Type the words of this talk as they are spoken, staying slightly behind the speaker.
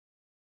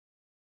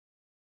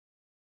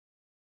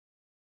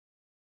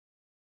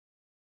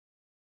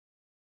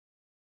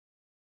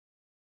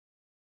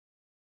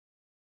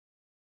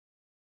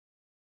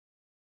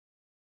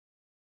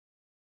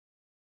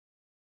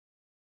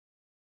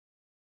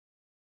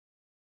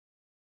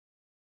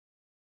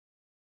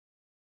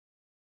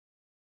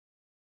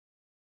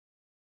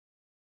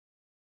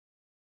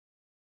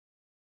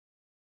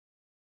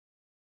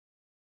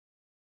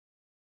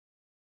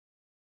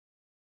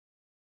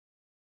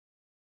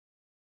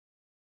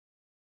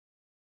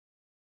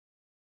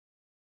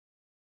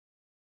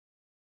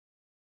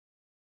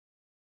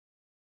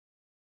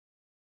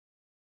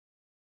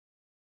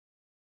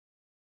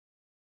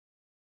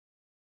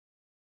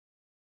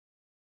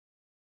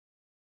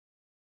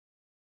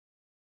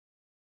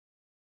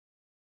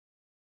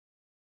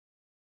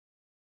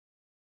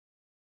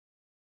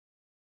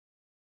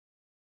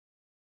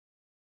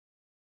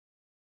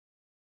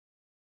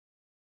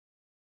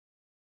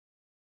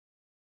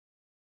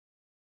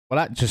Well,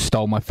 that just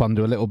stole my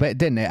thunder a little bit,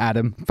 didn't it,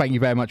 Adam? Thank you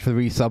very much for the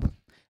resub.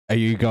 Are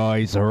you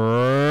guys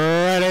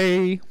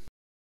ready?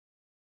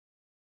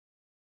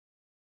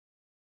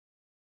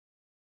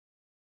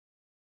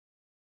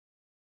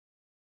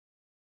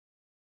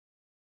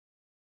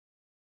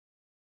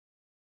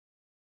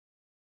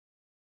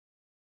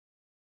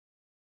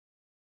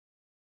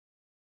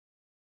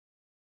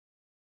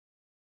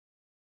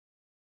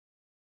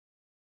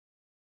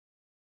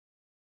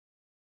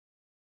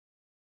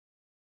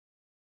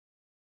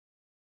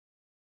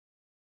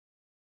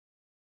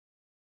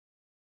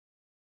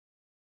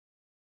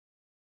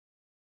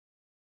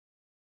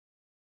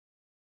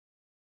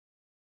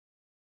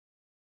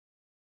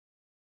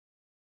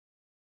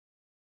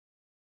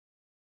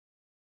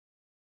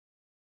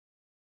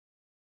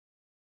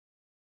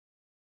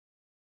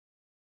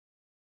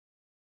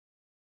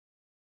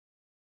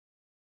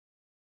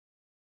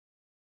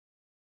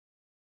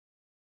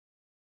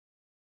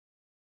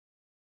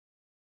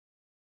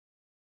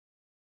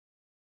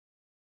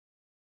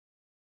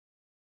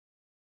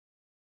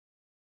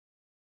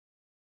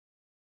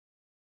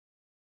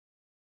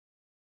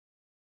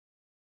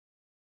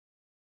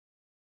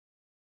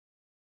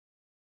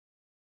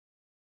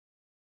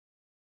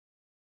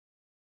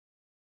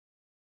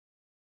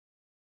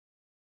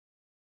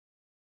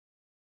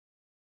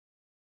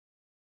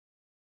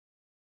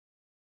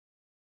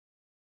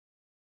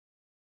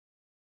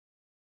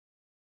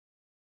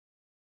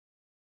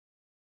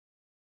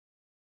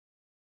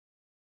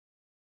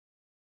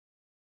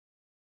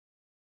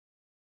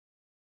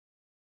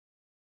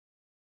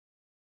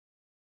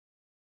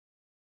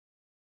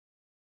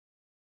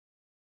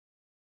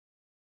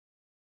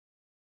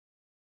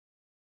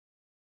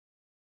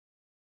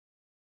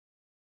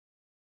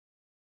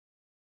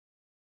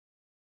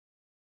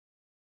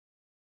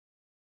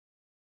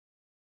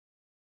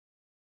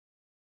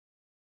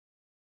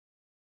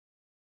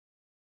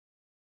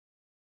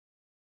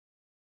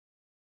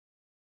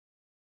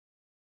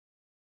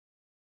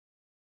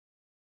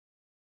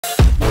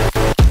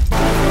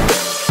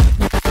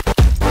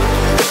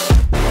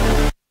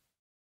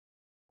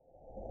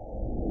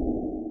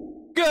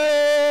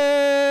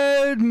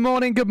 Good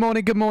morning, good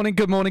morning, good morning,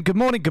 good morning, good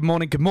morning, good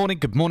morning, good morning,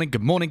 good morning,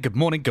 good morning, good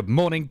morning, good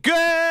morning,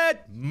 good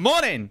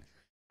morning.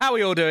 How are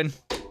you all doing?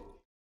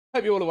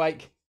 Hope you're all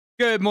awake.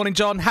 Good morning,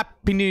 John.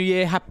 Happy New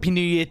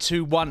Year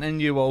to one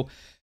and you all.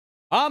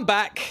 I'm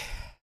back.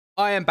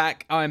 I am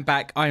back. I am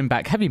back. I am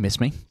back. Have you missed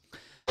me?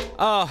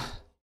 Oh,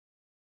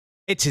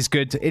 it is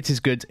good. It is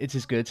good. It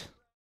is good.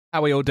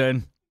 How are you all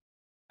doing?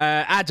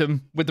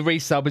 Adam with the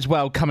resub as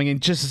well, coming in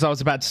just as I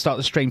was about to start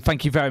the stream.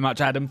 Thank you very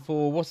much, Adam,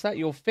 for, what's that,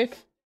 your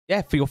fifth?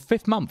 Yeah, for your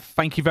 5th month.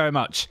 Thank you very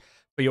much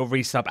for your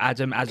resub,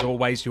 Adam. As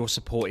always, your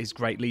support is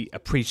greatly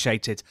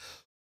appreciated.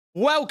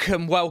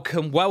 Welcome,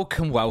 welcome,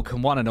 welcome,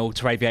 welcome, one and all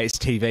to Aviators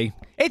TV.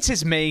 It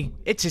is me,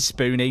 it is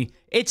Spoony,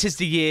 it is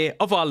the year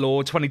of our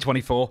Lord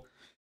 2024.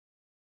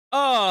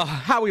 Oh,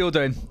 how are we all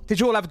doing?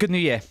 Did you all have a good New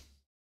Year?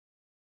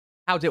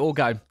 How did it all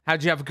go? How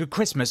did you have a good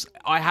Christmas?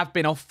 I have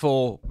been off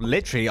for,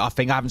 literally, I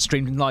think I haven't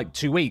streamed in like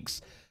 2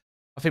 weeks.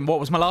 I think, what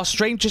was my last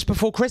stream? Just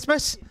before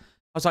Christmas? I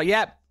was like,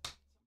 yeah,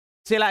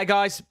 see you later,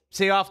 guys.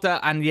 See you after.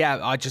 And yeah,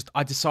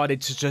 I decided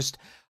to just,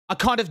 I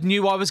kind of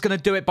knew I was going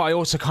to do it, but I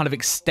also kind of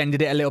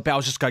extended it a little bit. I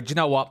was just going, do you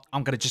know what?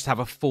 I'm going to just have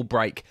a full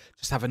break.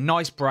 Just have a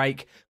nice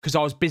break, because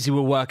I was busy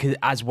with work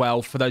as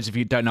well. For those of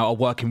you who don't know, I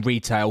work in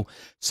retail.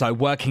 So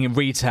working in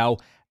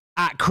retail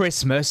at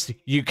Christmas,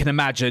 you can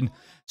imagine.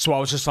 So I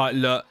was just like,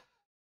 look,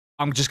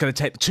 I'm just going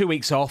to take the 2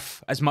 weeks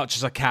off as much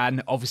as I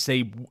can,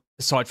 obviously,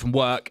 aside from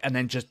work, and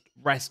then just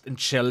rest and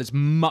chill as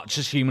much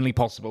as humanly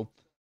possible.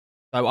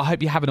 So I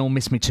hope you haven't all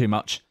missed me too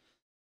much.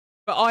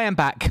 But I am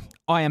back.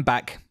 I am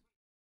back.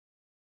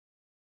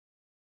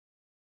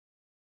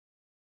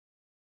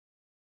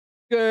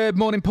 Good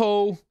morning,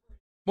 Paul.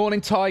 Morning,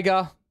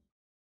 Tiger.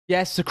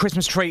 Yes, the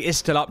Christmas tree is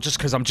still up just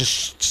because I'm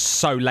just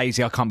so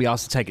lazy I can't be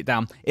asked to take it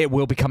down. It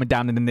will be coming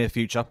down in the near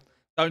future.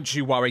 Don't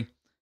you worry.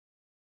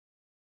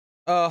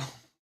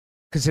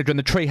 Considering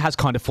the tree has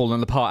kind of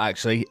fallen apart,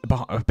 actually.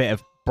 A bit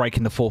of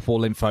breaking the fourth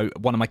wall info.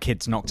 One of my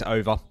kids knocked it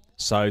over.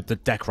 So the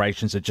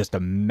decorations are just a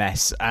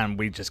mess. And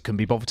we just couldn't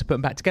be bothered to put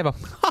them back together.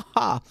 Ha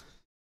ha!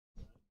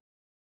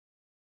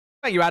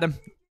 Thank you, Adam.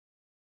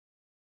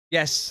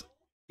 Yes.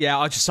 Yeah,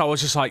 I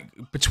was just like,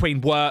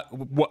 between work,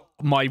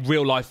 my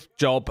real life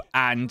job,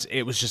 and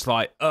it was just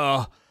like,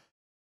 because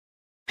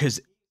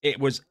it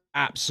was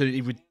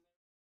absolutely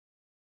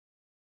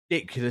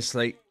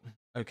ridiculously...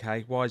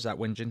 Okay, why is that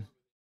whinging?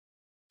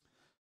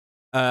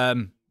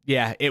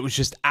 Yeah, it was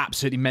just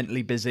absolutely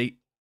mentally busy.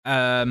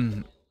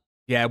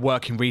 Yeah,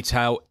 working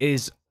retail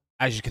is,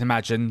 as you can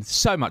imagine,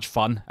 so much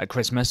fun at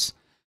Christmas,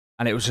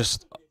 and it was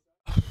just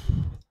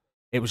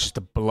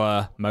a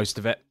blur, most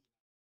of it.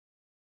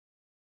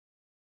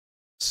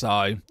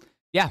 So,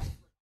 yeah.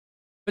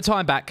 But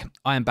I am back.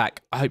 I am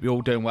back. I hope you're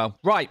all doing well.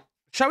 Right,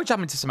 shall we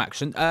jump into some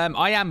action?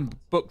 I am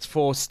booked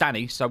for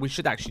Stanny, so we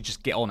should actually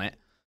just get on it.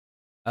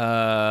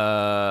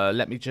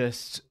 Let me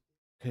just,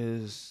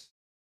 because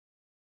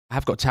I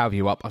have got Tower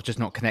View up. I've just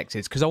not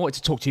connected because I wanted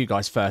to talk to you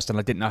guys first, and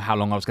I didn't know how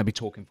long I was going to be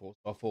talking for.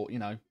 So I thought, you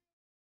know,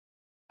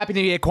 Happy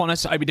New Year,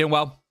 Qantas. I hope you're doing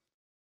well.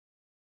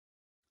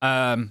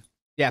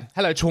 Yeah,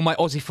 hello to all my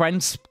Aussie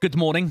friends. Good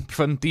morning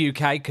from the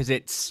UK because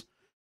it's,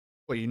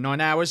 what are you,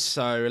 9 hours?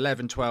 So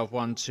 11, 12,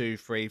 1, 2,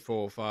 3,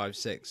 4, 5,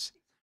 6.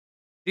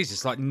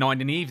 Jesus, like 9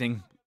 in the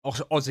evening,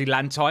 Aussie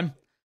land time.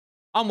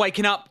 I'm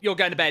waking up. You're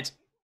going to bed.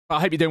 I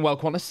hope you're doing well,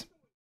 Qantas.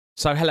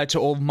 So hello to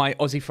all my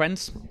Aussie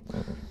friends.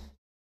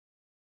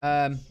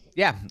 So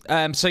yeah,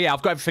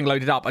 I've got everything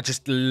loaded up. I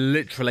just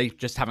literally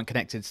just haven't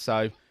connected,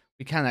 so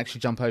we can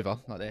actually jump over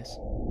like this.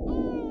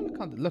 Oh,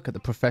 look at the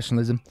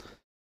professionalism.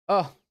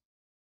 Oh,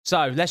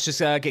 so let's just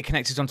get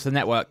connected onto the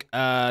network.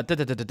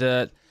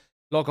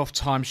 Log off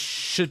time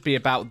should be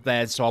about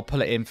there, so I'll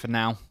pull it in for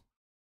now.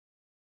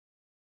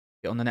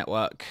 Get on the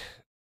network.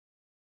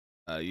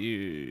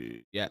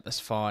 Yeah, that's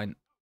fine.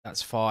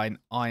 That's fine.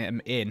 I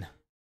am in.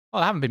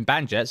 Well, I haven't been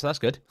banned yet, so that's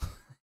good.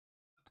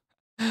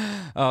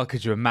 Oh,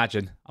 could you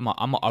imagine?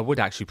 I would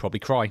actually probably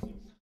cry.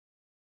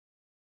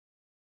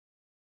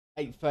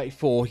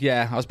 8:34.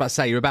 Yeah, I was about to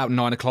say, you're about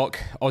 9 o'clock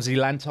Aussie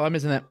land time,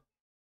 isn't it?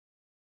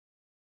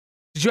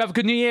 Did you have a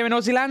good New Year in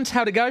Aussie land?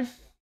 How'd it go?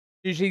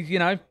 Usually, you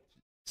know,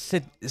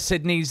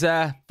 Sydney's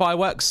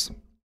fireworks.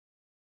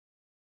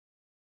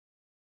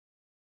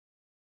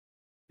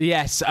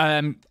 Yes,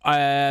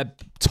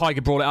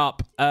 Tiger brought it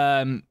up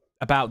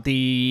about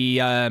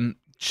the...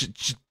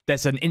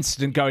 there's an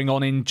incident going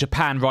on in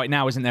Japan right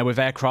now, isn't there, with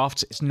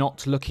aircraft? It's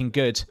not looking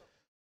good.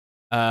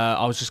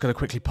 I was just going to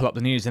quickly pull up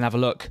the news and have a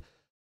look.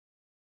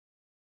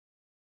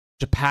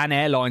 Japan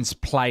Airlines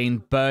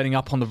plane burning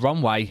up on the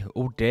runway.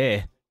 Oh,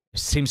 dear. It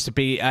seems to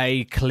be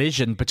a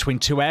collision between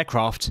two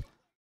aircraft.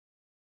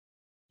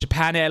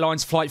 Japan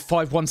Airlines Flight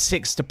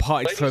 516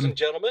 departed from... Ladies and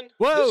gentlemen,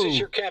 Whoa! This is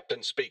your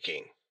captain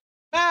speaking.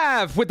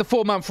 Mav with the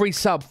 4-month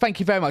resub. Thank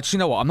you very much. You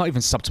know what? I'm not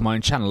even subbed to my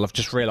own channel. I've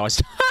just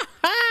realised.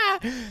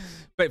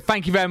 But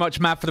thank you very much,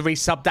 Mav, for the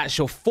resub. That's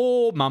your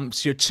 4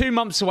 months. You're 2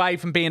 months away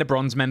from being a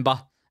bronze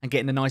member and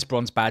getting a nice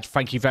bronze badge.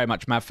 Thank you very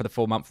much, Mav, for the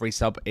 4-month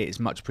resub. It is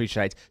much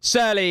appreciated.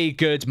 Surly,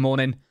 good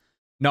morning.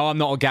 No, I'm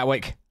not on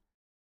Gatwick.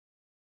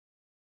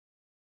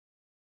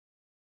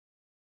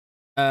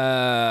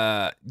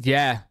 Yeah.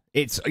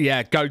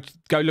 Go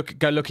look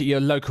at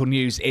your local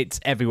news. It's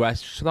everywhere.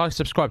 Should I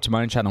subscribe to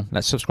my own channel?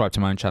 Let's subscribe to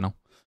my own channel.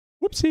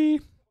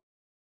 Whoopsie.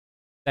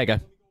 There you go.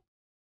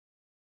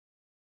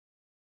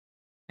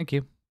 Thank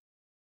you.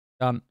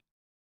 Done.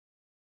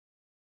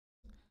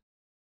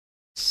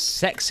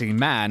 Sexy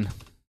man.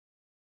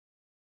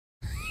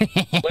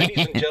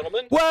 Ladies and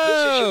gentlemen, whoa!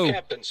 This is your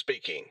captain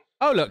speaking.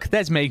 Oh, look,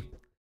 there's me.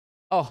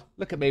 Oh,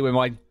 look at me with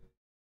my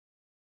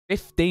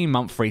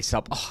 15-month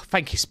resub. Oh,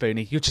 thank you,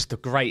 Spoony. You're just the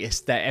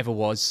greatest there ever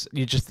was.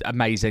 You're just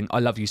amazing. I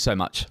love you so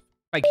much.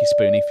 Thank you,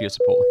 Spoony, for your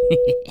support.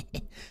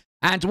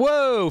 And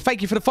whoa,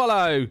 thank you for the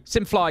follow.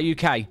 Simfly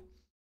UK.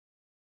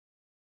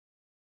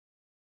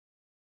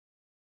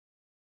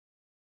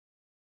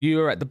 You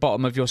are at the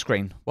bottom of your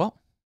screen. What?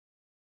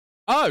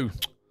 Oh.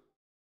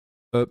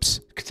 Oops.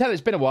 I can tell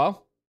it's been a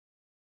while.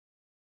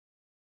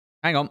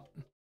 Hang on.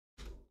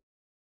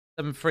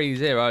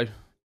 730.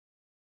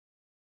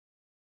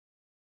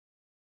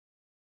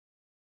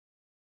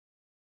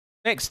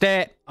 Fixed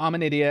it. I'm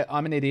an idiot.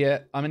 I'm an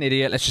idiot. I'm an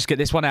idiot. Let's just get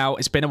this one out.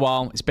 It's been a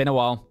while. It's been a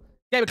while.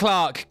 David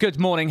Clark, good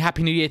morning.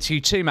 Happy New Year to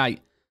you too, mate.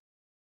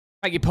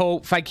 Thank you,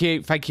 Paul. Thank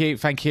you. Thank you.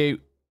 Thank you.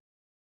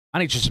 I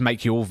need to just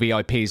make you all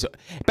VIPs.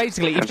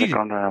 Basically, if you...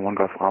 One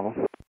Golf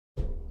Bravo.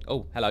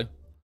 Oh, hello.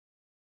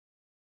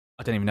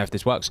 I don't even know if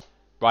this works.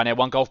 Ryanair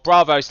 1 Golf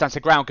Bravo,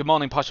 Stansted ground. Good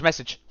morning. Pass your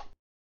message.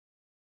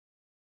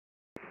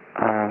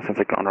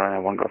 Stansted ground,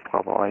 Ryanair 1 Golf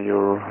Bravo. Are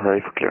you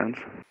ready for clearance?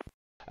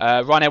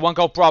 Ryanair 1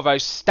 Golf Bravo,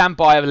 stand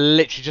by. I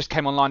literally just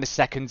came online a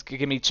second.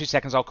 Give me 2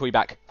 seconds. I'll call you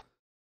back.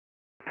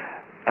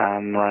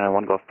 Ryanair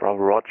 1 Golf Bravo,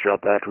 roger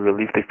that. We'll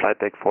leave the flight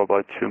deck for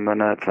about 2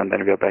 minutes and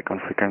then we're back on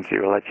frequency.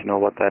 We'll let you know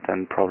about that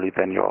and probably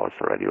then you're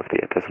also ready with the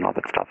ATC and all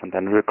that stuff. And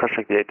then we'll cross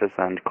check the ATC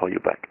and call you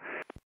back.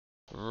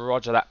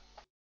 Roger that.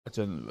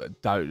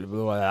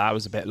 That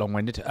was a bit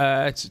long-winded.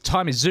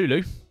 Time is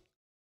Zulu.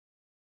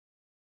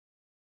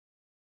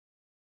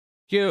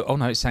 Oh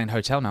no, it's saying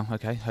hotel now.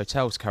 Okay,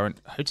 hotel's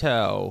current.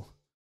 Hotel.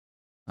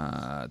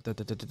 Connect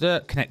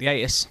the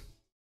ATIS.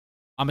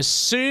 I'm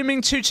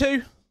assuming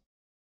 22.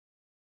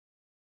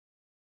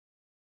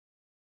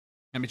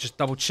 Let me just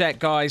double check,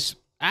 guys.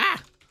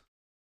 Ah!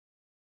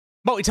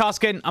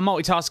 Multitasking. I'm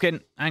multitasking.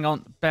 Hang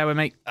on. Bear with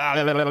me.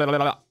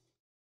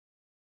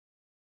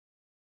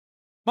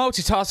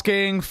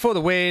 Multitasking for the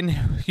win.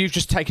 You've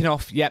just taken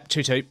off. Yep,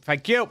 22.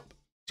 Thank you.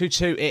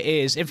 22 it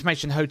is.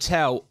 Information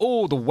hotel.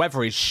 Oh, the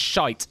weather is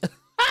shite.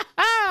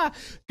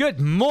 Good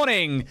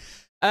morning.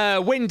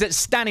 Wind at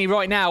Stanny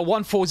right now.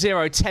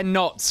 140, 10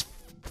 knots.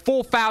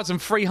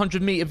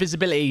 4,300 meter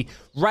visibility.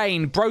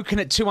 Rain broken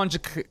at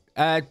 200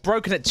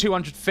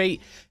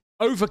 feet.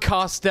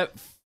 Overcast at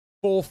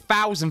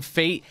 4,000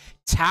 feet.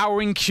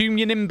 Towering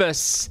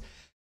cumulonimbus.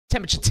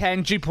 Temperature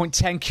 10, dew point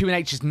 10.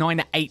 QNH is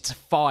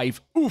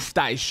 985. Oof,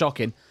 that is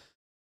shocking.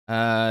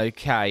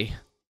 Okay.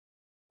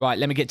 Right,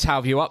 let me get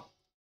Tower View up.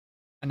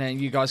 And then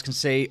you guys can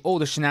see all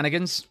the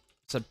shenanigans.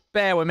 So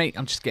bear with me.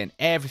 I'm just getting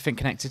everything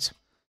connected.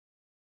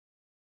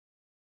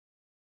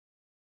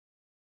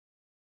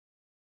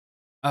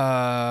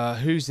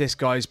 Who's this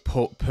guy's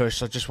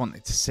push? I just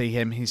wanted to see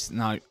him. He's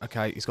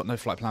got no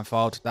flight plan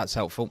filed. That's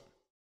helpful.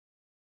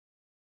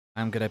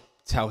 I'm going to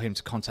tell him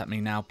to contact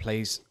me now,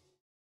 please.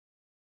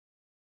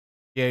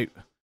 You.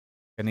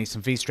 Gonna need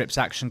some V-strips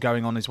action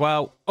going on as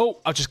well.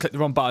 Oh, I just clicked the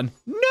wrong button.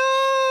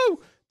 No!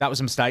 That was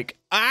a mistake.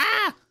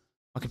 Ah!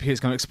 My computer's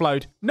going to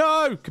explode.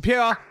 No!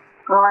 Computer!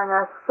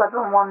 Ryanair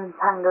 71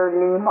 Tango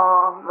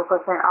Lima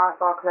requesting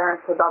ISR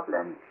clearance to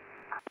Dublin.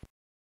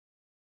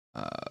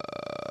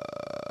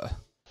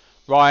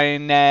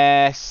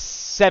 Ryanair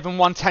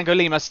 71 Tango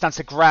Lima stands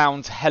to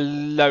ground.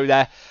 Hello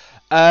there.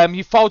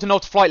 You filed an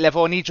odd flight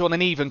level. I need you on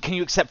an even. Can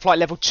you accept flight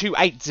level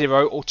 280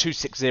 or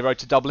 260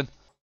 to Dublin?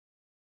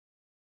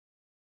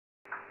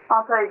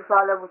 I'll take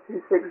flight level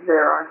 260.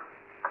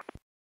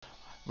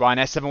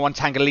 Ryanair 71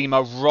 Tango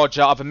Lima,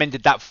 roger. I've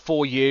amended that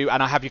for you,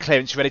 and I have your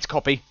clearance. You ready to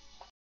copy?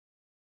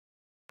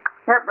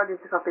 Yep, ready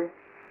to copy.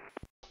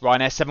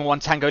 Ryanair 71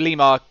 Tango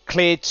Lima,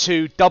 cleared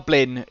to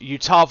Dublin.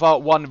 Utava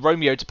 1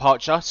 Romeo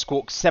departure,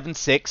 squawk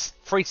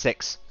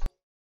 7636.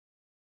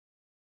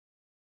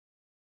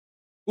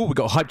 Oh, we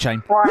got a hype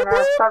chain.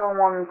 Ryanair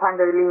 71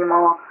 Tango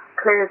Lima,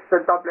 clears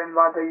to Dublin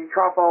via the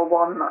Utava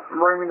 1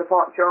 Romeo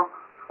departure,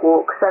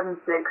 squawk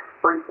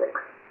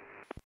 7636.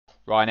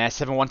 Ryanair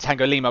 71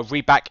 Tango Lima,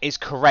 readback is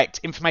correct.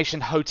 Information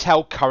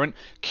hotel current,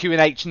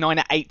 QNH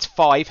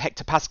 985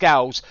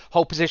 hectopascals.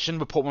 Hold position,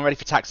 report when ready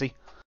for taxi.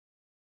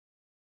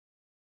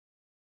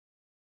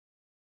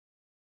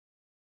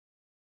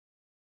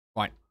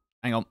 Right,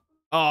 hang on.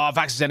 Oh, I've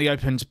accidentally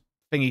opened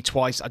thingy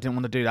twice. I didn't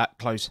want to do that.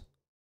 Close.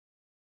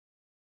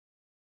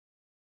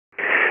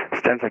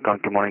 Stansted,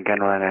 good morning again,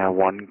 Ryanair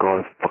 1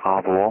 Golf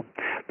Bravo,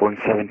 Boeing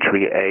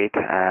 738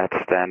 at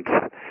stand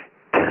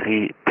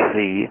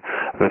 33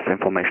 with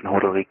information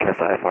hotel request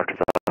IFR to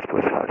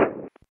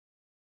Salzburg.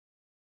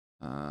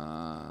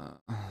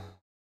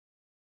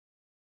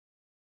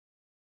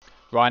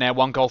 Ryanair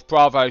 1 Golf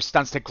Bravo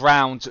stands to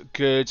ground.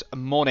 Good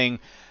morning.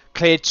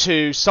 Cleared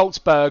to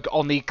Salzburg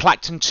on the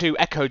Clacton 2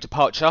 Echo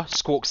departure,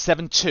 squawk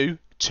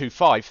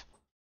 7225.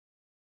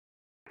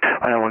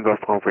 Ryanair 1 Golf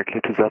Bravo,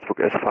 cleared to Salzburg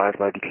S5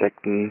 by the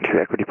Clacton 2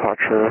 Echo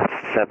departure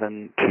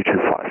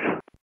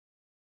 7225.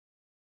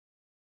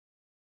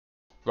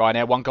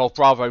 Ryanair 1 Golf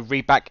Bravo,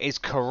 readback is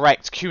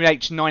correct.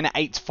 QNH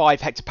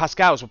 985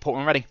 hectopascals, report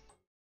when ready.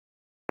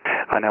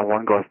 Ryanair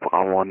 1 Golf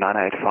Bravo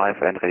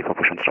 985 and ready for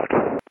push and start.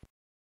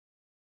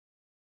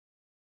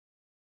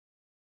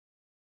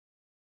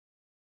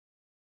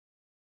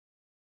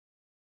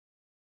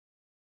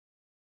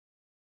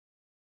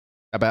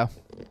 About.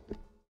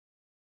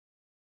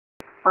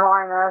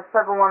 Ryanair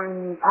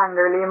 71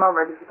 Tango Lima,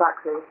 ready for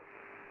taxi.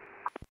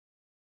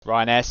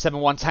 Ryanair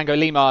 71 Tango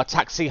Lima,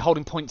 taxi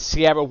holding point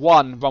Sierra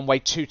 1, runway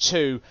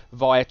 22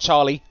 via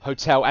Charlie,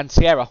 Hotel and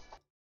Sierra.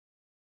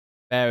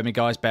 Bear with me,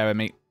 guys, bear with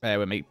me, bear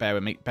with me, bear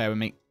with me, bear with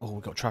me. Oh,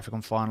 we've got traffic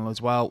on final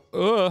as well.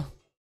 Ugh.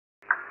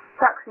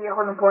 Taxi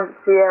holding point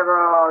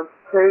Sierra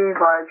 2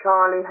 via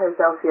Charlie,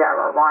 Hotel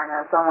Sierra,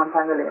 Ryanair 71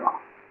 Tango Lima.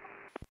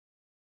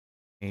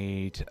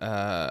 Need,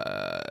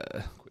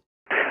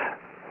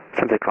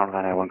 Stansted ground,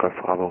 Ryanair 1 Golf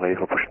Bravo, ready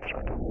for push and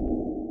start.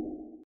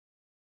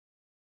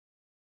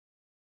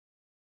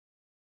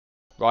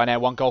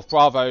 Ryanair 1 Golf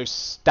Bravo,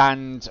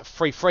 stand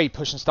 33,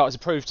 push and start is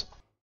approved.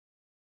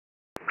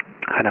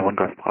 Ryanair 1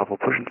 Golf Bravo,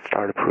 push and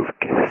start approved,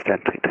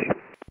 stand 33.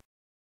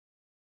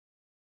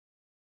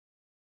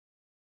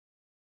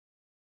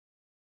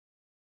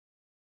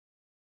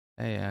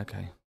 Yeah,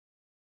 okay.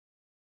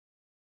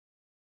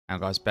 Now,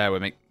 guys, bear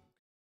with me.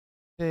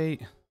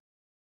 Okay.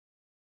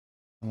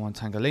 1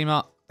 Tango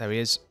Lima, there he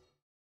is.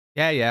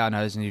 Yeah, I know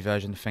there's a new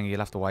version of the thing, you'll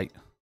have to wait.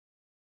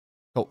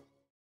 Cool.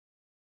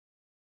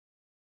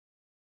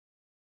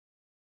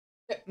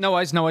 Yeah, no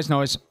worries. Don't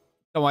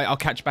worry, I'll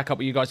catch back up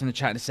with you guys in the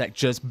chat in a sec.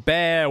 Just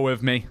bear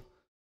with me.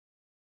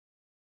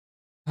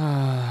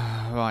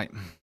 Right.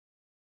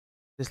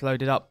 This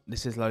loaded up.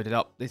 This is loaded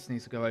up. This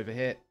needs to go over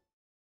here.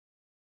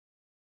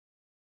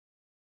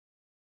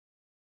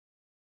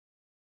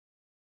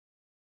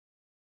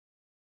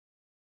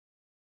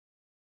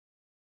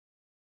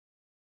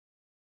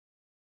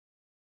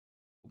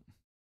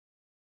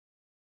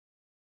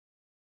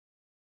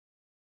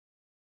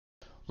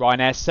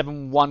 Ryanair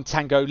 71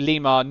 Tango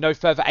Lima, no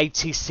further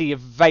ATC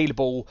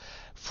available.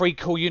 Free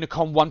call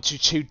Unicom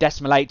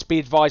 122.8. Be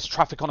advised,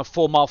 traffic on a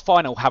 4-mile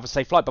final. Have a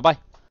safe flight. Bye bye.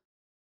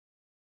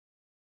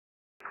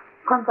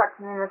 Contact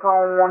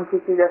Unicom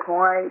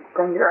 122.8.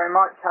 Thank you very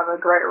much. Have a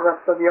great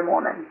rest of your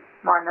morning.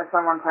 Ryanair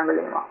 71 Tango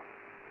Lima.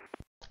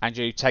 And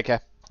you, take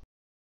care.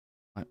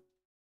 Right.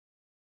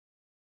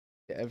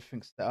 Get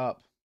everything set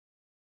up.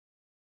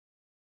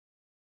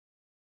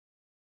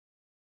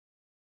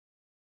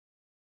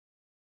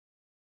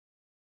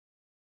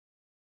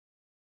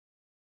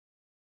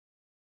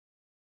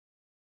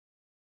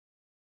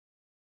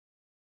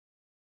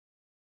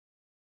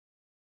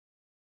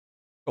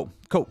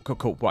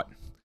 Cool. Right.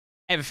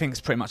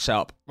 Everything's pretty much set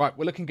up. Right,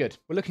 we're looking good.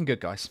 We're looking good,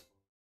 guys.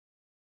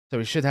 So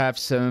we should have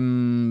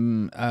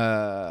some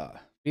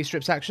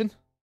V-strips action.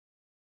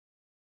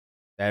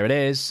 There it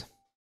is.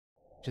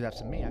 Should have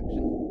some me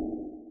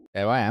action.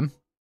 There I am.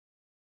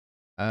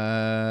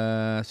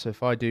 So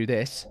if I do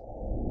this.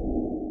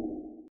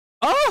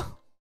 Oh!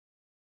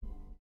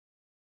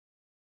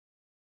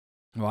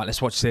 Right,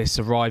 let's watch this.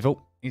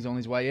 Arrival. He's on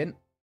his way in.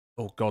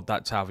 Oh, God,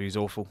 that tower view is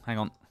awful.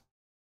 Hang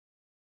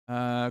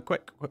on.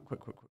 Quick.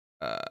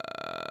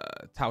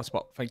 Tower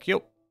spot. Thank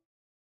you.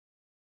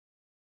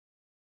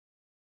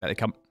 There they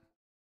come.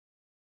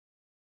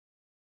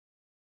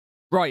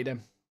 Right,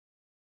 then.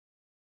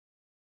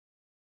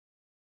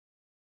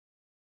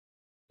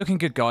 Looking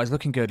good, guys.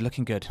 Looking good.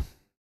 Looking good.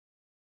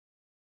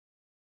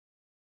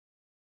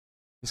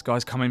 This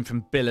guy's coming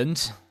from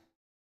Billund.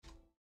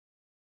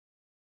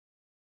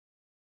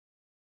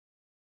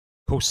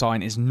 Call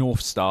sign is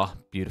North Star.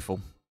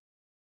 Beautiful.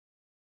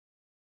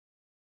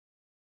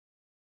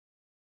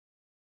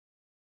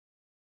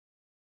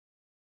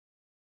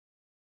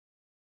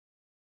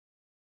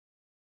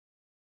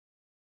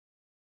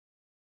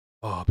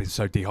 Oh, I've been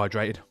so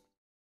dehydrated.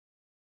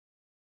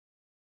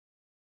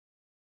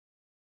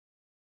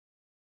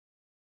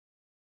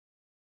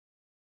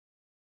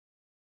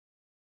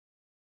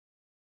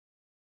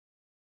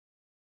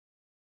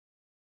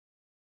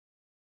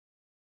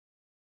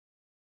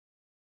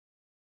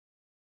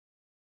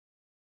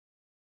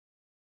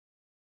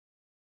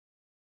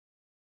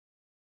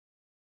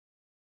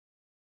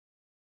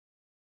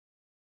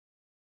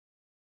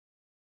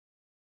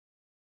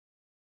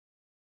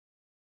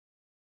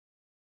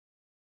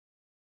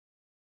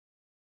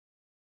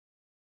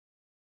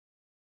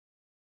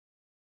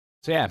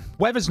 So yeah,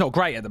 weather's not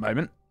great at the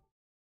moment.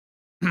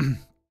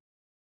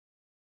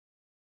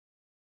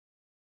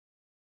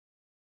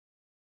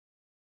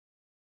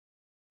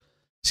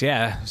 So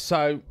yeah,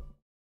 so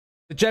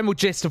the general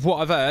gist of what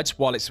I've heard,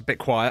 while it's a bit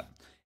quiet,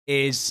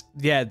 is,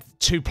 yeah,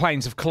 two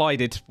planes have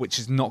collided, which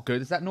is not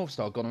good. Is that North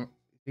Star gone?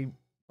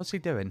 What's he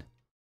doing?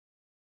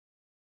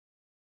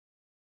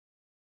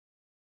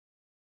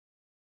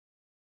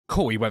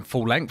 Cool, he went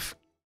full length.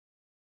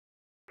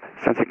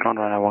 Stansted ground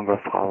runway 1 Golf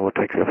Bravo,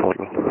 taxi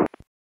affordable.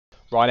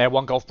 Ryanair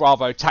 1 Golf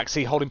Bravo,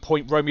 taxi holding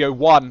point Romeo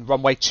 1,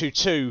 runway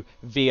 22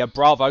 via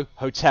Bravo,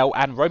 Hotel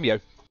and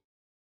Romeo.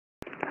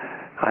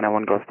 Ryanair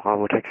 1 Golf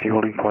Bravo, taxi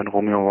holding point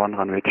Romeo 1,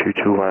 runway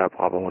 22 via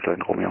Bravo, Hotel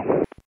and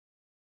Romeo.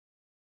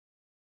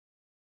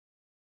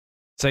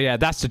 So yeah,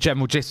 that's the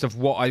general gist of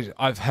what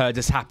I've heard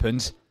has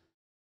happened.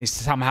 Is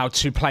somehow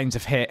two planes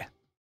have hit,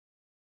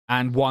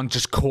 and one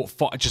just caught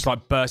fire, just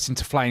like burst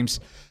into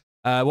flames.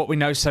 What we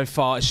know so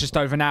far, it's just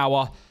over an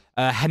hour.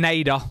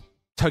 Haneda,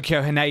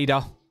 Tokyo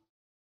Haneda.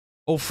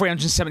 All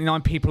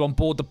 379 people on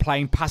board the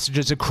plane,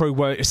 passengers and crew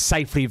were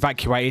safely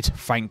evacuated,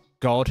 thank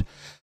God.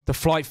 The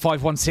flight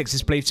 516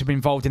 is believed to have been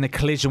involved in a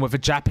collision with a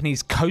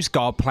Japanese Coast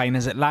Guard plane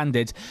as it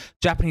landed.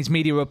 Japanese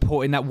media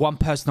reporting that one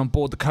person on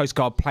board the Coast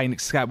Guard plane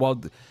escaped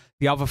while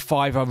the other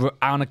 5 are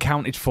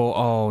unaccounted for.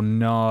 Oh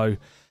no.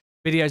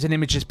 Videos and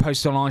images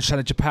posted online show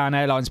the Japan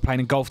Airlines plane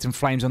engulfed in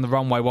flames on the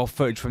runway, while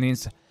footage from the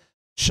incident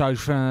showed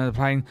the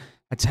plane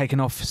had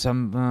taken off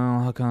some...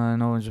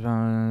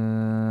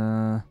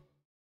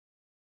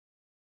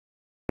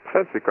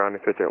 Stansted ground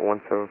fidget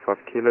 175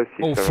 kilos.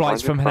 All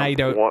flights from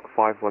Haneda.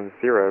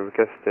 510,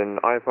 requesting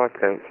IFR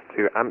clearance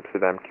to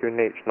Amsterdam,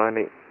 QNH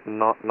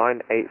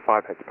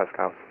 985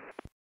 hectopascals.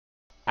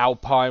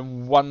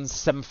 Alpine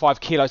 175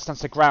 kilos,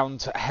 Stansted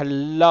ground.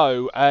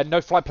 Hello.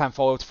 No flight plan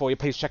forward for you.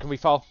 Please check and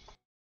refile.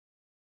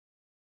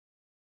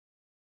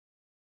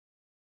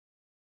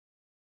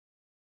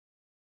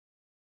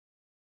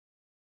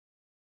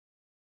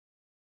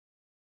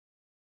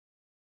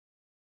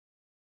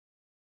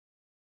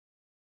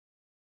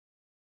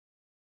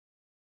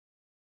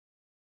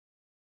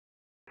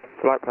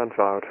 Flight plan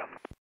filed.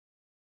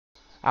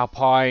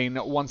 Alpine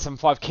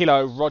 175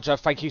 kilo. Roger.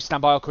 Thank you.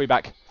 Stand by. I'll call you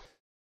back.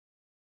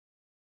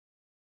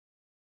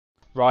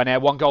 Ryanair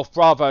 1 Golf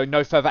Bravo.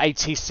 No further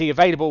ATC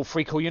available.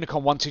 Free call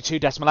Unicorn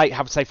 122.8.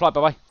 Have a safe flight.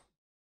 Bye bye.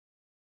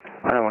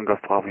 Ryanair 1 Golf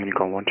Bravo,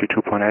 Unicorn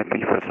 122.8.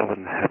 Thank you for the service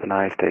and have a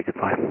nice day.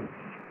 Goodbye.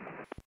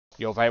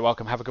 You're very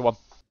welcome. Have a good one.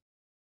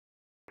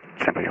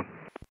 Same for you.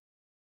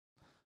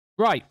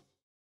 Right.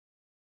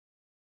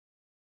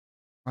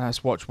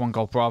 Let's watch 1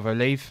 Golf Bravo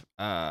leave.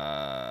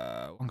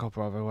 1 Golf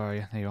Bravo, where are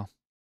you? There you are.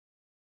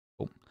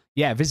 Cool.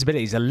 Yeah,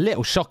 visibility is a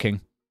little shocking.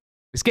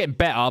 It's getting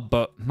better,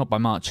 but not by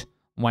much.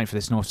 I'm waiting for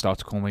this North Star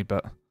to call me,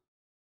 but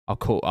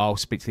I'll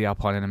speak to the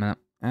Alpine in a minute.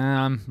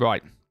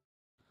 Right.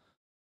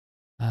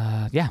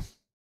 Yeah.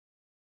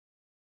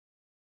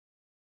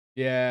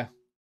 Yeah,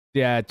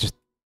 it's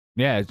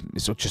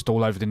just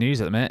all over the news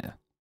at the minute.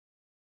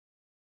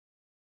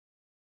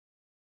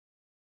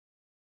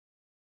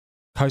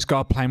 Coast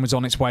Guard plane was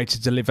on its way to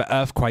deliver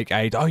earthquake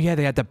aid. Oh yeah,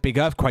 they had that big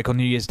earthquake on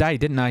New Year's Day,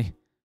 didn't they?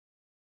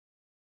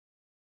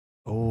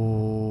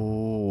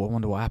 Oh, I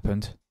wonder what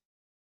happened.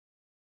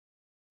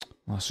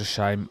 That's a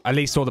shame. At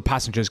least all the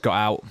passengers got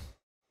out.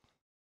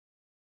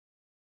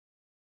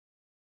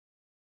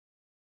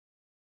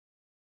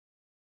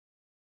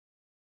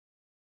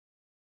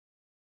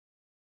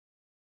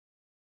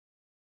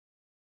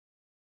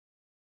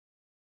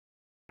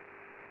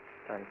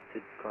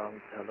 Stansted ground,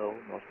 hello,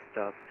 North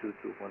Star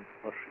 221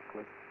 Porsche,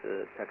 request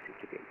taxi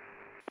to gate.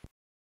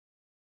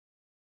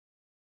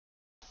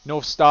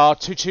 North Star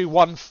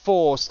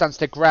 2214,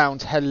 Stansted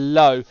ground,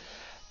 hello.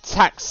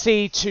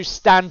 Taxi to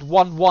stand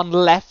 11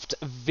 left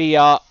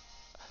via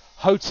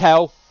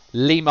Hotel,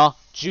 Lima,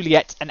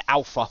 Juliet and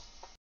Alpha.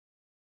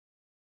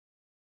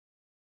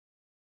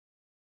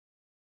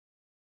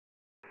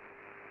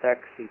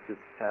 Taxi to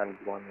stand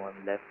 11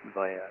 left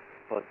via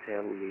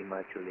Hotel,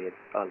 Lima, Juliet,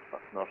 Alpha,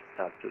 North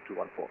Star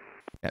 2214.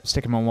 Yep,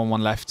 stick him on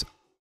 1-1 left.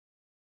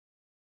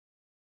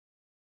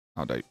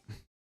 I'll do.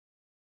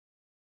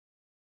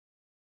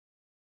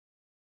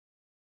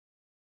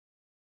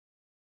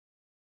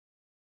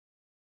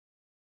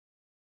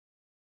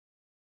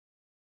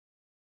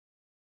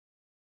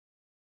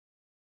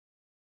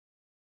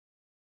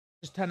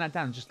 Just turn that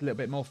down just a little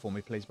bit more for me,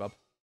 please, Bob.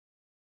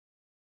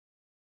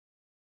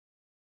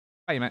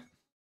 Hey, mate.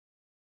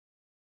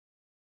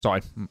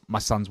 Sorry, my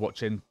son's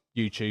watching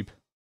YouTube.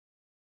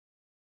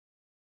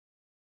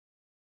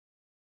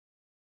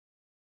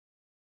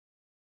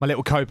 My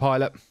little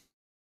co-pilot.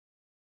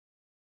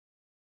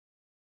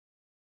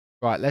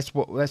 Right,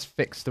 let's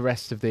fix the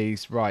rest of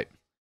these. Right,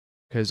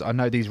 because I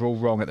know these are all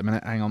wrong at the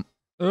minute. Hang on.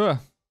 Ugh.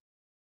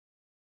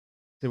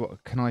 See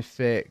what can I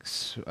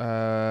fix?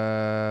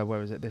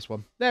 Where is it? This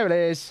one. There it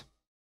is.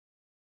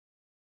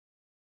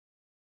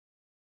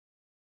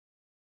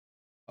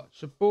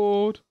 Touch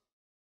aboard.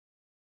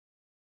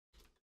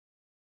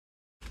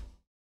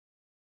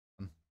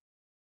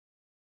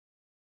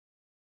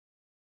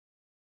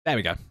 There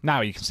we go.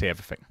 Now you can see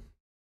everything.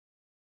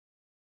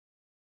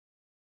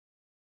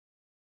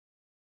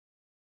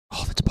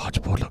 Oh, the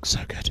departure board looks so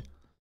good.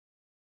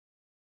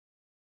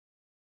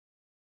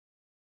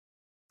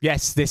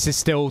 Yes, this is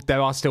still,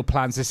 there are still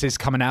plans. This is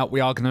coming out.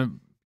 We are going to,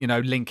 you know,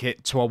 link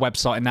it to our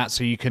website and that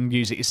so you can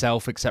use it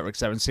yourself, etc.,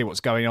 and see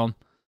what's going on.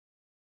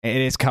 It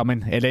is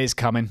coming. It is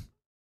coming.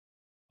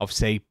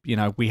 Obviously, you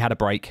know, we had a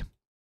break.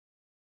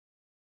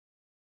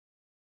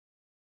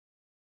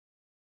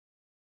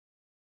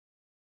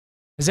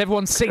 Has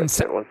everyone seen...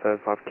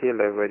 175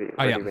 kilo, ready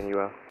when you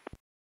are.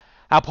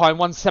 Alpine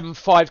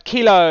 175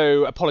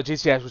 kilo.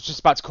 Apologies, yeah, I was just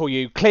about to call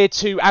you. Clear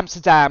to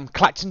Amsterdam.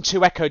 Clacton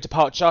 2 Echo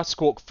departure.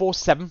 Squawk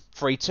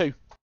 4732.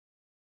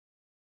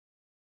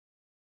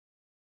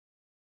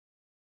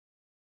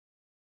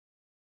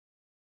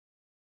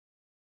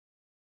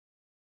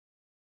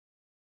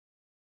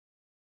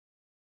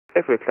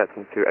 If we're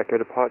Clacton 2 Echo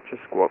departure,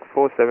 squawk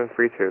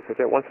 4732,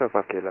 project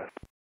 175 kilo.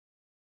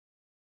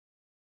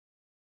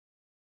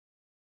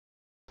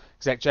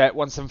 ExecJet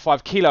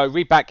 175 kilo.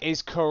 Readback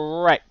is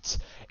correct.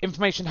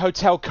 Information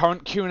Hotel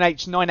current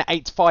QNH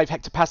 985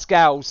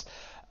 hectopascals.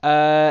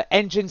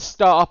 Engine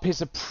startup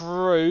is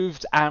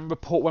approved and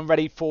report when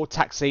ready for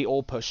taxi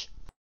or push.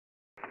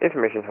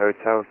 Information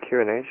Hotel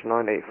QNH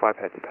 985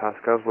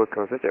 hectopascals, will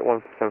close at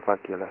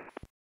 175 kilo.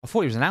 I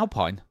thought he was an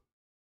Alpine.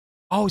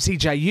 Oh, it's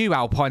EJU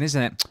Alpine,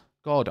 isn't it?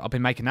 God, I've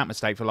been making that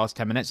mistake for the last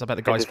 10 minutes. I bet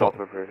the guy's got...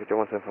 approved,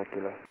 175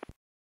 kilo.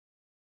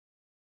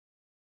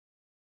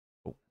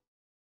 Oh.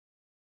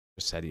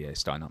 Just said, yeah, he's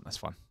starting up, that's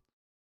fine.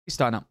 He's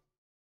starting up.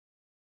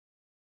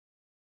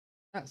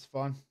 That's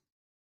fine.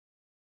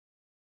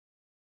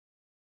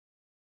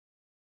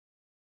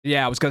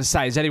 Yeah, I was going to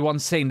say, has anyone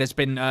seen, there's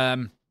been,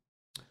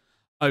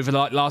 over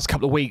the last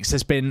couple of weeks,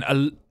 there's been,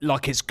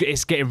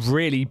 it's getting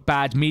really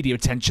bad media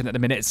attention at the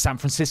minute at San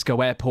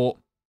Francisco airport.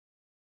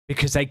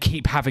 Because they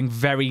keep having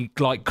very,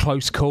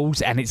 close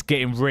calls, and it's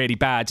getting really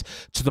bad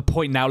to the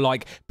point now,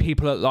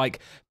 people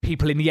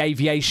in the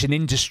aviation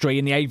industry,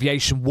 in the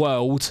aviation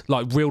world,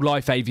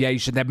 real-life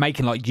aviation, they're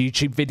making,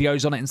 YouTube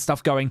videos on it and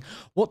stuff going,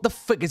 what the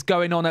fuck is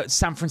going on at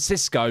San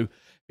Francisco?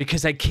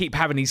 Because they keep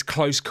having these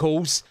close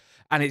calls,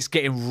 and it's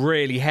getting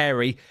really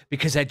hairy,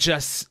 because they're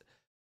just...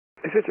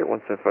 This is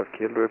 175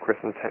 kilo,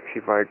 requesting taxi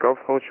via Golf,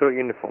 hold short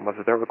uniform, as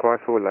I don't require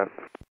full length.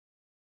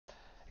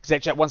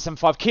 ExecJet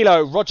 175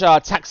 kilo. Roger.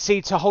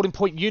 Taxi to holding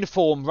point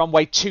uniform.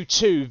 Runway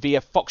 22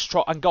 via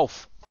Foxtrot and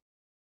Golf.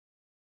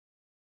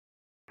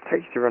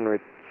 Taxi to runway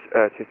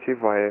 22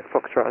 via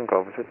Foxtrot and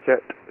Golf.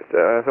 ExecJet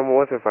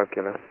 175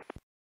 kilo.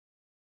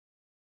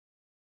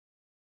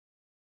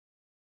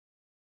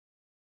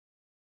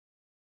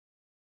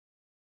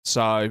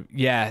 So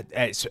yeah,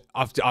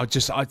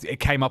 it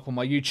came up on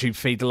my YouTube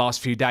feed the last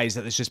few days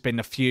that there's just been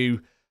a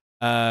few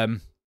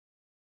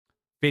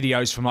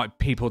videos from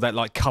people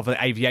that cover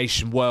the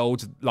aviation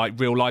world,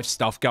 real life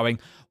stuff, going,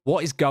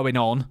 what is going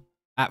on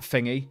at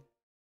Thingy?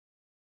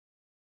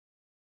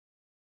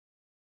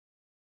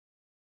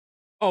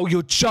 Oh,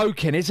 you're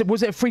joking.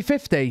 Was it a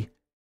 350?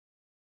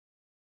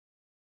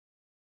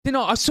 You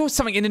know, I saw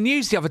something in the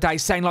news the other day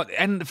saying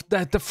and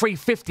the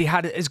 350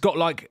 has got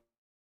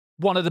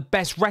one of the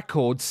best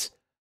records,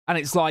 and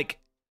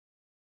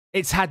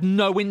it's had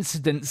no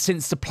incidents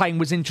since the plane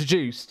was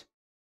introduced.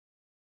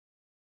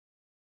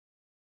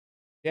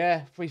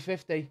 Yeah,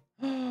 350.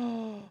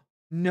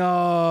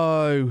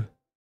 No.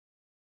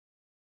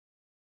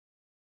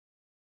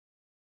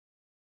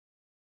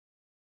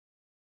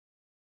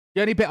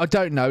 The only bit I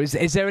don't know is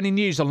there any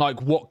news on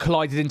like what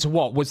collided into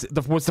what? Was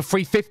the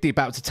 350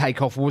 about to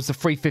take off, or was the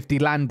 350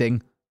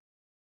 landing,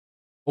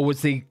 or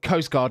was the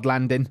Coast Guard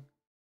landing?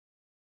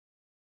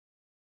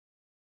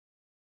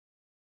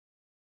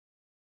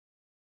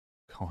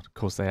 God, of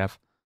course they have.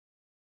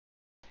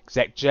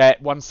 Exec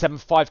Jet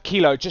 175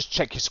 Kilo. Just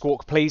check your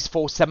squawk, please.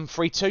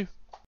 4732.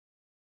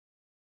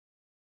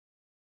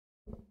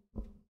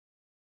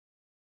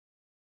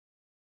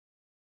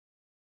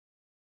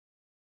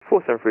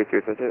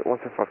 4732,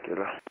 175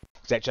 Kilo.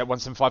 Exec Jet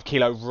 175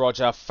 Kilo.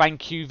 Roger.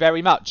 Thank you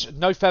very much.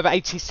 No further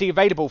ATC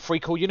available. Free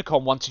call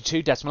Unicorn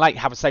 122.8.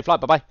 Have a safe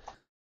flight. Bye bye.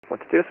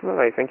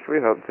 122.8. Thank you for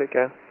your help. Take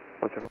care.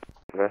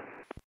 175.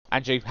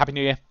 Andrew, Happy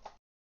New Year.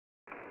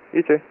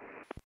 You too.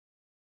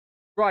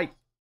 Right,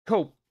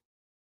 cool.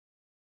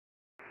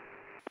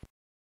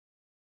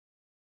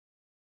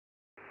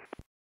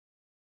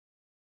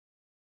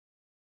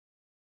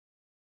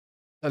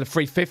 So the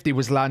 350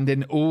 was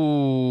landing.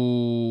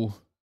 Ooh.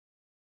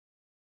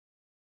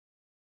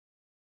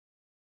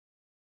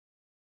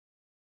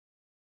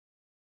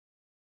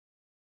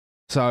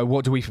 So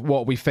what are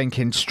we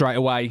thinking straight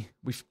away?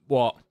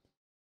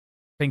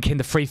 Thinking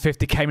the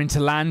 350 came into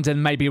land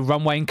and maybe a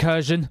runway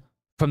incursion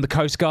from the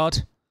Coast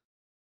Guard?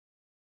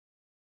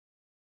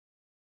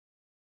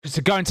 Because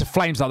to go into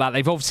flames like that,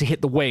 they've obviously hit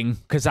the wing,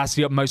 because that's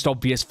the most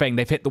obvious thing.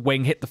 They've hit the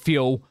wing, hit the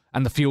fuel,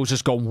 and the fuel's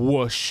just gone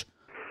whoosh.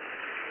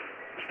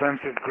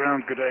 Stansted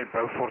ground, good day,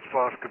 Beaufort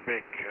 5,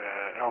 Quebec,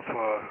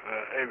 Alpha,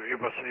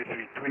 Airbus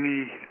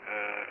A320,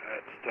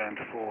 at stand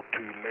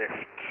 42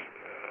 left,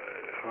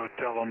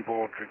 hotel on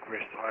board,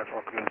 request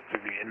IFR clearance to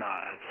Vienna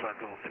at flight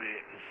level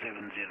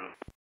 370.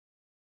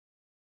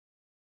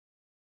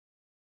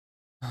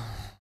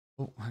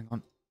 Oh, hang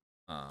on.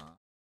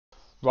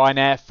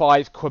 Ryanair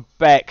 5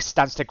 Quebec,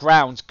 Stansted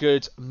ground,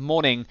 good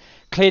morning.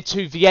 Cleared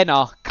to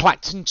Vienna,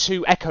 Clacton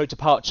 2 Echo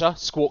departure,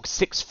 squawk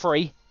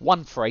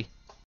 6313.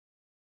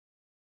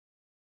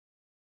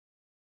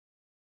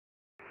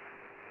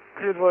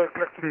 Cleared via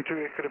Clacton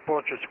 2 Echo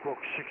departure, squawk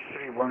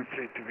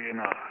 6313 to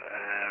Vienna,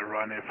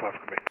 Ryanair 5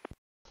 Quebec.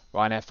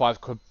 Ryanair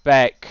 5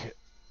 Quebec,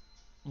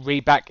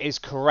 readback is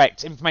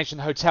correct. Information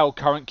hotel,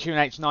 current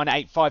QNH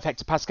 985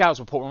 hectopascals,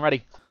 report when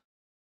ready.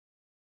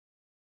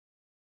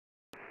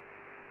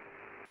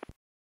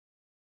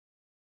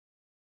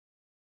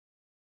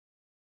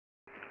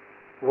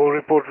 We'll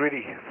report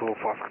ready for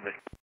 5 Quebec.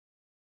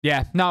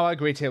 Yeah, no, I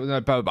agree to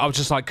it. But I was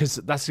just like, because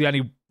that's the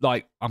only,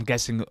 like, I'm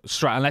guessing,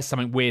 straight, unless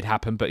something weird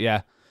happened, but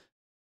yeah.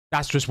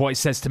 That's just what it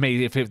says to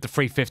me. If the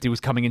 350 was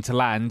coming into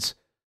land,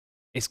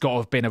 it's got to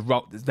have been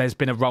there's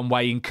been a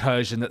runway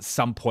incursion at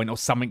some point, or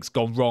something's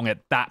gone wrong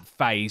at that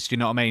phase. Do you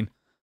know what I mean?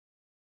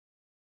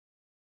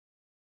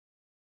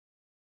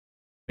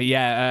 But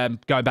yeah,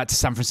 going back to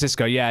San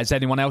Francisco, yeah, has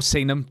anyone else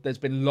seen them? There's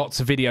been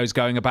lots of videos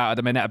going about at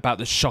the minute about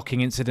the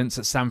shocking incidents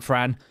at San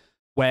Fran,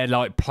 where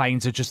like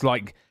planes are just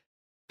like,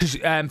 because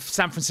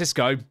San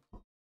Francisco, for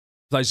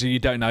those of you who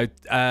don't know,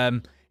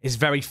 is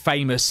very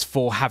famous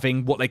for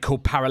having what they call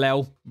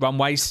parallel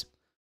runways.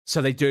 So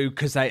they do,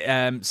 because they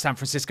San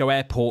Francisco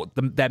Airport,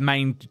 their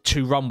main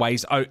two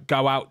runways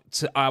go out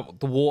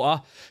the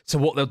water. So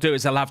what they'll do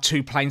is they'll have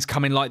two planes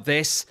come in like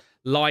this,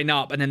 line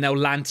up, and then they'll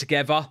land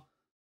together.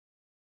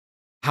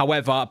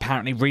 However,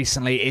 apparently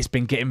recently it's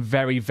been getting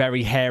very,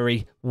 very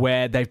hairy,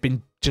 where they've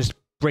been just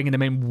bringing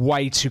them in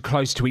way too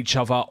close to each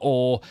other,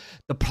 or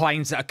the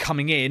planes that are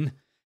coming in,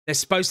 there's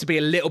supposed to be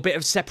a little bit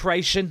of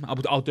separation.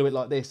 I'll do it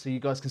like this so you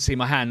guys can see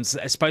my hands.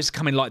 They're supposed to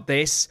come in like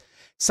this.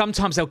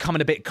 Sometimes they'll come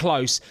in a bit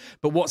close,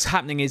 but what's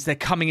happening is they're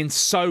coming in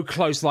so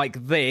close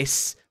like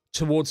this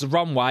towards the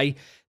runway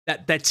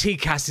that their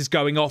TCAS is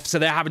going off, so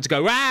they're having to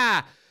go,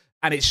 ah!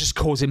 And it's just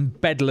causing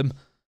bedlam.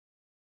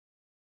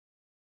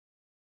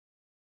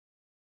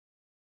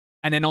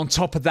 And then on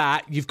top of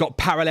that, you've got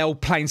parallel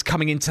planes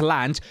coming into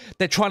land.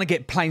 They're trying to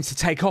get planes to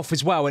take off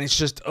as well. And it's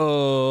just,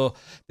 oh,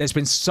 there's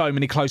been so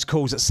many close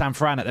calls at San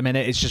Fran at the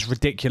minute. It's just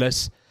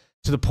ridiculous.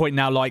 To the point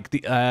now, like,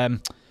 the,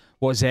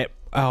 what is it?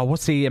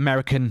 What's the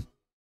American,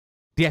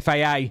 the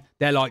FAA,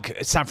 they're like,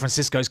 San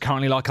Francisco's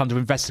currently like under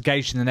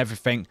investigation and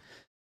everything.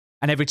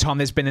 And every time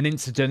there's been an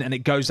incident and it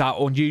goes out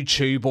on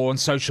YouTube or on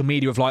social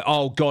media of like,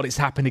 oh God, it's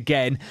happened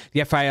again.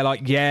 The FAA are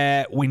like,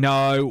 yeah, we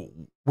know,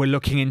 we're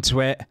looking into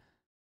it.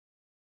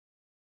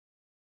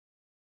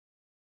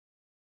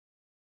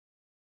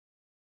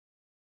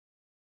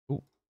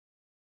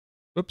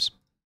 Oops.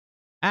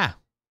 Ah.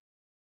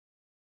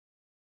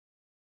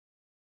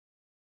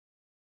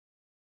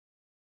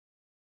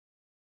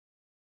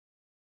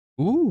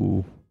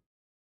 Ooh.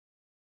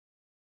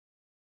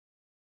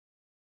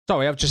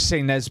 Sorry, I've just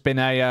seen there's been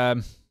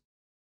an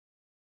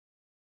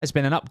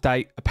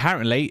update.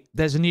 Apparently,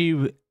 there's a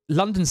new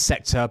London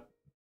sector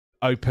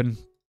open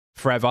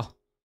forever.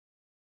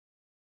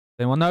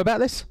 Anyone know about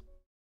this?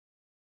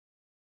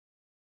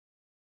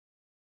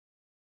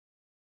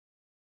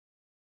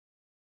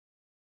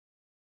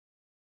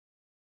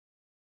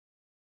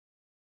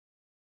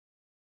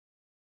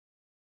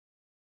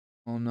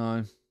 Oh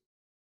no.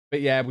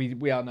 But yeah,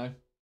 we all know.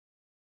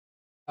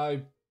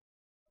 Oh.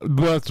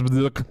 Let's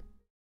look.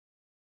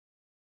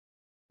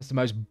 That's the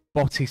most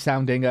botty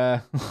sounding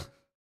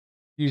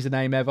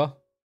username ever.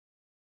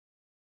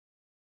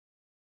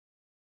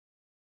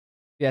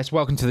 Yes,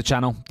 welcome to the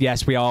channel.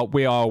 Yes, we are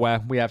aware.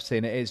 We have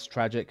seen it. It is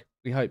tragic.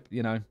 We hope,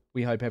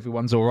 we hope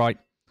everyone's all right.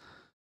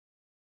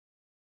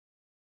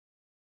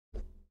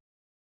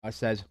 I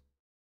said,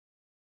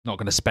 not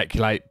going to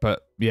speculate,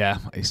 but yeah,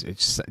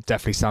 it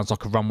definitely sounds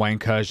like a runway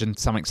incursion.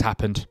 Something's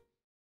happened.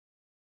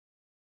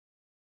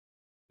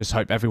 Just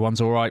hope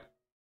everyone's all right.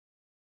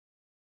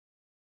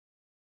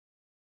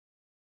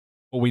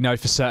 All we know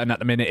for certain at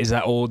the minute is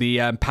that all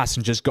the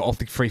passengers got off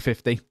the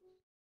 350.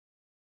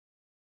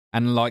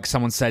 And like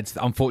someone said,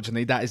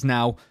 unfortunately, that is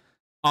now,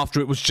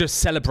 after it was just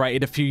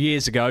celebrated a few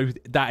years ago,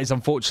 that is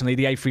unfortunately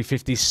the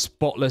A350's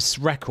spotless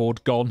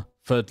record gone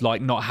for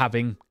like not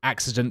having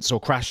accidents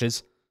or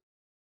crashes.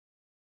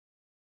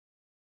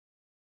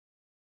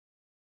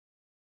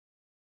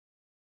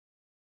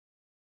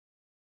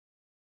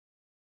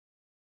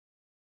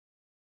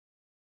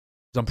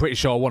 I'm pretty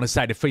sure I want to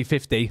say the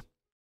 350,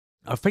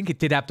 I think it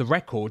did have the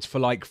records for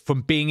like,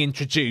 from being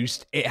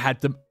introduced, it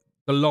had the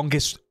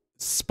longest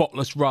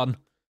spotless run.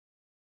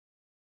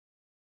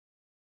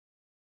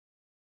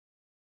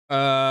 Am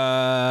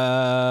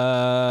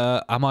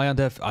I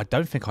under? I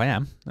don't think I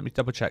am. Let me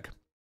double check.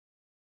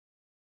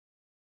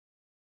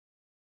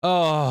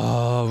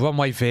 Oh,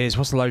 runway viz.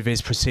 What's the low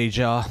viz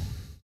procedure?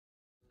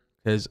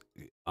 Because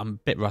I'm a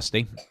bit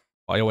rusty.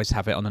 But I always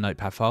have it on the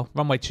notepad file.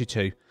 Runway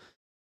 22.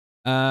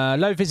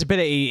 Low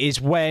visibility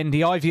is when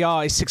the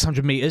IVR is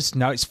 600 meters.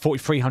 No, it's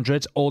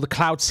 4,300. Or the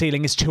cloud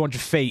ceiling is 200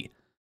 feet.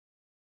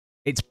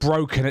 It's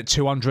broken at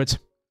 200.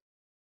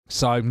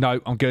 So,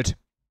 no, I'm good.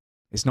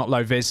 It's not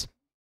low vis.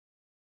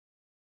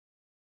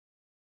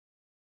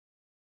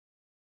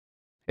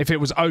 If it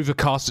was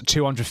overcast at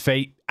 200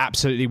 feet,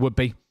 absolutely would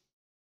be.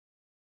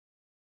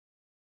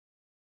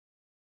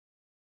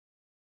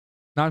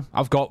 No,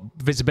 I've got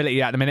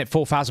visibility at the minute,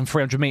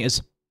 4,300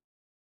 meters.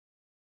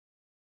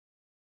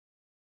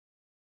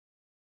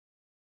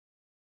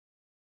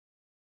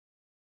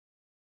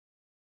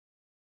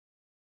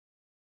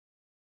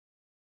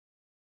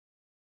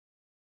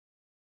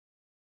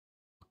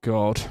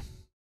 God.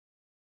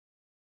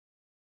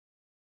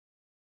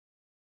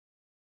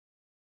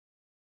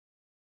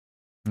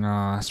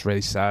 Oh, that's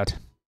really sad.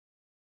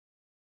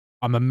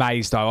 I'm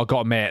amazed though, I've got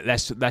to admit,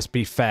 let's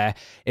be fair.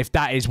 If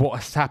that is what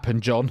has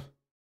happened, John.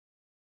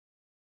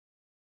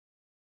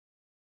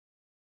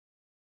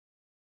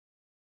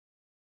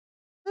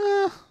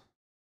 I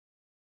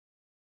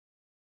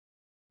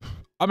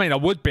mean, I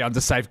would be under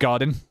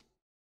safeguarding.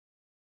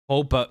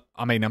 Oh, but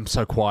I mean, I'm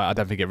so quiet, I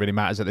don't think it really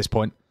matters at this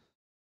point.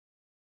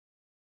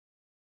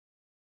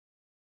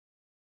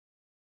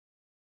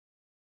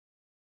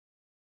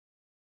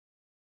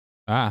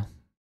 Ah.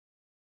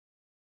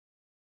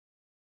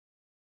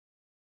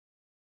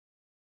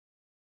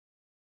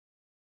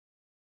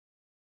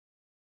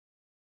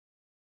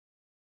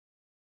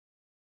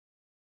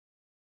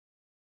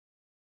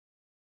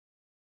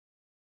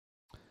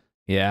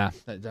 Yeah,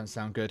 that doesn't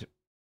sound good.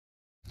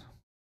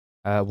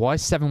 Why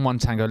is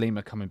 7-1 Tango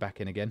Lima coming back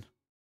in again?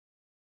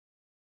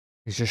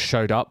 He's just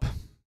showed up.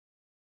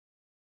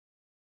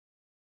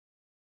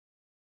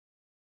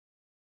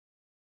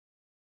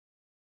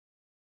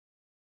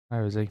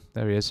 Where is he?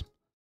 There he is.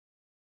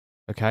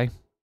 Okay.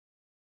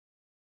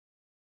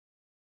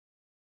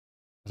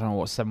 I don't know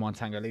what 7-1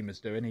 Tango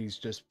Lima's doing. He's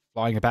just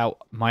flying about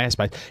my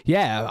airspace.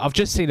 Yeah, I've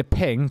just seen a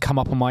ping come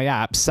up on my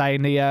app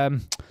saying the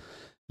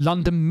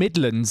London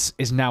Midlands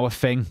is now a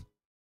thing.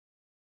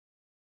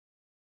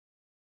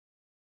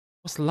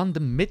 What's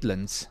London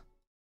Midlands?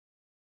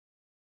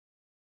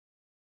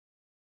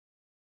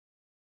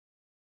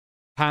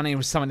 Apparently it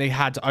was something they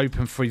had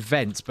open for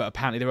events, but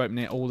apparently they're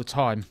opening it all the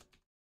time.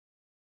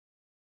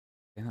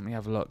 Yeah, let me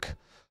have a look.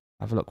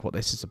 Have a look what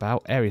this is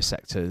about. Area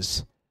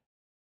sectors.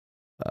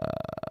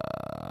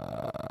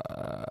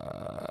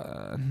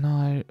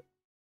 No.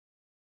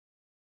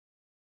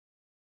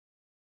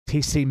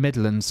 TC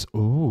Midlands.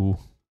 Ooh.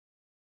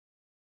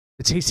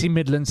 The TC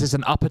Midlands is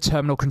an upper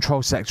terminal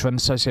control sector and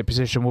associated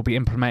position will be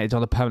implemented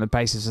on a permanent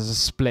basis as a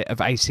split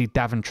of AC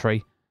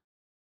Daventry.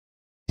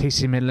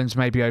 TC Midlands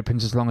may be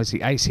opened as long as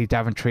the AC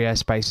Daventry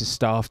airspace is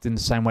staffed in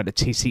the same way that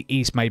TC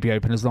East may be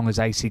open as long as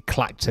AC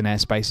Clacton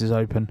airspace is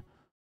open.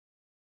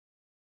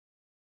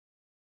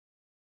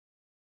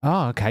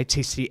 Oh, okay.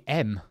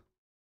 TCM.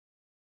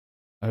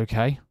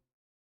 Okay.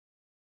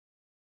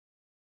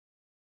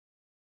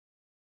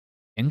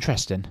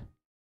 Interesting.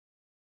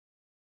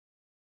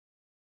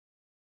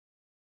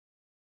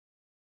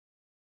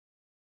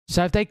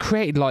 So have they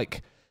created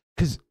like...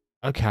 Because...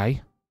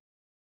 Okay.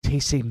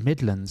 TC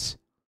Midlands.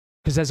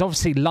 Because there's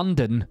obviously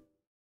London.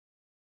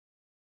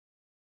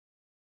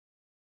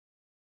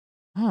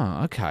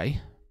 Oh,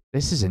 okay.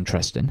 This is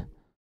interesting.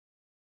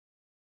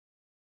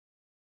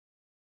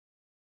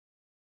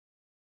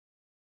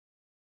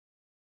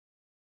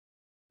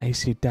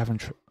 AC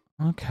Daventry.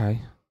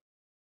 Okay.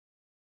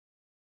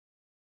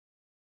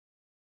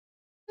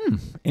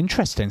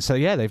 Interesting. So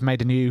yeah, they've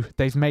made a new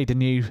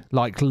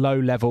like low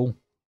level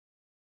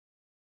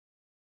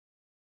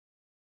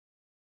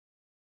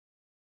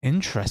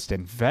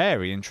Interesting.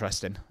 Very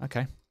interesting.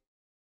 Okay.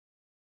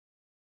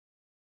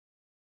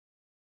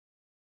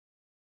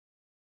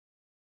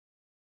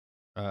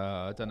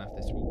 I don't know if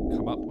this will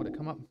come up. Would it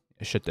come up?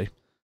 It should do.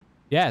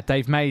 Yeah,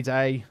 they've made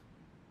a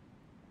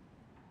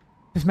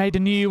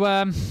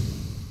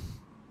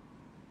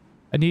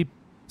new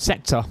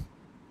sector.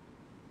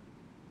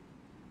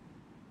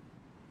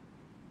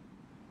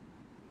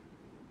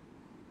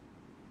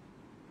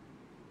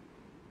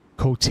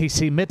 Called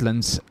TC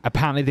Midlands.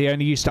 Apparently they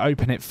only used to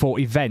open it for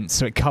events,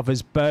 so it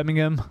covers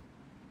Birmingham.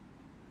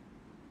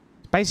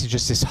 It's basically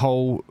just this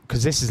whole,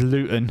 because this is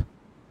Luton.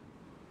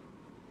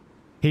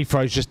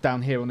 Heathrow's just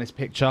down here on this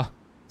picture.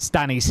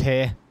 Stanny's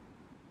here.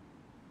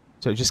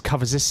 So it just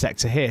covers this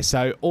sector here.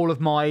 So all of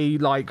my,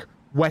 like,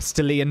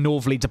 westerly and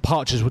northerly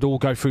departures would all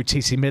go through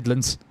TC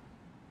Midlands.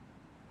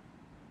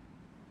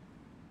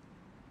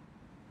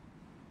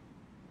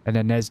 And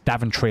then there's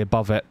Daventry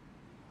above it.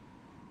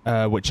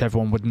 Which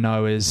everyone would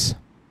know is...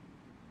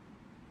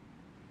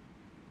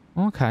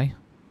 Okay.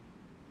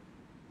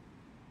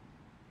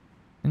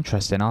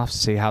 Interesting. I'll have to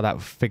see how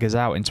that figures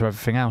out into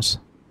everything else.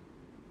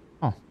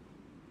 Oh.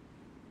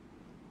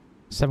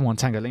 7-1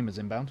 Tango Lima's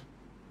inbound.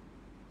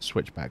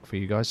 Switch back for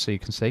you guys so you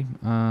can see.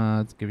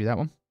 Give you that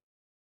one.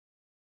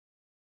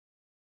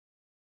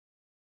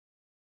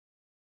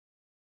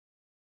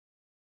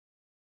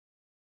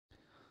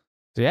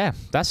 So yeah,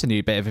 that's a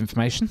new bit of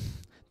information.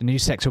 The new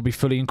sector will be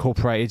fully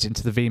incorporated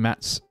into the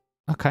VMATs.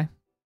 Okay.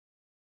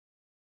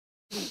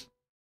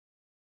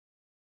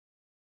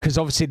 Because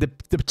obviously the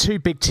two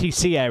big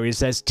TC areas,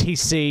 there's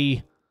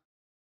TC...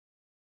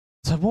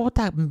 So what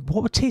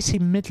would TC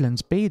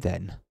Midlands be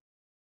then?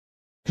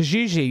 Because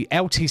usually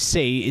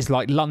LTC is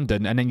like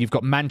London and then you've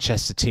got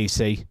Manchester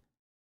TC.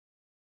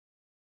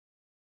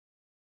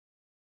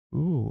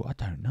 Ooh, I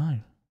don't know.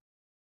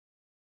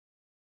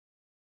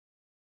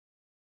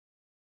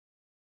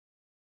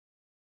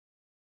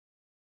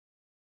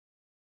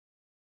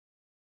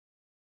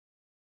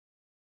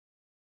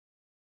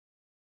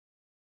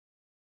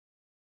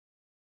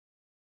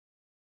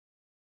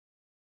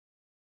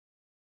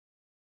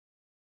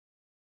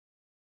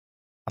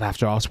 I'll have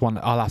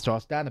to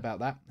ask Dan about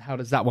that. How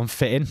does that one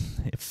fit in?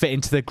 Fit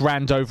into the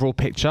grand overall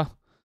picture?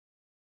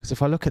 Because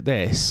if I look at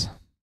this...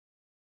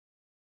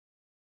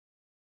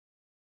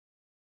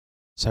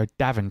 So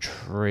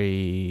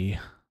Daventry...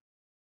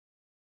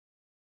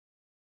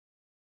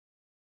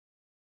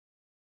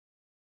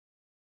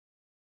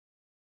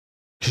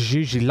 Because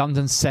usually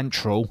London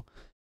Central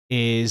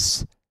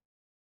is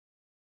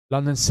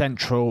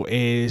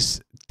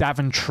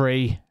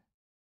Daventry...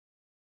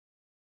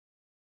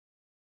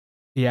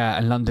 Yeah,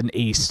 and London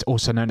East,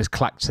 also known as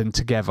Clacton,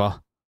 together.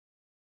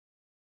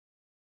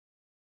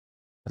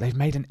 But they've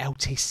made an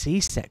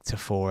LTC sector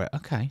for it.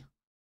 Okay.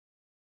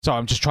 So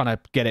I'm just trying to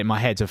get it in my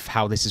head of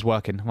how this is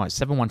working. Right,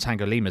 7-1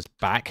 Tango Lima's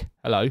back.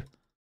 Hello.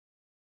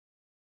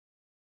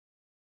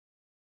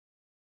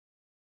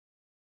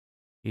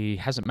 He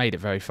hasn't made it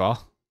very far,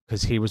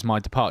 because he was my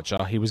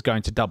departure. He was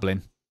going to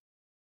Dublin.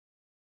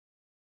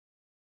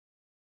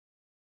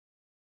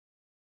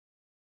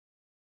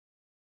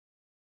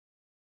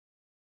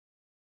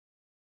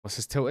 What's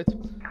this tilted?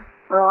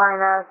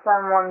 Ryanair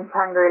 7-1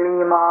 Tango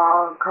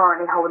Lima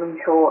currently holding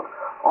short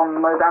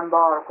on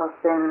November,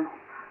 requesting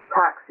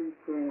taxi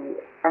to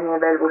any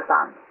available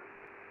stands.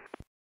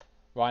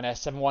 Ryanair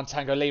 7-1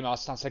 Tango Lima,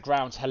 Stansted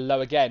ground. Hello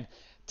again.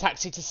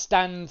 Taxi to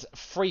stand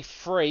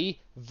 3-3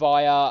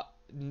 via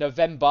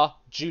November,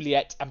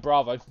 Juliet and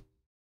Bravo.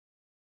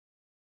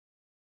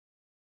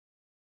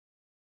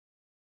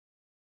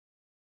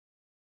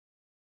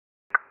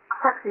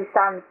 Taxi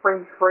stand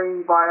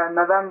 3-3 via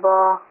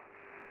November,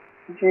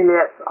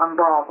 Juliet and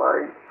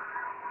Bravo.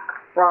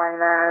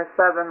 Ryanair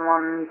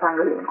 7-1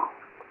 Tango Lima.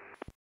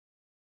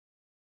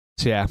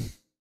 So yeah,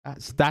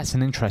 that's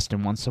an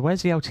interesting one. So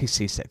where's the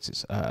LTC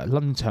sectors?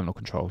 London Terminal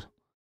Controls.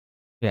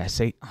 Yeah,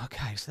 see,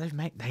 okay, so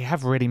they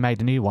have really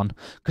made a new one.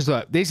 Because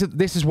look, this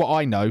is what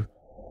I know.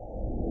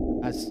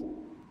 As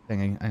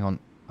hang on,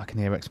 I can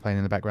hear it explaining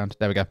in the background.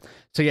 There we go.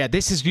 So yeah,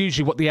 this is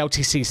usually what the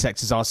LTC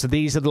sectors are. So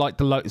these are like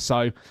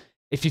so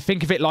if you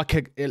think of it like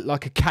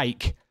a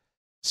cake.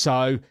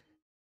 So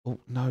oh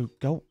no,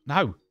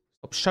 no.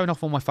 Stop showing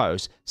off all my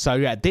photos. So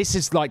yeah, this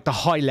is like the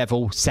high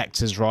level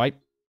sectors, right?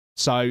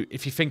 So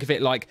if you think of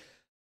it like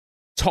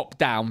top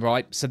down,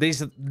 right? So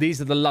these are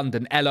the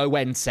London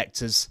LON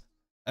sectors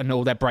and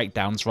all their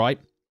breakdowns, right?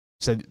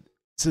 So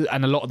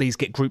and a lot of these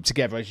get grouped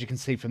together, as you can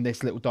see from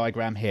this little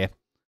diagram here.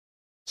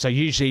 So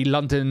usually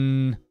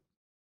London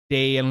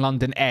D and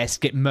London S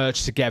get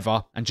merged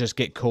together and just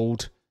get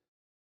called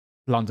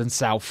London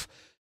South.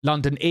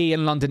 London E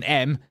and London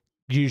M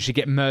usually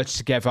get merged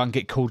together and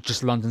get called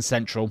just London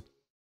Central.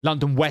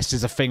 London West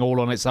is a thing all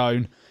on its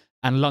own.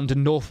 And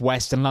London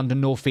Northwest and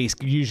London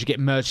Northeast usually get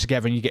merged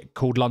together and you get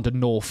called London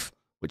North,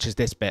 which is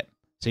this bit.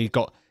 So you've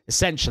got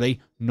essentially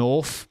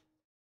North,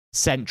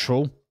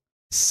 Central,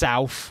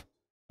 South,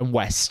 and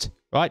West,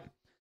 right?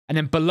 And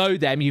then below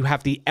them, you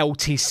have the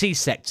LTC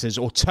sectors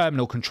or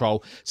terminal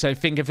control. So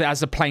think of it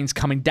as the plane's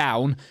coming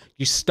down,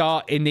 you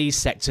start in these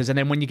sectors, and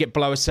then when you get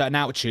below a certain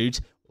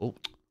altitude...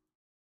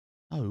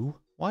 Oh,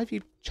 why have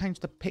you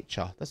changed the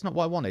picture? That's not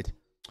what I wanted.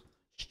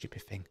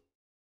 Stupid thing.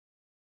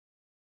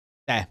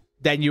 There.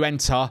 Then you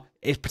enter,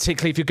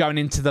 particularly if you're going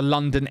into the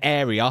London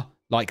area,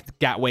 like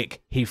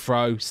Gatwick,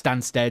 Heathrow,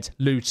 Stansted,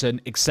 Luton,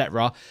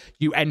 etc.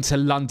 You enter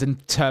London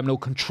terminal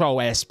control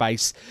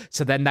airspace.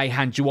 So then they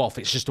hand you off.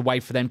 It's just a way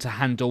for them to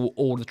handle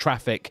all the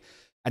traffic.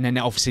 And then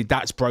obviously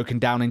that's broken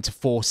down into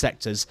 4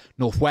 sectors.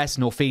 Northwest,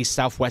 Northeast,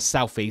 Southwest,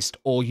 Southeast.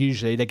 Or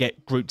usually they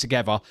get grouped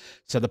together.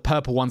 So the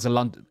purple ones are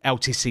London,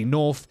 LTC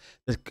North.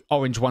 The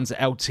orange ones are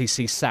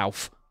LTC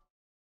South.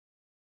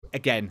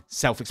 Again,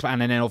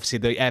 self-expanding. And then obviously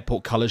the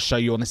airport colours show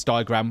you on this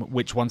diagram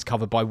which one's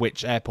covered by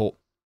which airport.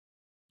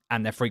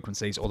 And their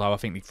frequencies. Although I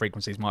think the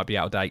frequencies might be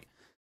out of date.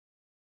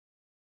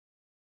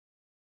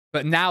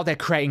 But now they're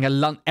creating a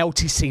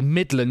LTC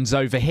Midlands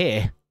over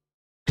here.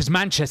 Because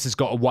Manchester's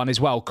got one as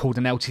well called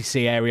an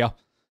LTC area.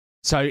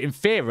 So in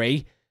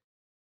theory,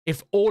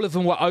 if all of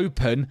them were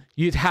open,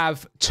 you'd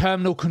have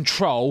terminal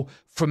control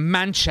from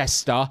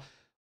Manchester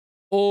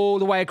all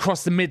the way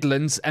across the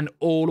Midlands and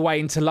all the way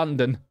into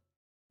London.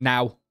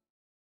 Now,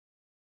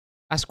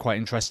 that's quite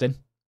interesting.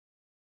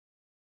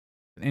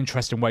 An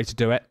interesting way to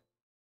do it.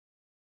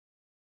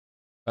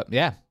 But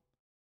yeah.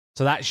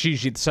 So that's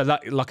usually, so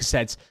that, like I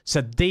said,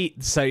 so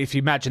if you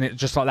imagine it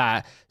just like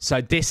that, so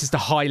this is the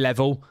high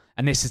level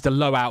and this is the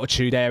low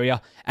altitude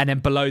area, and then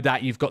below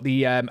that you've got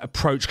the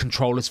approach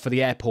controllers for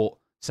the airport.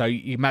 So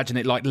you imagine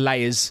it like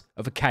layers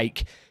of a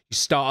cake. You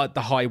start at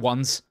the high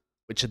ones,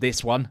 which are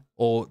this one,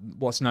 or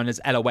what's known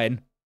as LON,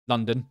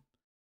 London,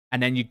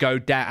 and then you go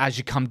down, as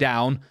you come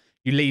down,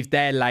 you leave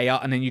their layer,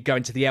 and then you go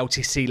into the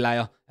LTC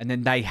layer, and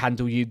then they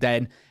handle you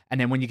then. And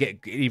then when you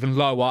get even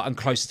lower and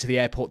closer to the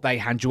airport, they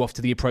hand you off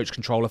to the approach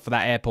controller for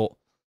that airport.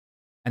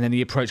 And then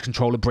the approach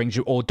controller brings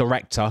you, or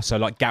director, so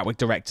like Gatwick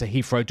director,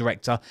 Heathrow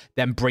director,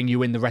 then bring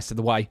you in the rest of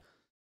the way.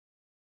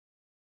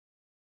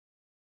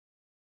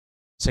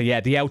 So yeah,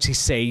 the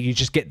LTC, you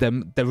just get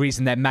them. The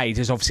reason they're made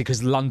is obviously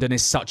because London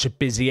is such a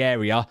busy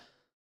area.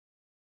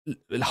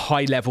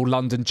 High level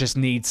London just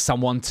needs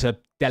someone to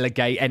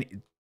delegate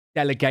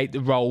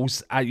the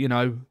roles, you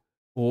know,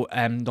 or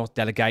not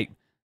delegate,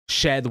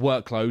 share the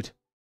workload.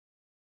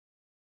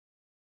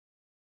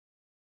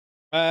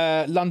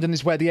 London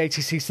is where the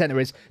ATC centre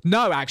is.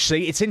 No,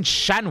 actually, it's in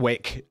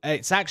Shanwick.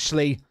 It's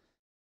actually...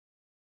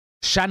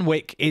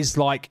 Shanwick is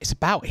like... It's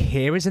about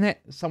here, isn't it?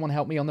 Someone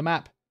help me on the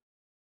map.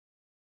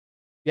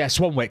 Yeah,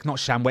 Swanwick, not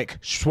Shanwick.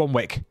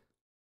 Swanwick.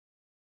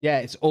 Yeah,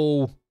 it's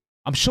all...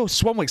 I'm sure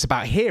Swanwick's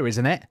about here,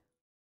 isn't it?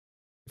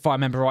 If I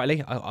remember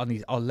rightly. Let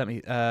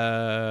me...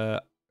 I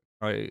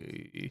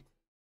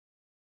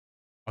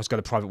was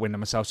going to private window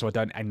myself so I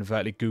don't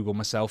inadvertently Google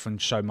myself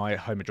and show my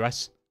home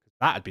address.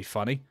 That'd be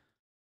funny.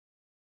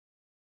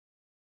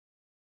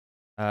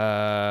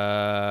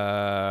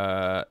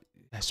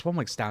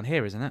 Swanwick's down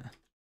here, isn't it?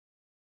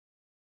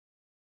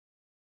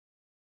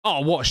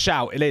 Oh, what a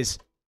shout. It is.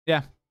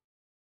 Yeah.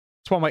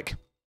 Swanwick.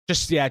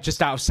 Just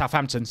out of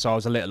Southampton, so I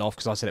was a little off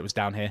because I said it was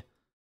down here.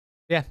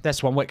 Yeah,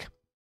 there's Swanwick.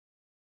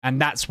 And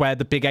that's where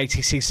the big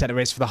ATC centre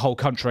is for the whole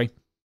country.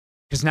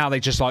 Because now they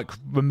just, like,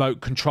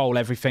 remote control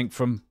everything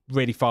from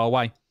really far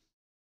away.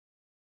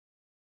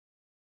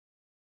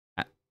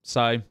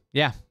 So,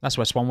 yeah, that's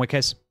where Swanwick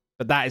is.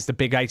 But that is the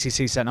big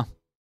ATC centre.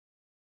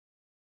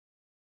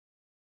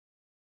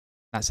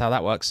 That's how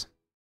that works.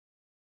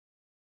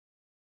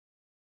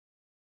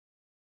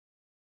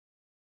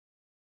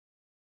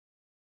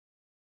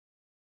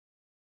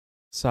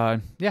 So,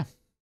 yeah.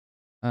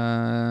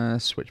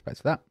 Switch back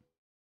to that.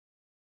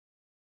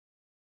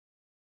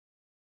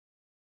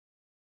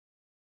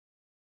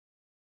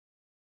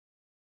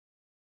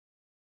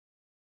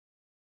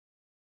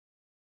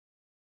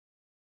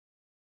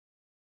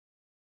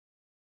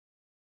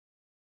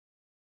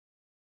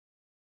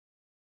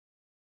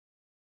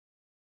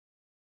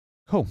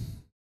 Cool.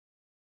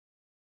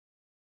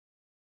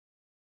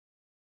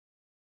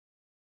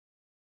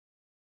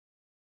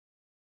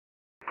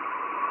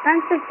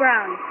 Stansted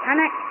Ground,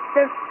 Annex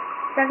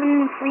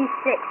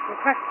 736,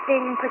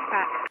 requesting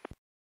pushback.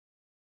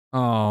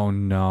 Oh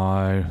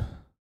no.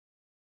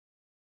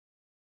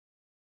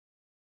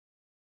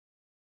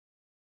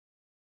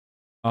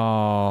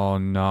 Oh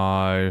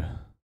no.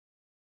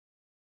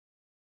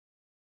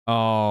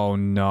 Oh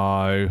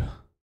no.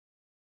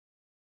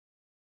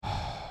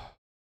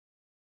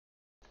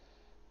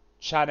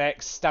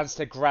 Chanex,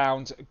 Stansted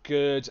Ground,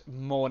 good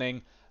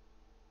morning.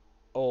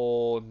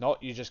 Or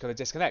not, you're just going to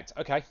disconnect.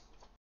 Okay.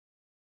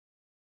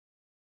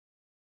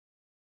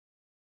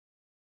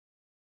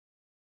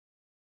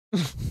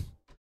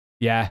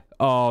 Yeah.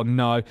 Oh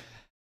no.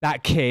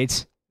 That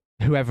kid,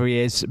 whoever he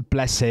is,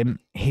 bless him,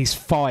 he's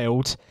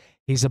filed.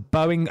 He's a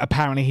Boeing,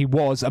 apparently he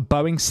was a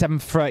Boeing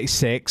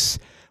 736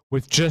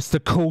 with just the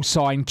call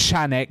sign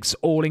Chanex,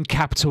 all in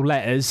capital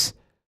letters,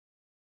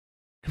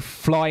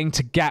 flying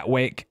to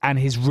Gatwick, and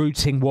his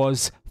routing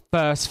was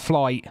first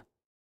flight.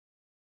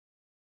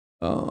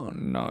 Oh,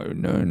 no.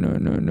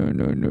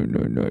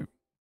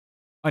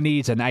 I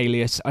need an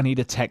alias. I need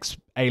a text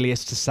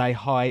alias to say,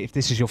 hi, if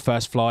this is your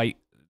first flight.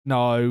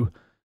 No,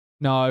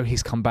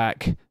 he's come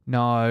back.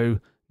 No.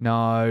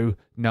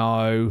 This,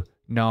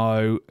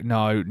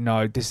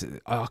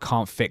 I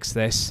can't fix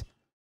this.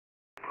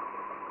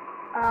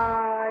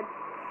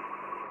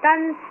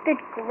 Stansted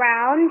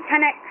ground,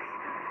 10x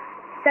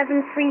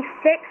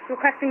 736,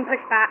 requesting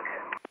pushback.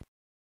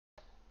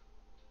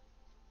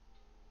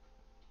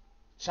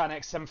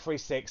 Chanex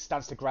 736,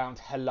 Stansted ground,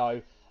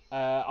 hello.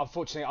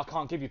 Unfortunately, I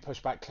can't give you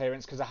pushback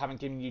clearance because I haven't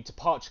given you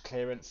departure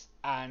clearance,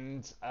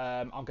 and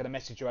I'm going to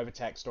message you over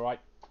text, alright?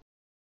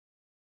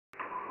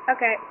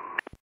 Okay.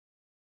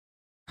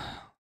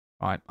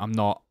 Right,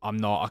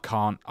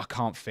 I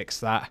can't fix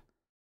that.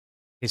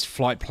 His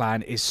flight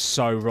plan is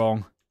so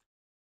wrong.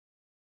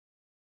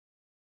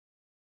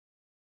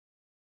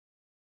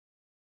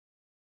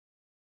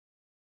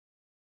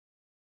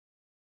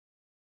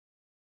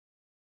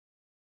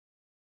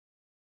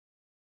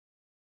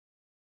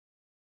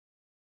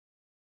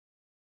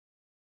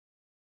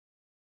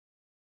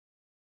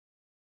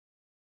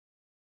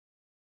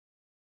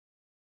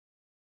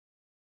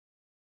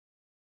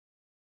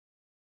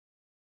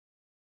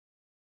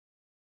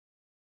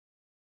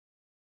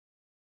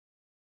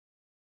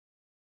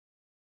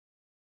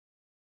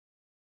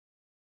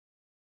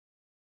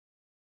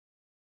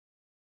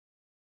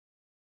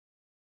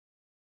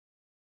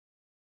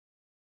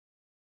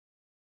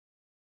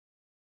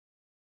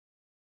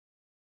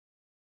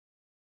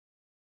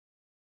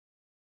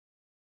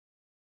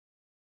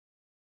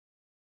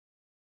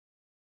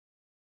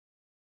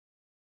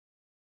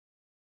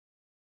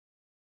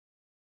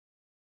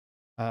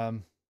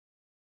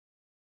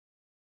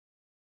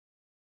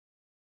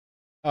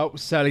 Oh,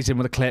 Surly's in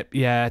with a clip.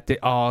 Yeah.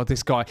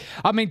 This guy.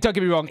 I mean, don't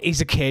get me wrong.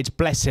 He's a kid.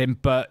 Bless him.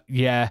 But,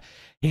 yeah.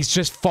 He's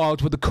just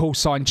filed with the call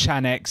sign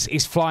Chanex.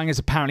 He's flying as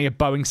apparently a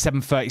Boeing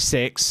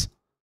 736.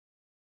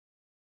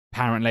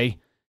 Apparently.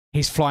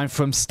 He's flying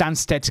from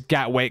Stansted to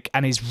Gatwick,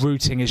 and his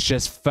routing is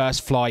just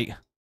first flight.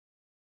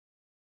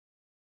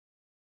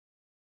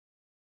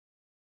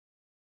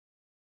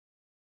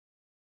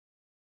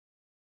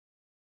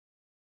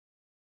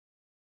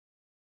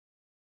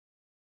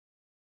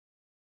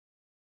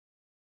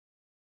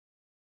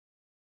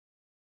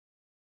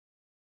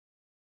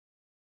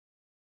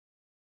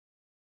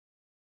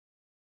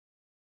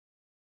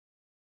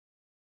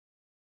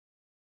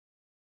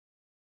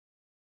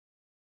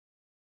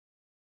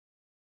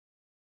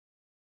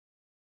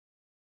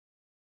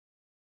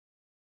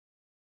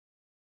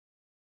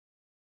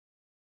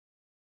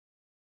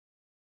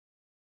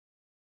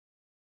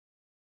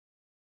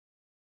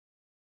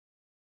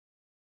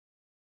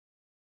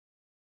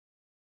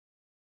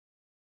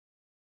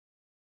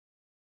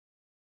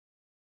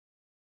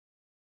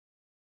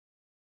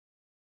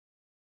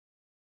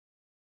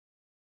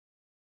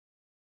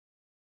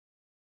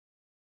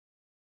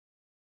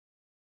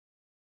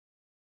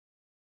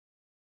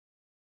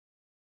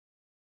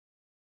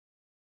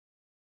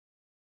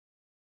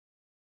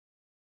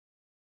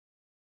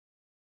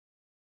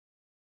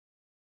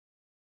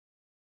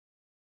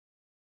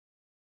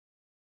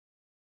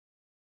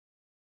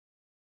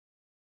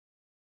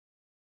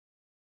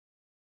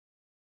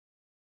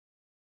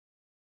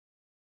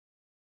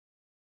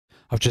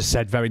 I've just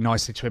said very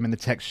nicely to him in the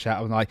text chat.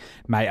 I'm like,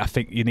 mate, I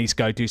think you need to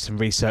go do some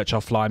research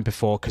offline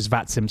before, because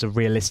VATSIM's a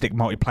realistic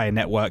multiplayer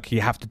network.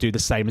 You have to do the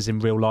same as in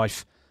real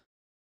life.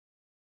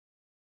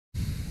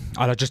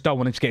 And I just don't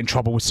want him to get in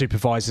trouble with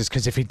supervisors,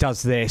 because if he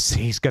does this,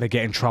 he's going to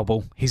get in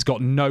trouble. He's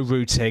got no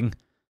routing.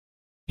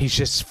 He's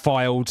just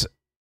filed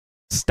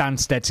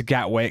Stansted to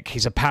Gatwick.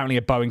 He's apparently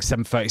a Boeing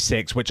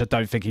 736, which I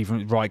don't think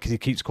even right, because he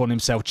keeps calling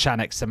himself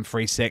Chanex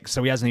 736,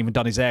 so he hasn't even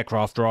done his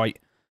aircraft right.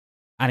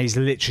 And he's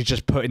literally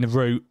just put in the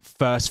route,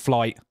 first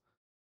flight.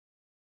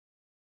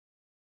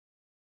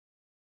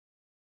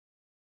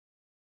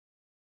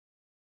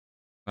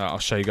 I'll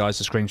show you guys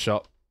the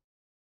screenshot.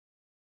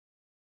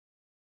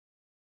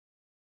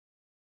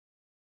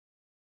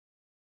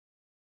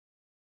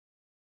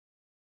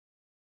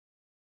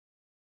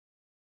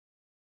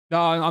 No,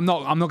 I'm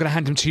not going to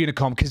hand him to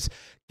Unicom because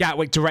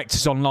Gatwick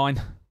Director's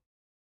online.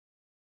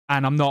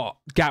 And I'm not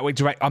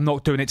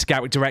doing it to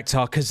Gatwick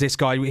Director because this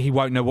guy, he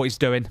won't know what he's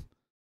doing.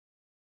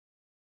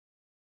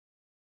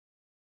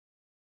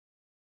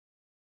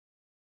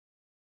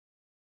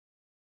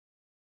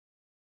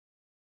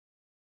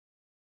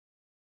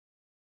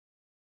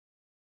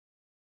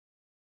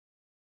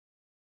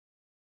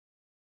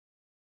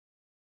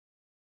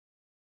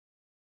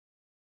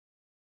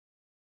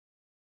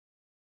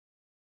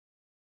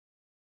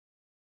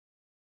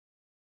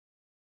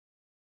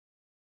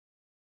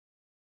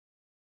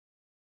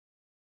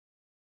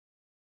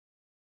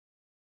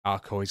 Ah,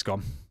 cool, he's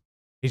gone.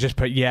 He just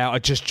put, yeah, I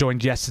just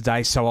joined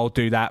yesterday, so I'll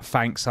do that.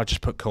 Thanks. I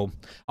just put cool.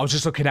 I was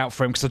just looking out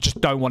for him because I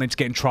just don't want him to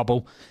get in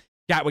trouble.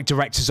 Gatwick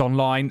Director's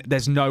online.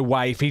 There's no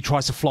way if he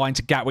tries to fly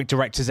into Gatwick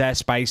Director's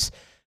airspace,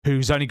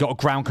 who's only got a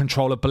ground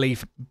controller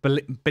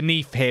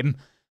beneath him,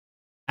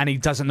 and he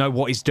doesn't know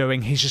what he's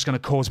doing, he's just going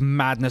to cause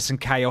madness and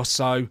chaos.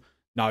 So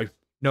No.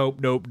 Nope,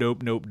 nope,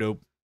 nope, nope,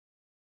 nope.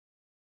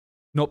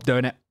 Not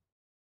doing it.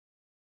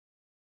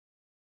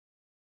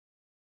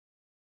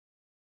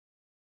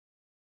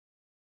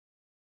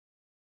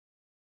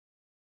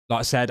 Like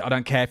I said, I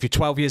don't care if you're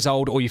 12 years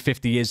old or you're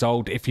 50 years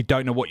old. If you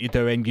don't know what you're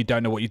doing, you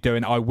don't know what you're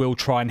doing. I will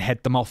try and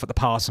head them off at the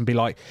pass and be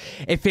like,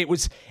 if it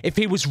was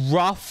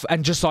rough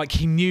and just like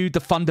he knew the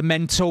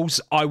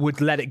fundamentals, I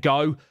would let it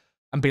go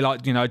and be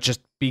like, you know,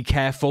 just be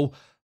careful.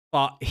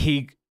 But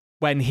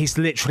when he's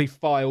literally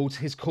filed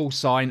his call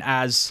sign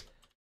as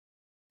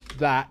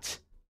that,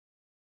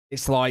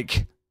 it's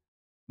like,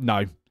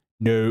 no,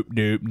 nope,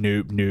 nope,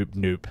 nope, nope,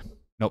 nope.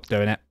 Not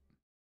doing it.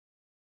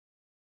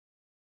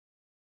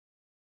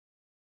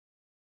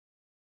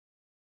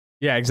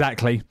 Yeah,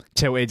 exactly.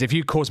 Tilted. If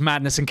you cause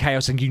madness and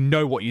chaos and you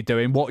know what you're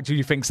doing, what do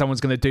you think someone's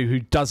going to do who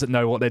doesn't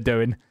know what they're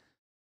doing?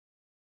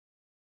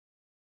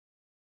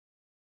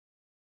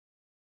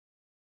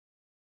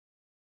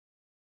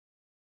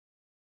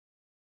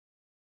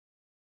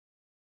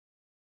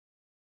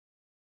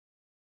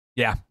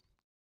 Yeah.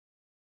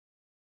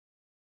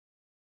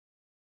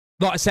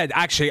 Like I said,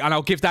 actually, and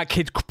I'll give that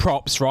kid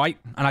props, right?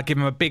 And I give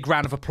him a big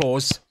round of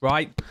applause,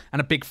 right? And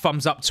a big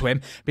thumbs up to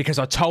him because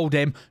I told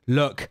him,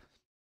 look,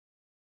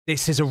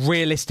 this is a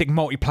realistic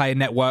multiplayer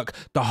network.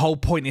 The whole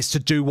point is to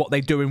do what they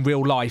do in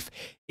real life.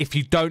 If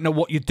you don't know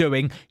what you're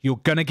doing,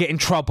 you're going to get in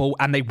trouble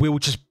and they will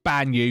just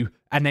ban you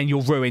and then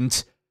you're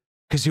ruined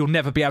because you'll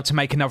never be able to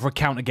make another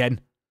account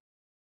again.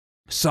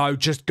 So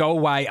just go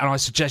away and I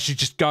suggest you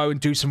just go and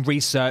do some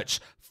research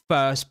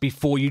first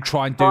before you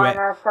try and do it.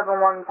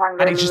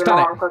 And he's just done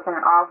it.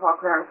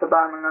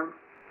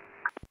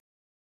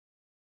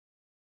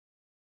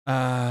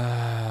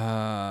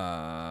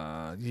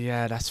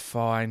 Yeah, that's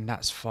fine.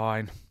 That's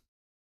fine.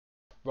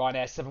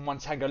 Ryanair 71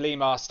 Tango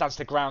Lima,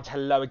 Stansted ground.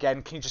 Hello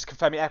again. Can you just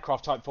confirm your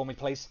aircraft type for me,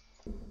 please?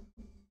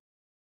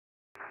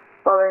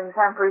 Boeing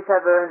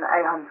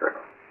 737-800.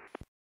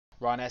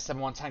 Ryanair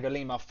 71 Tango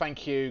Lima,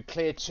 thank you.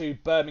 Clear to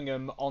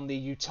Birmingham on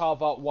the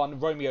Utava 1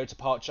 Romeo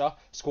departure.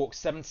 Squawk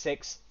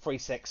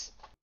 7636.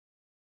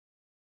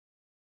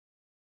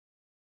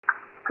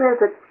 Clear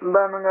to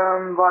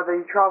Birmingham by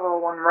the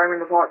Utava 1 Romeo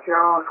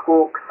departure.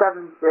 Squawk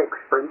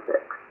 7636.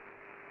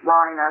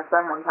 Ryanair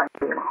 71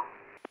 Tango Lima.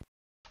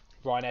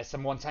 Ryanair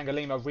 71 Tango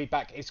Lima,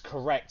 readback is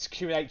correct.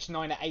 QNH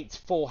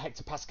 984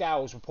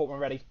 hectopascals, report when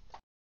ready.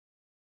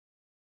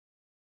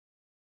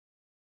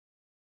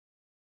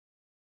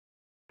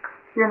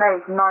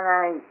 QNH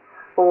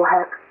 984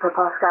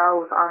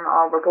 hectopascals and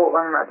I'll report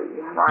when ready.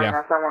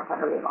 Ryanair 71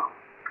 Tango Lima.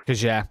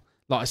 Because, yeah,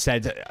 like I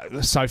said,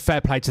 so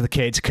fair play to the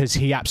kid because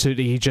he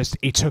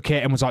took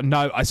it and was like,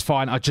 no, it's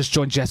fine. I just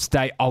joined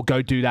yesterday. I'll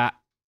go do that.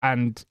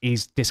 And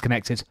he's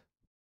disconnected.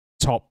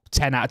 Top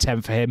 10 out of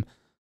 10 for him.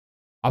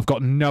 I've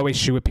got no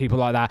issue with people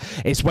like that.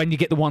 It's when you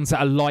get the ones that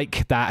are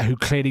like that who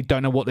clearly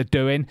don't know what they're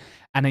doing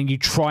and then you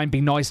try and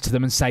be nice to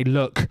them and say,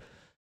 look,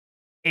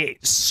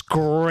 it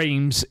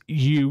screams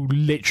you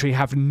literally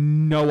have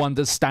no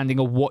understanding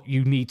of what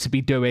you need to be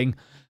doing.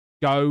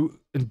 Go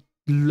and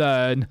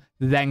learn,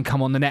 then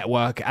come on the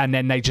network, and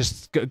then they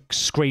just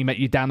scream at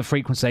you down the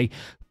frequency.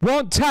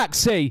 Want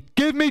taxi?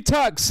 Give me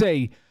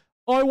taxi.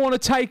 I want to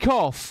take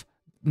off.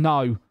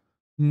 No.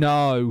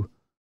 No.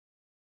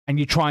 And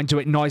you try and do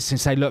it nice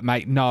and say, look,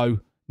 mate, no,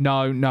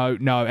 no, no,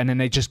 no. And then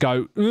they just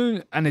go,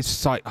 and it's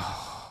just like,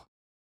 oh.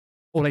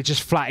 Or they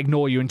just flat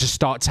ignore you and just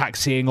start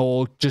taxiing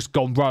or just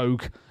gone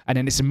rogue. And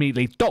then it's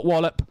immediately dot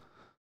wallop,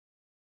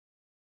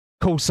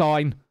 call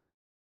sign,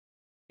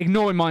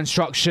 ignoring my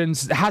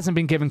instructions, hasn't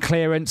been given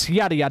clearance,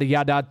 yada, yada,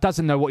 yada,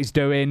 doesn't know what he's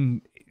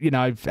doing, you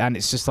know, and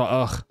it's just like,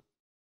 ugh.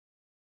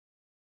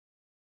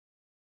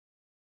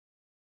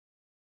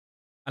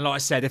 And like I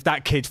said, if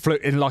that kid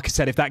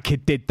if that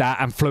kid did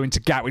that and flew into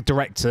Gatwick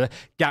Director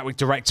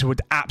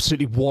would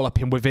absolutely wallop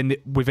him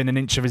within an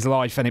inch of his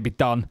life and it'd be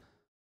done.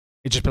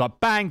 It'd just be like,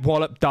 bang,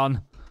 wallop,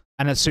 done.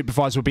 And the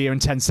supervisor would be here in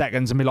 10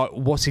 seconds and be like,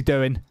 what's he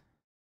doing?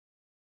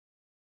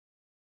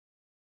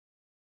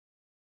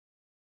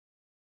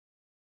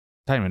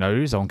 I don't even know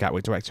who's on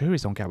Gatwick Director. Who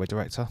is on Gatwick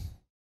Director?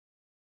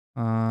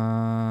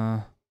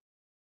 Oh,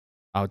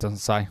 it doesn't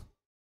say.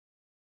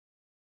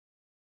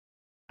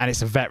 And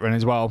it's a veteran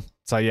as well.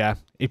 So, yeah,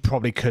 he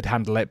probably could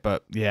handle it.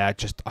 But, yeah,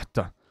 just... I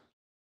don't.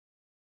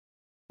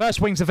 First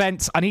Wings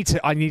events. I need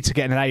to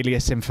get an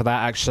alias in for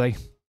that, actually.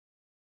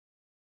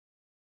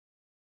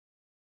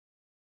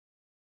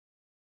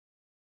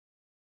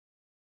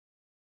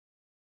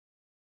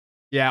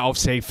 Yeah,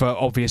 obviously, for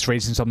obvious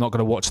reasons, I'm not going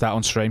to watch that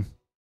on stream.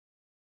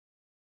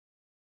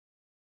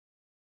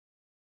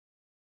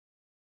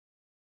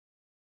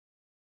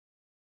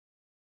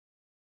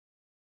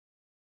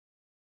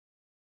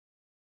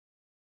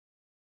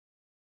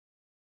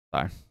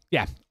 So,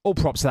 yeah, all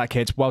props to that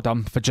kid. Well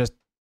done for just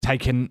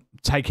taking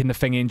the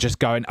thing in, just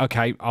going,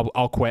 okay,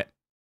 I'll quit.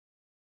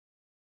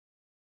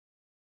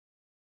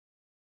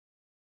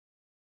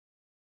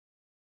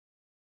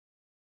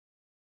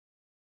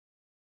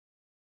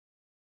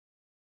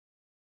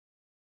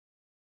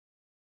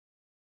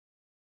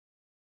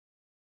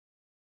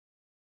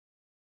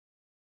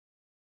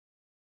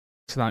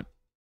 So,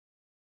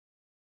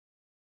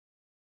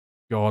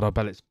 God, I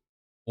bet it's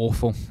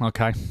awful.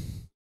 Okay.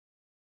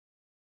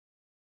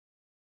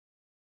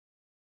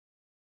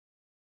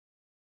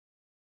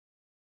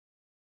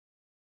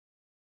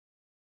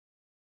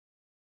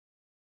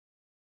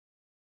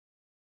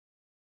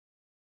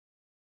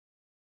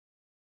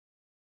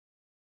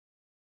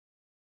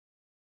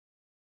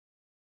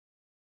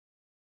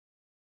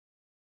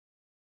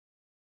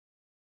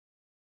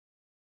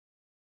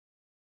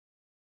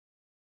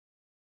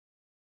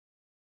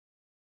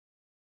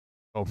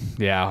 Oh,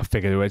 yeah, I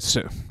figured it was.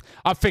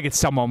 I figured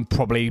someone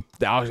probably,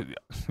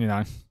 you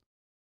know,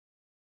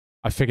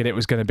 I figured it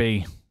was going to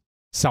be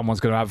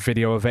someone's going to have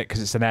video of it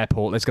because it's an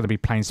airport. There's going to be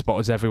plane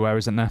spotters everywhere,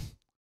 isn't there?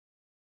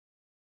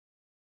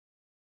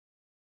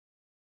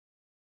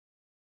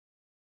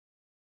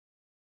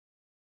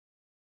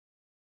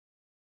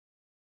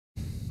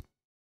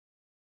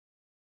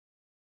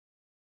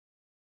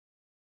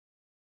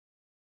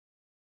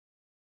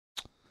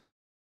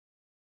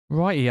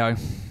 Rightio.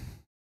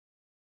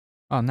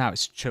 Oh, now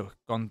it's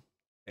gone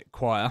a bit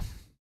quieter.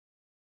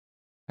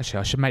 Actually,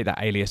 I should make that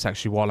alias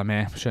actually while I'm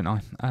here,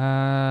 shouldn't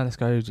I? Let's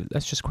go.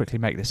 Let's just quickly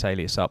make this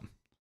alias up.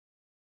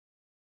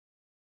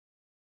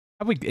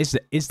 Have we?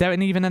 Is there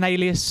even an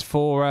alias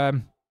for?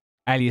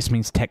 Alias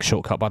means text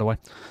shortcut, by the way.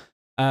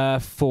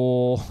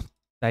 For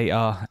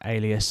data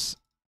alias,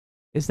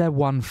 is there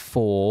one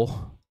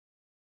for?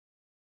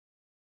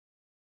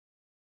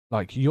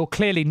 Like, you're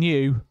clearly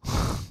new.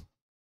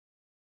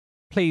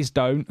 Please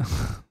don't,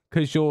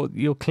 because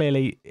you're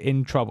clearly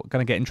in trouble.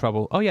 Going to get in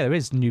trouble. Oh yeah, there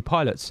is new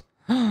pilots.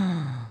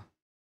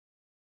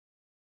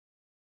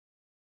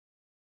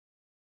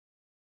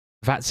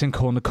 VATSIM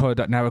corner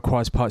corridor now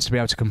requires pilots to be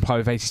able to comply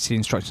with ATC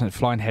instructions at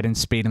flying heading,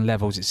 speed, and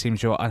levels. It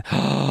seems you're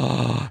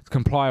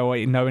comply or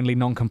knowingly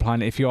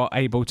non-compliant. If you are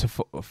able to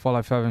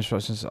follow further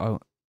instructions,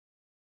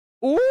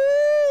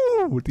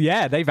 ooh,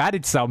 yeah, they've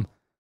added some.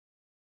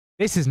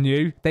 This is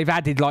new. They've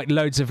added like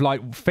loads of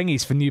like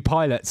thingies for new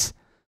pilots.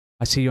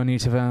 I see you're new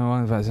to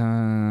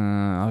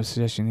I was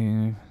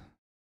suggesting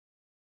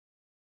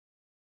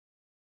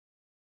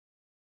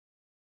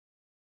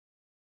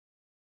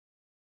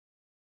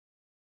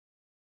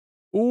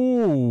you.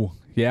 Ooh,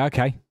 yeah,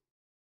 okay.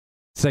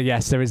 So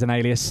yes, there is an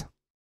alias.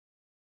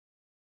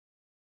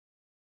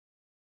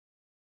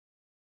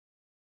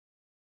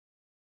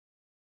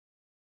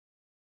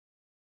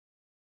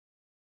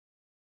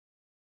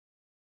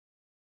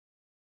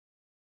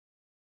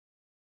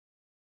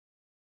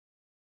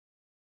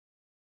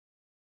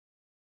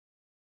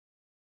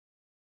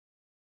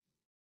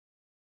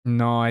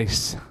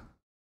 Nice.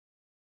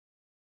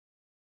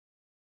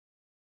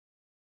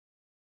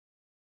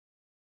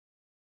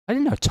 I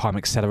didn't know time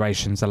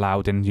acceleration's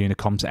allowed in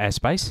Unicom's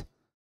airspace. Is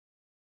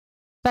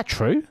that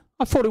true?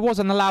 I thought it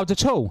wasn't allowed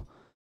at all.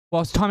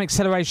 Whilst time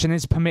acceleration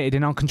is permitted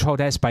in uncontrolled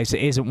airspace,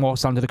 it isn't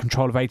whilst under the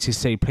control of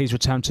ATC. Please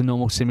return to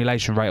normal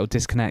simulation rate or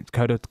disconnect.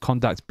 Code of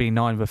conduct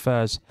B9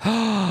 refers.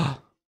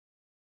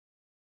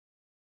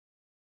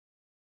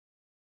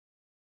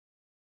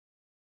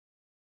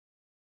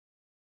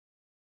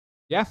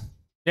 Yeah?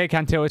 Yeah, you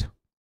can tilt it.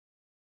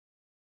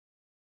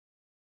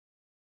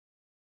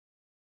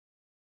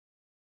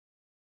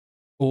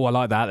 Oh, I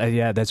like that.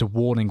 Yeah, there's a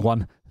warning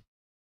one.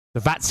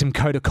 The VATSIM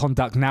code of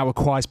conduct now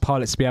requires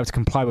pilots to be able to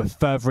comply with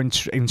further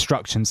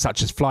instructions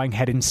such as flying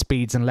heading,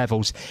 speeds, and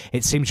levels.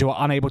 It seems you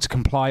are unable to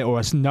comply or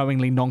are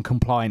knowingly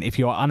non-compliant. If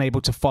you are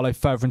unable to follow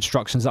further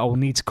instructions, I will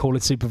need to call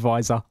a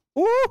supervisor.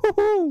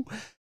 Woo-hoo-hoo!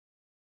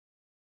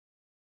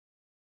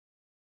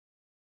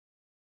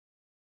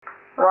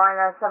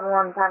 Rhino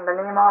 71 Tango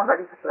Lima,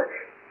 ready for push.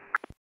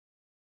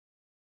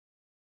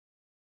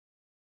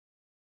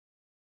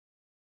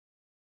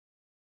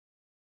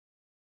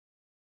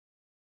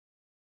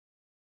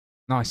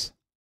 Nice.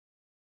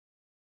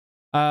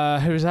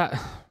 Who is that?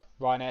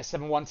 Ryanair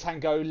 71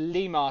 Tango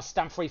Lima,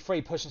 stand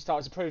 3-3, push and start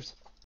as approved.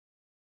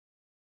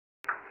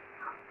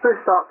 Push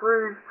start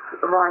approved,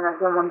 Rhino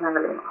 71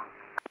 Tango Lima.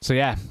 So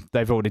yeah,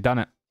 they've already done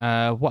it.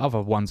 What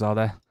other ones are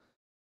there?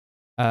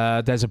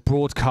 There's a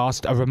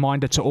broadcast, a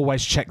reminder to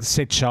always check the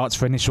SID charts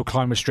for initial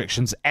climb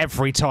restrictions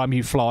every time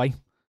you fly.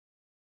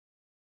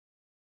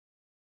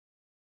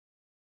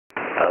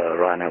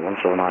 Ryanair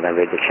 179,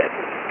 ready to check.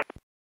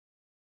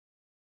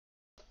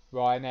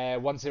 Ryanair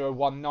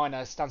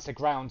 1019, stands to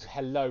ground.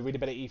 Hello,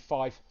 readability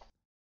 5.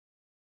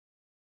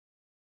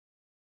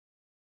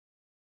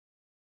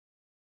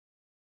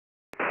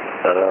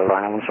 Ryanair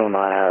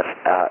 179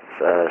 at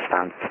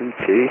stand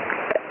 22,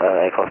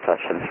 aircraft touch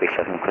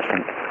 737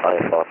 requesting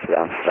IFR to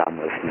Amsterdam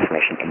with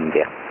information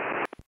India.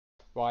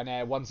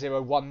 Ryanair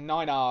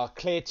 1019,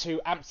 clear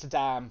to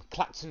Amsterdam,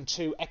 Clacton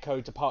 2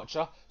 Echo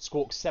departure,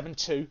 squawk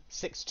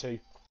 7262.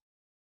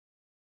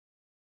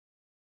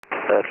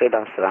 Cleared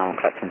Amsterdam,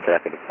 Clacton 2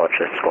 Echo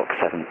departure, squawk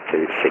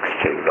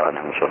 7262,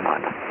 Ryanair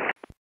 179.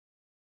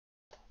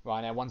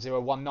 Ryanair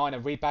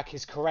 1019, read back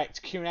is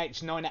correct.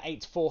 QNH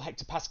 984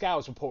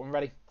 hectopascals, reporting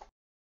ready.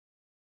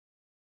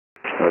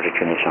 Roger,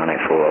 QNH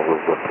 984, will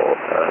report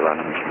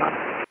Ryanair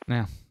 179.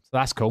 Yeah, so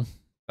that's cool.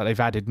 But they've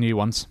added new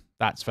ones.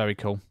 That's very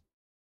cool.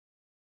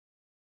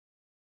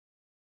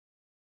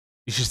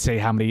 You should see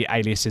how many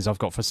aliases I've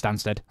got for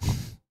Stansted.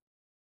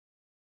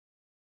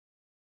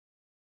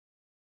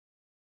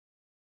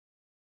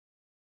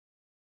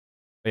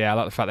 Yeah, I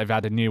like the fact they've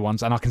added new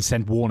ones, and I can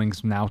send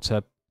warnings now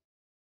to...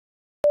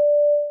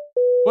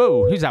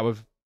 Whoa, who's that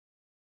with?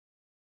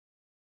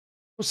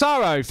 Well,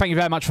 Saro, thank you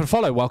very much for the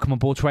follow. Welcome on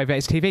board to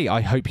AVATS TV.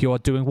 I hope you are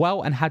doing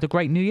well and had a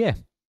great new year.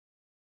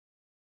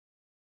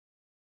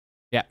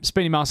 Yeah,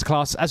 Spoony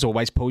Masterclass, as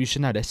always, Paul, you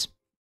should know this.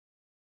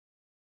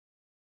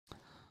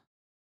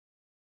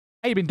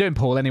 How you been doing,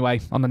 Paul, anyway,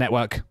 on the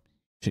network?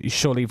 You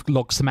surely have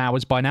logged some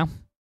hours by now. Hope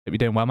you're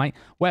doing well, mate.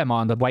 Where am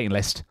I on the waiting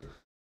list?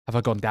 Have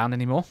I gone down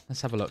anymore?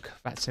 Let's have a look.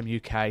 VATSIM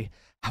UK.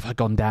 Have I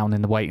gone down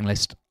in the waiting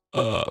list?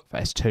 For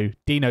S2.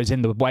 Dino's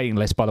in the waiting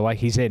list, by the way.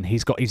 He's in.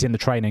 He's in the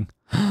training.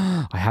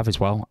 I have as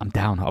well. I'm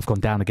down. I've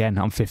gone down again.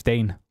 I'm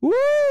 15.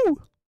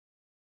 Woo!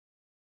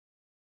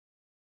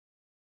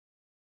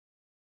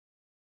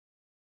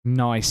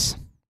 Nice.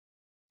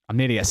 I'm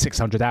nearly at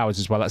 600 hours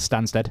as well at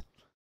Stansted.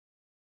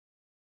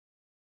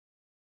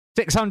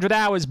 600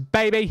 hours,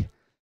 baby!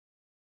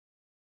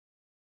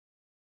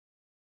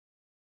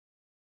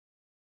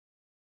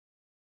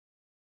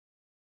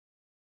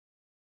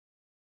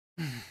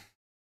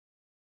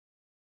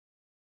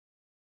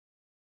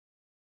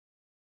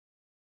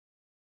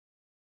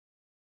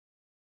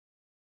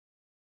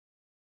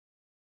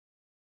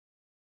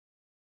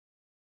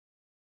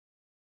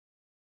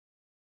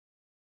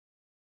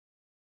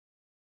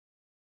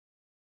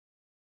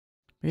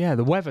 Yeah,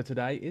 the weather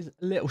today is a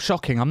little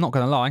shocking, I'm not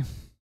going to lie.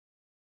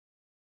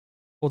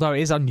 Although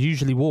it is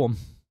unusually warm.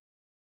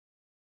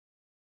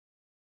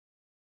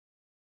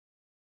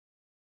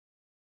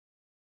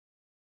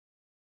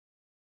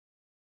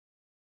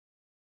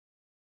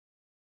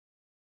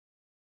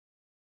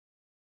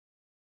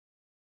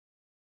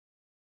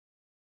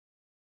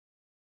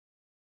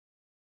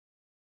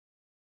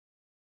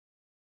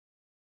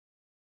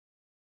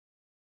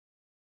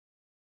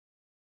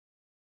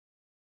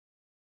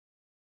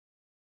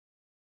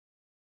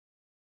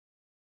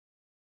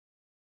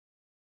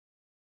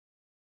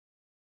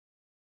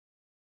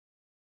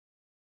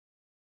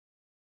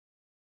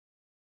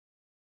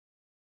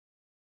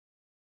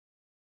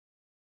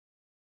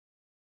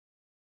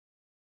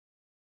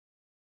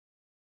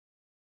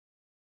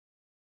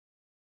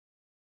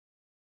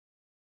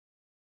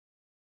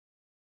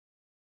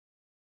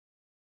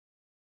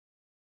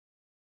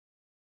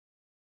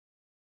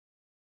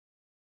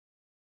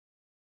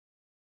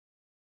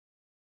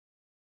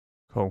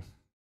 Cool.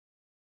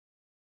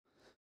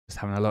 Just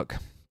having a look.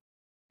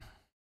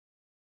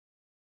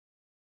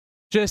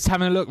 Just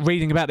having a look,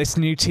 reading about this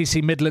new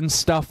TC Midlands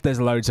stuff. There's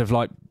loads of,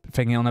 like,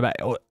 thinking on about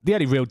it. The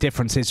only real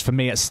difference is, for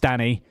me, at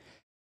Stanny,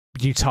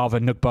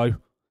 Utava,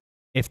 Nugbo.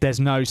 If there's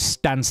no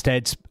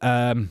Stansted,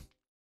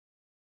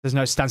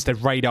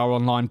 radar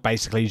online,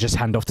 basically, you just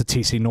hand off to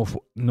TC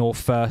North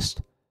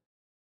first.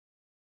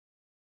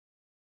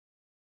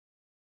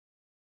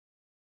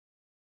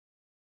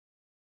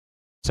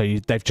 So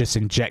they've just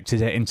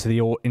injected it into the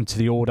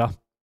order.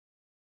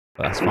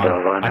 But that's fine.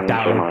 I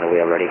doubt it. We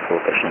are ready for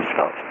mission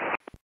start.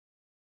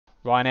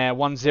 Ryanair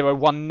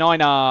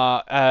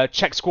 1019er,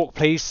 check squawk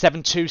please,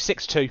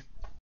 7262.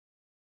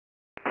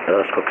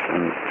 Squawk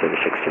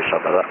 7262,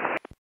 sorry about that.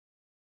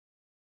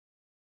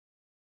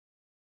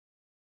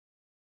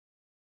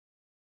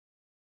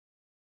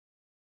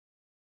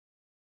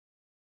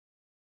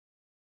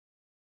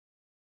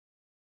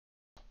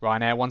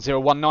 Ryanair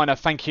 1019er,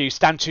 thank you.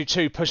 Stand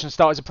 22, push and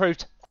start is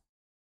approved.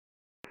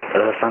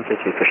 Stand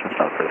 22, push and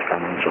start approved,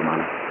 Stand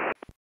 119.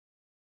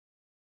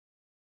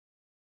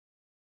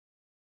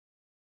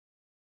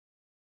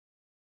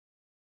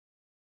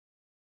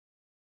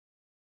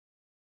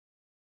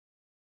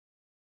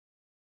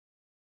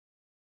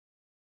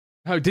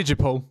 Oh, did you,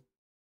 Paul?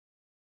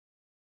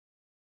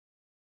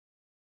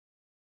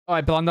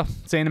 Alright, Blunder.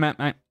 See you in a minute,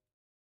 mate.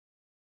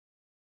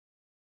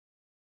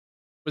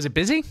 Was it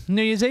busy?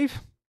 New Year's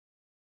Eve?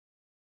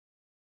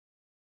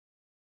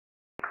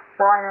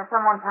 Ryanair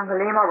 71 Tango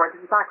Lima, ready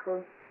for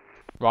taxi.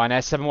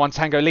 Ryanair 71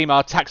 Tango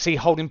Lima, taxi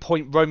holding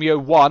point Romeo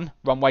 1,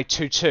 runway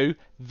 22,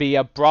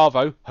 via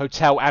Bravo,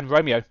 Hotel and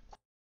Romeo.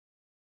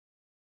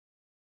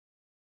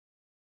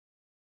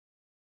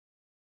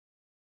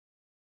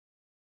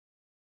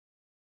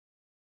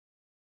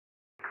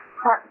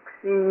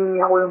 Taxi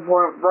holding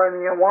point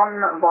Romeo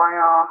 1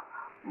 via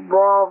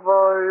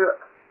Bravo,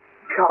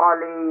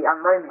 Charlie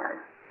and Romeo.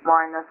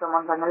 Ryanair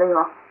 71 Tango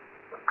Lima.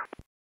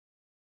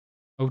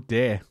 Oh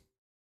dear.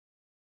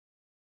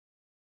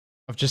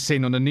 I've just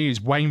seen on the news,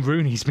 Wayne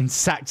Rooney's been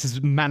sacked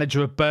as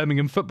manager of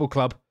Birmingham Football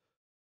Club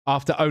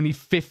after only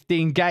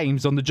 15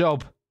 games on the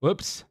job.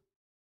 Whoops.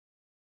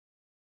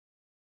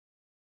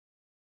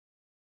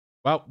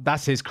 Well,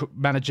 that's his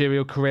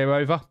managerial career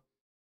over.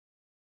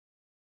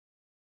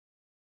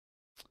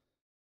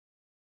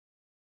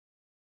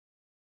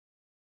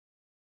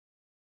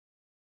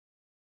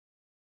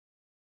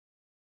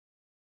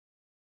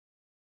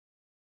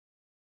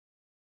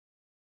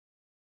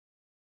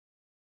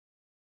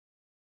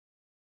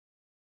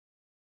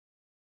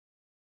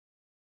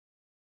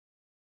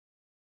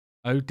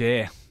 Oh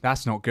dear,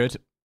 that's not good.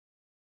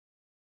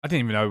 I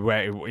didn't even know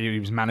where he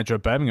was manager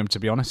of Birmingham, to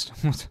be honest.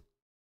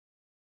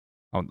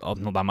 I'm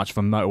not that much of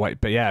a motorweight,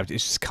 but yeah, it's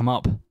just come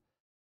up.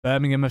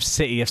 Birmingham of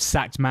City have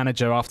sacked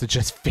manager after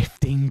just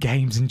 15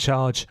 games in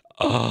charge.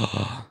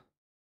 Oh.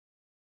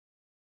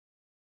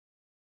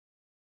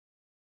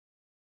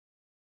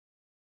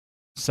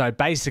 So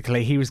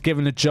basically, he was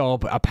given a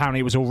job.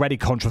 Apparently, it was already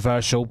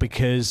controversial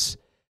because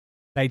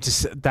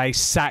they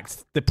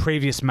sacked the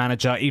previous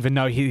manager, even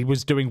though he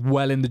was doing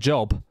well in the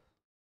job.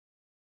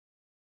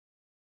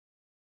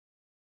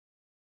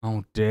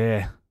 Oh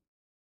dear.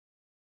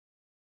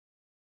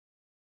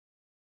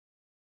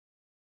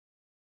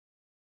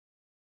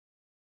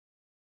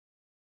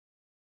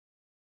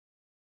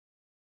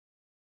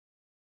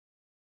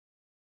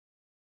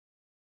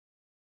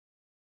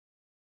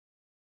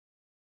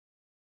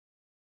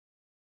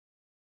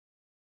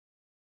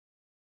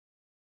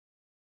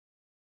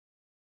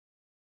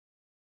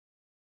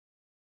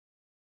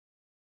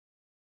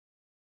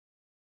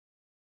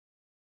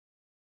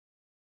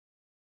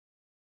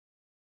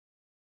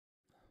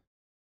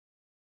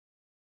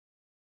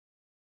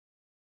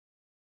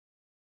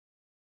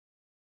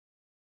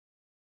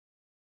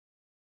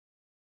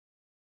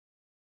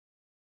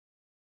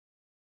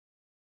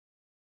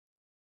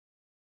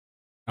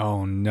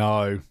 Oh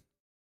no.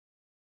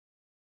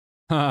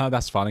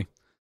 That's funny.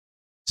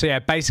 So yeah,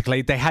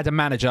 basically they had a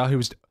manager who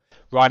was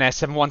Ryanair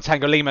 71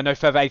 Tango Lima, no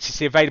further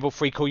ATC available.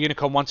 Free call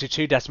Unicorn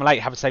 122.8.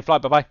 Have a safe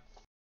flight. Bye bye.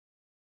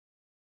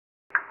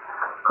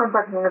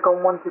 Contact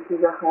Unicorn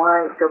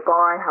 122.8.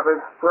 Goodbye. Have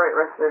a great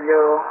rest of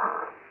your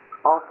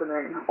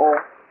afternoon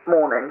or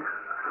morning,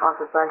 I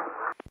should say.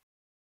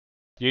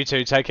 You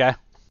too. Take care.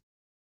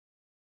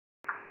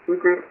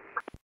 You too.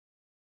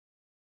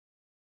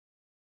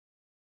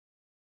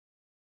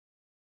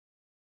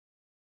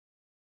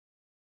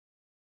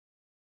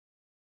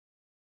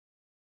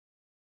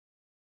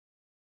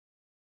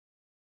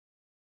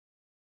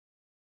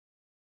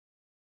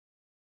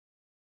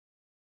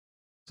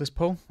 This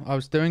Paul? I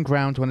was doing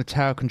ground when a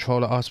tower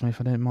controller asked me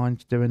if I didn't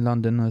mind doing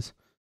London. I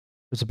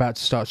was about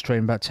to start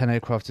streaming about 10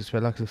 aircraft. It's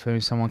very lucky for me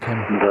someone came.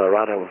 The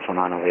radar was on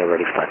 9 we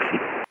already taxi.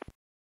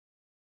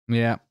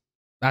 Yeah.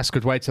 That's a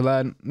good way to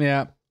learn.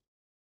 Yeah.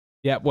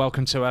 Yeah,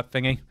 welcome to our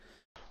thingy.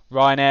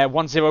 Ryanair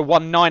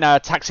 1019,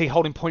 taxi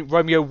holding point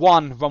Romeo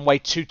 1, runway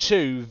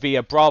 22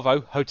 via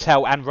Bravo,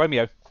 Hotel and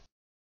Romeo.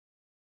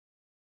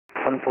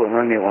 Holding point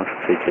Romeo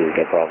 122,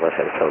 get Bravo,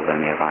 Hotel,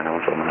 Romeo, Ryanair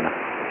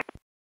 119.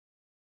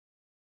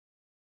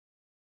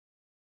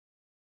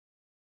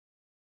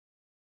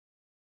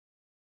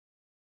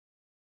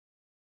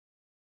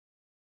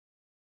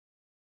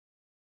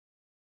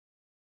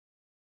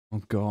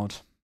 Oh, God.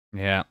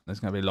 Yeah, there's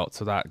going to be lots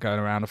of that going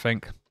around, I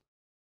think.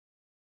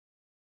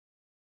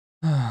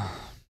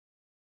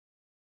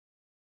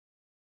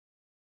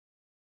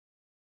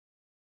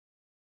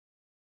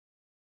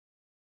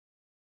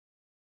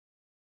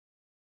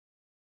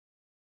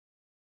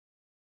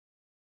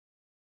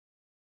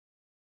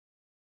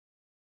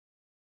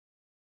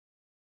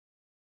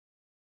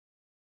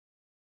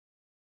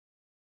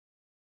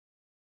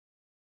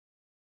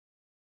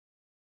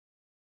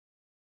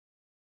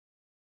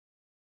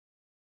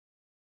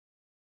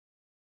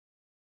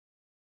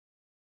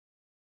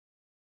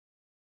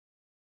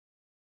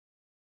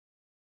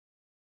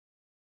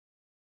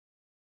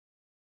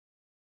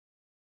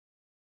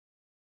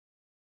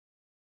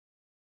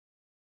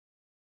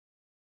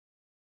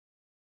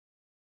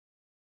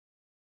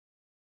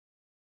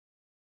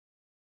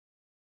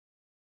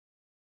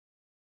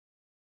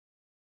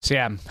 So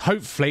yeah,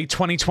 hopefully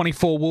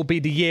 2024 will be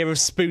the year of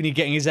Spoony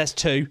getting his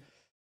S2.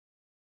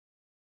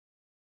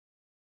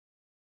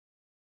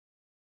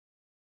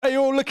 Are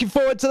you all looking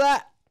forward to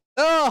that?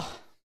 Oh!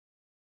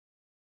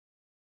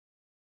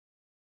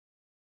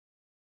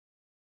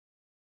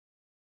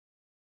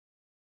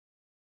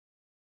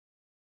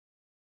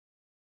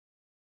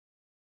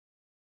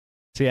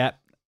 So yeah,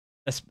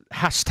 let's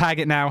hashtag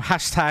it now.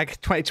 Hashtag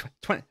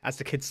 2020, as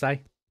the kids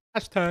say.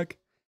 Hashtag.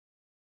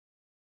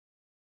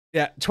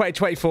 Yeah,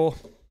 2024.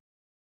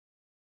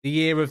 The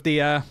year of the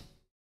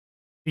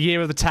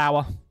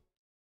tower.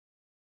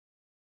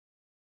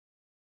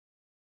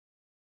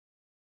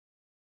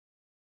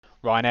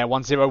 Ryanair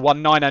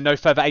 1019, no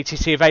further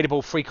ATC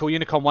available. Free call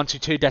Unicorn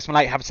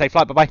 122.8. Have a safe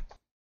flight. Bye bye.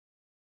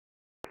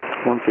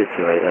 122,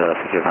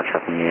 thank you very much.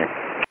 Happy New Year.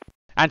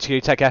 And to you.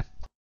 Take care.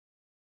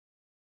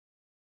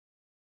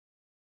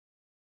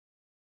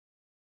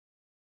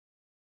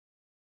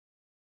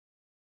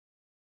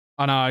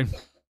 I know.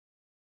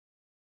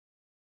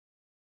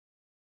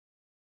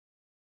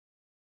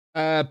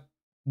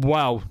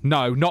 Well,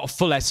 no, not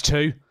full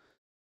S2.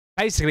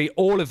 Basically,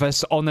 all of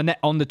us on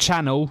the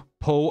channel,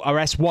 Paul, are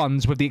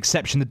S1s with the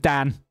exception of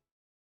Dan.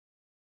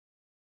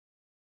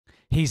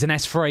 He's an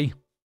S3.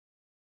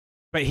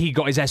 But he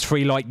got his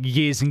S3 like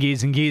years and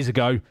years and years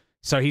ago.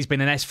 So he's been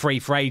an S3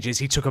 for ages.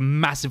 He took a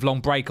massive long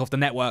break off the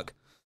network.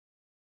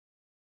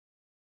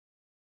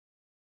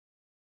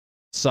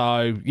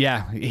 So,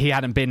 yeah, he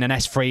hadn't been an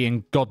S3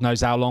 in God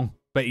knows how long.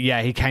 But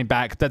yeah, he came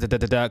back,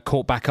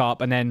 caught back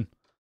up, and then,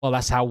 well,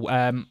 that's how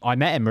I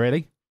met him,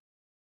 really.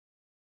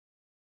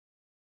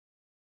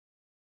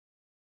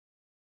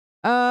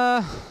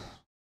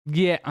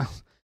 Yeah,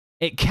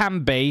 it can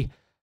be.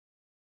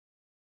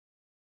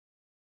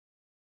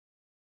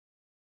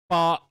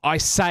 But I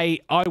say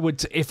I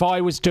would, if I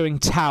was doing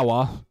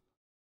tower,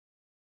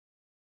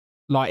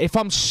 like, if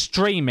I'm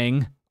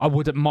streaming, I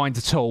wouldn't mind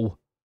at all.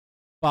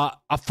 But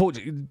I thought,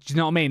 do you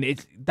know what I mean?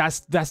 That's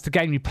the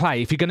game you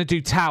play. If you're going to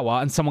do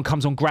tower and someone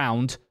comes on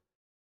ground,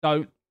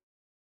 don't.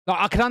 Like,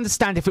 I can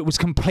understand if it was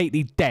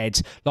completely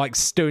dead, like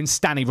doing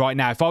Stanny right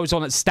now. If I was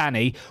on at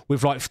Stanny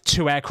with like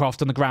 2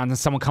 aircraft on the ground and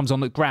someone comes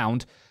on the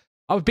ground,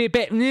 I would be a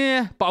bit,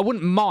 yeah, but I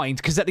wouldn't mind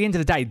because at the end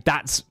of the day,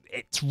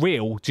 it's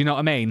real. Do you know what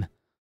I mean?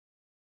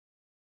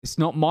 It's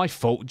not my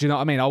fault. Do you know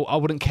what I mean? I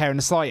wouldn't care in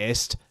the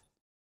slightest.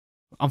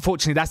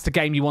 Unfortunately, that's the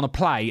game you want to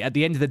play. At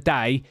the end of the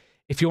day,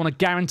 if you want to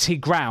guarantee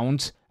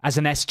ground as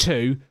an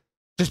S2,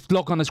 just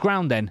log on as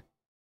ground then.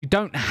 You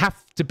don't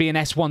have to be an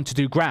S1 to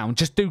do ground.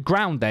 Just do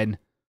ground then.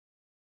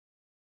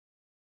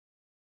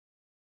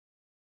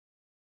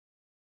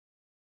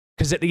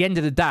 Because at the end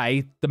of the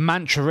day, the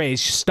mantra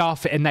is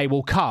staff it and they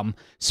will come.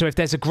 So if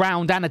there's a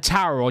ground and a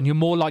tower on, you're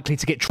more likely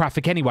to get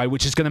traffic anyway,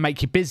 which is going to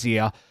make you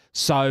busier.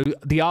 So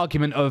the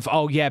argument of,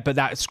 oh yeah, but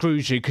that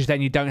screws you because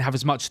then you don't have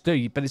as much to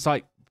do. But it's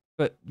like,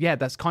 but yeah,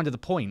 that's kind of the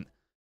point.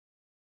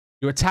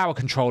 You're a tower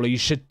controller. You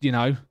should, you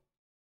know,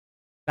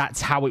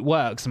 that's how it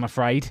works, I'm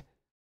afraid.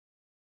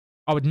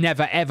 I would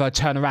never, ever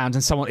turn around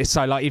and someone, it's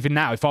so like, even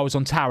now, if I was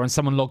on tower and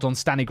someone logged on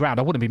standing ground,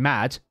 I wouldn't be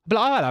mad. I'd be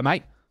like, oh, hello,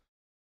 mate.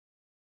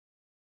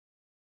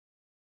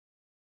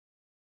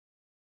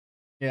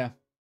 Yeah.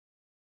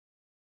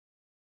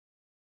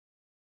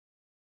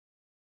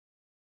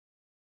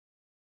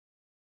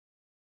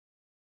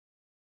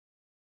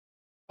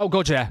 Oh,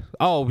 God, yeah.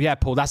 Oh, yeah,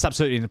 Paul, that's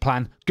absolutely in the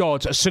plan.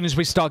 God, as soon as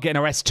we start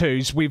getting our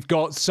S2s, we've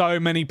got so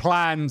many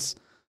plans.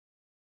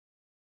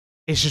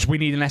 It's just we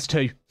need an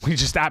S2. We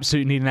just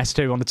absolutely need an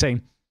S2 on the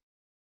team.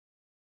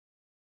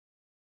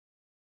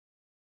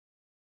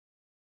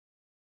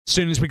 As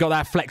soon as we got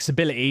that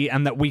flexibility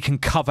and that we can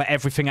cover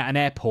everything at an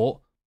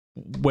airport,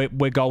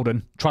 we're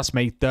golden. Trust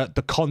me,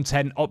 the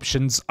content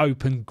options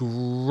open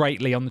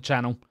greatly on the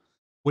channel.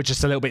 We're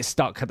just a little bit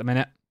stuck at the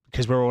minute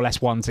because we're all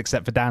S1s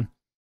except for Dan.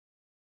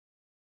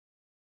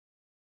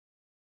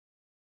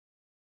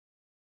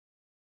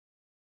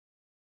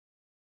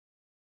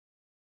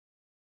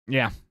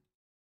 Yeah.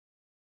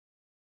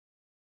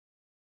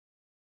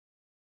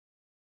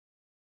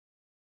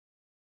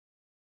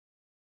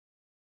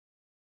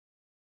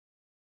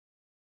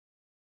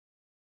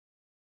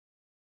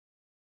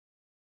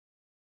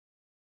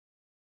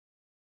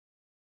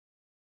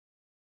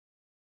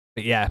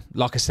 But yeah,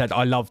 like I said,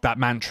 I love that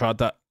mantra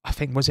that I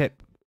think, was it?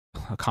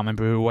 I can't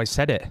remember who always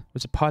said it.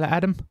 Was it Pilot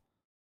Adam?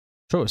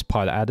 Sure, it was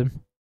Pilot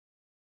Adam.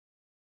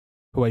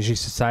 Who always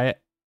used to say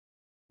it.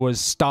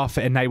 Was staff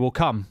it and they will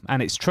come.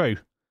 And it's true.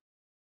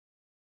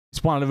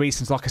 It's one of the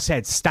reasons, like I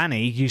said,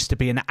 Stanny used to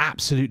be an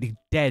absolutely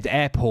dead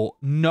airport.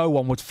 No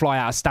one would fly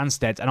out of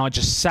Stansted. And I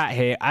just sat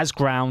here as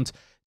ground,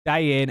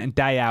 day in and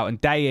day out,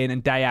 and day in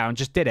and day out, and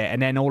just did it. And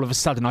then all of a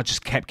sudden, I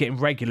just kept getting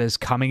regulars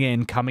coming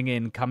in, coming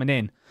in, coming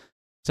in.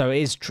 So it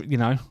is, you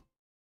know.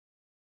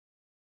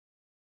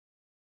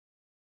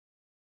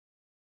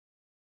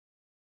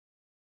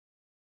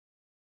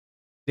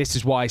 This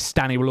is why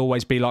Stanny will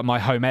always be like my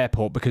home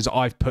airport, because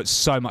I've put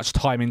so much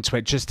time into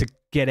it just to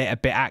get it a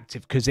bit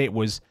active, because it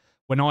was,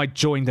 when I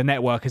joined the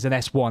network as an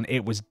S1,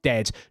 it was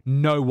dead.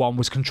 No one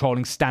was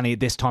controlling Stanny at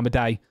this time of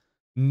day.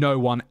 No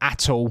one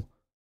at all.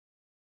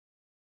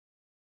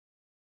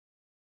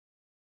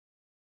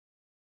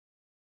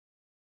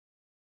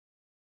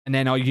 And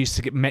then I used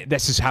to get,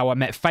 this is how I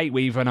met Fate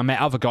Weaver and I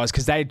met other guys,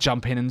 because they'd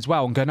jump in as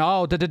well and go,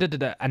 oh,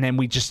 da-da-da-da-da. And then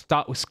we just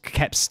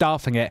kept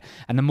staffing it.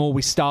 And the more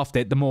we staffed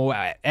it, the more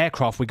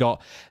aircraft we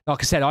got.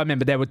 Like I said, I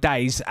remember there were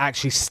days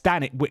actually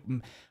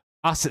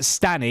us at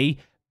Stanny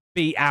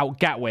beat out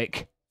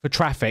Gatwick for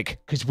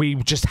traffic because we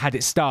just had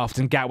it staffed,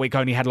 and Gatwick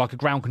only had like a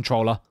ground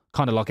controller,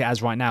 kind of like it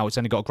has right now. It's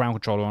only got a ground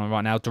controller on it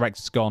right now.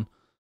 Director's gone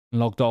and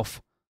logged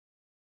off.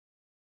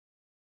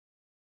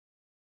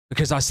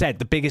 Because I said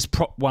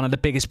one of the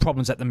biggest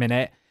problems at the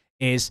minute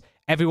is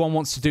everyone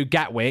wants to do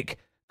Gatwick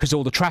because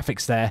all the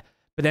traffic's there,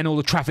 but then all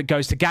the traffic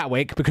goes to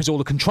Gatwick because all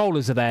the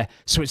controllers are there.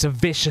 So it's a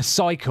vicious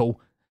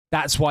cycle.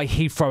 That's why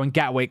Heathrow and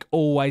Gatwick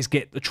always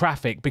get the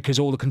traffic, because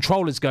all the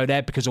controllers go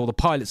there, because all the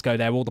pilots go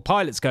there, all the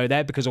pilots go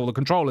there because all the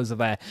controllers are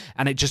there,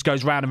 and it just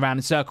goes round and round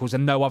in circles,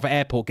 and no other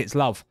airport gets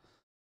love.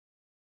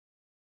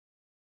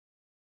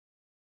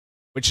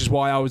 Which is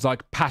why I was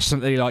like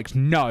passionately like,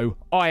 no,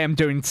 I am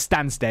doing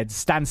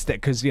Stansted,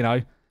 because, you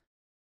know,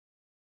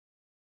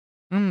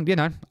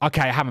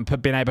 okay, I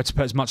haven't been able to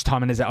put as much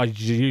time in as I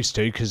used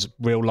to, because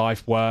real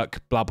life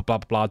work, blah, blah, blah,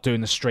 blah, doing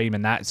the stream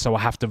and that, so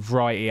I have to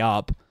write it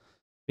up.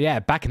 But yeah,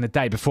 back in the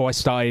day, before I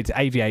started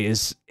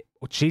Aviators,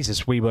 oh,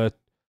 Jesus,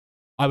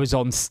 I was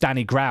on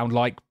Stanny ground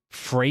like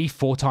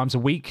 3-4 times a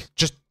week,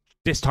 just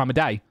this time of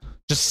day,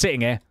 just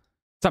sitting here.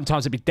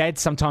 Sometimes it'd be dead,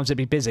 sometimes it'd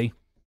be busy.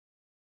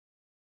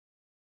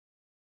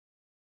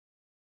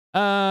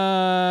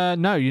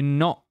 No, you're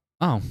not.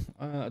 Oh,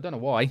 I don't know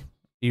why. Are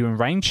you in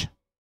range?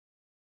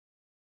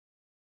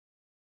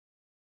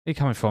 Where are you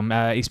coming from?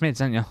 East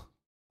Mids, aren't you?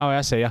 Oh,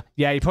 I see you.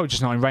 Yeah, you're probably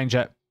just not in range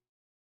yet.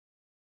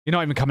 You're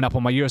not even coming up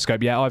on my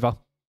Euroscope yet, either.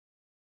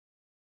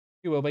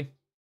 You will be.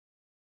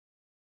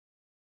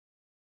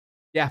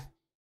 Yeah.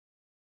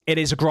 It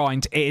is a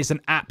grind. It is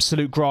an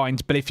absolute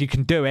grind. But if you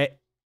can do it,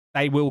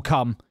 they will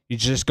come. You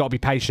just got to be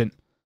patient.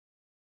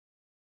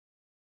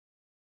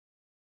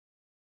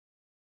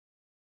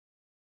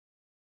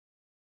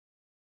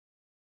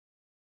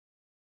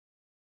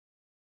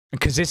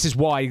 Because this is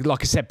why,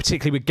 like I said,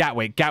 particularly with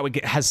Gatwick,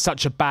 Gatwick has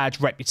such a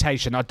bad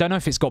reputation. I don't know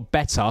if it's got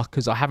better,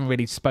 because I haven't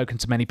really spoken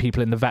to many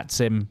people in the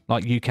VATSIM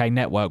like UK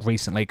network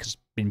recently, because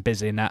I've been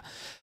busy in that.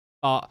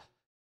 But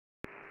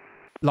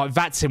like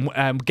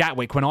VATSIM,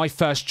 Gatwick, when I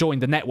first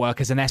joined the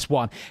network as an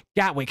S1,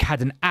 Gatwick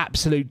had an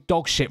absolute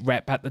dogshit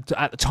rep at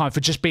the time for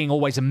just being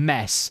always a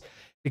mess.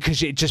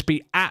 Because it'd just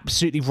be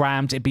absolutely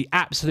rammed, it'd be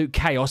absolute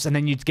chaos, and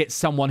then you'd get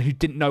someone who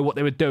didn't know what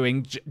they were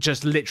doing,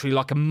 just literally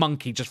like a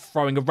monkey, just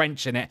throwing a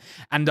wrench in it,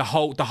 and the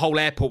whole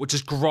airport would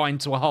just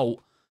grind to a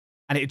halt,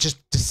 and it'd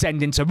just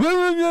descend into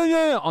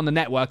on the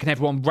network, and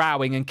everyone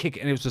rowing and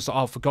kicking, and it was just like,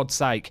 oh, for God's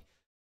sake.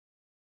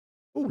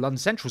 Oh, London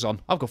Central's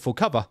on. I've got full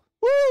cover.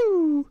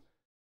 Woo!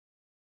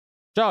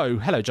 Joe.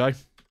 Hello, Joe.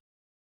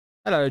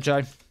 Hello,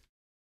 Joe.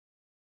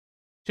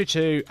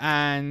 Tutu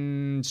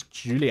and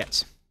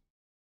Juliet.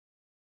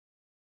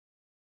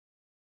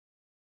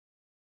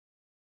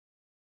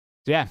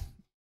 Yeah,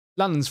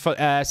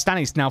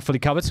 Stanley's now fully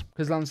covered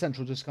because London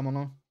Central just come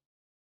on.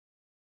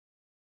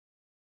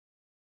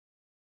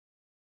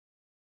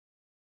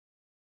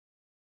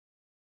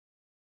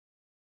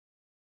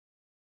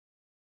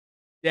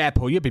 Yeah,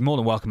 Paul, you'd be more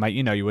than welcome, mate.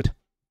 You know you would.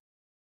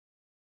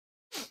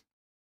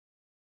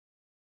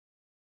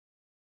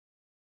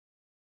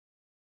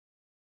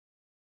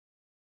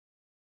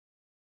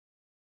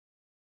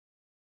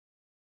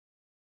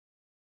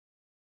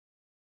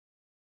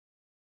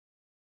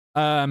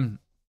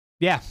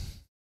 Yeah.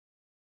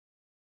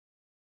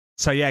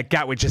 So yeah,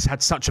 Gatwick just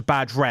had such a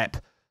bad rep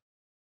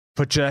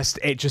for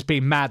it just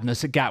being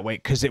madness at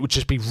Gatwick, because it would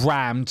just be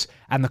rammed,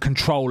 and the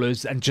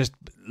controllers and just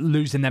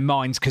losing their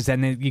minds, because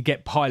then you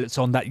get pilots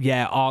on that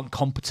aren't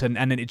competent,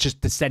 and then it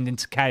just descend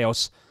into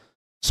chaos.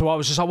 So I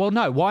was just like, well,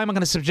 no, why am I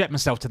going to subject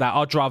myself to that?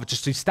 I'd rather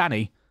just do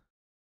Stanny.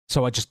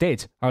 So I just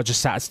did. I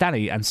just sat at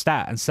Stanny and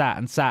sat and sat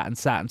and sat and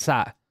sat and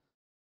sat.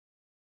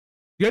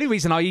 The only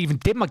reason I even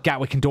did my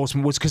Gatwick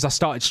endorsement was because I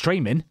started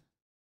streaming.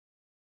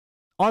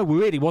 I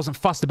really wasn't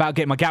fussed about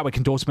getting my Gatwick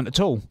endorsement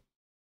at all.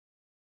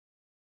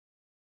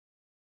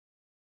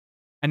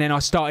 And then I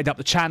started up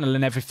the channel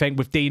and everything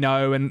with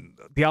Dino and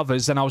the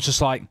others, and I was just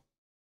like,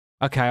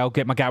 okay, I'll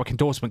get my Gatwick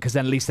endorsement, because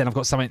then at least then I've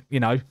got something, you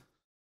know.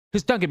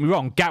 Because don't get me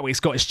wrong, Gatwick's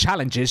got its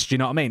challenges, do you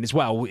know what I mean, as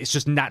well. It's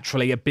just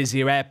naturally a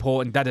busier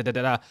airport and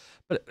da-da-da-da-da.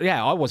 But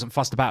yeah, I wasn't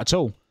fussed about it at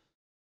all.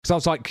 Because I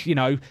was like, you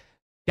know,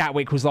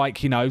 Gatwick was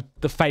like, you know,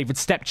 the favoured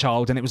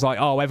stepchild, and it was like,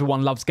 oh,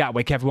 everyone loves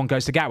Gatwick, everyone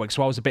goes to Gatwick.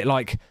 So I was a bit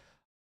like,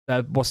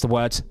 what's the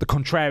word? The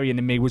contrarian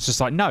in me was just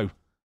like, no,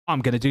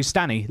 I'm going to do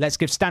Stanny. Let's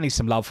give Stanny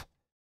some love.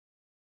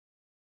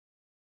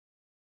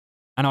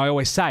 And I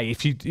always say,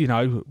 if you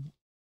know,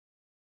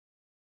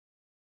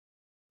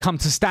 come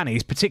to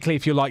Stanny's, particularly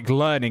if you're like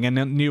learning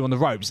and new on the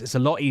ropes, it's a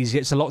lot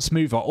easier, it's a lot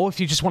smoother. Or if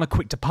you just want a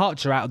quick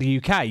departure out of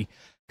the UK,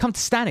 come to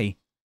Stanny.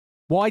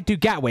 Why do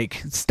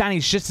Gatwick?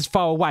 Stanny's just as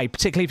far away,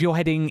 particularly if you're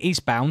heading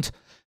eastbound.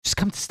 Just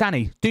come to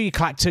Stanny. Do your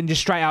Clacton,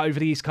 just straight out over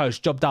the East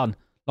Coast. Job done.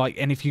 Like,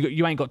 and if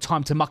you ain't got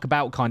time to muck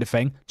about kind of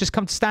thing, just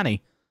come to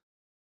Stanny.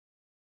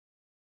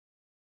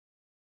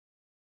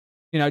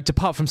 You know,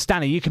 depart from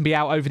Stanny, you can be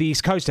out over the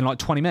East Coast in like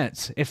 20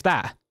 minutes, if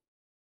that.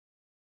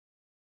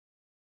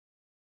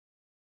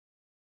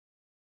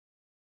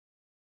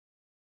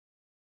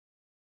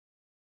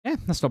 Yeah,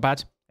 that's not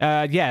bad.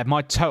 Yeah,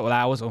 my total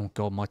hours. Oh,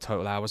 God, my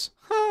total hours.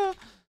 Have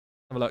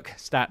a look.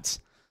 Stats.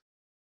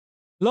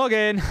 Log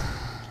in.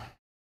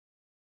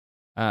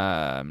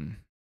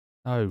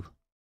 Oh.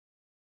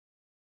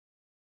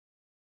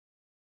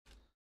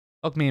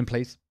 Log me in,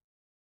 please.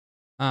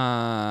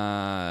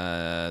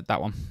 That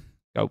one.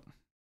 Go.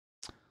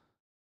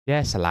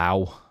 Yes,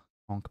 allow. Come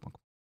on, come on.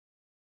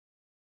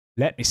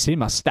 Let me see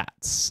my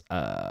stats.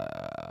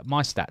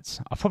 My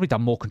stats. I've probably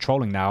done more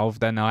controlling now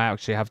than I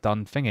actually have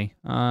done thingy.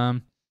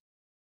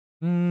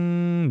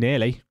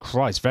 Nearly.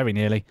 Christ, very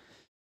nearly.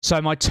 So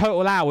my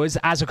total hours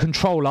as a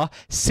controller,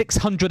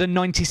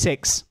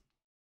 696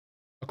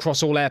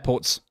 across all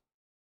airports.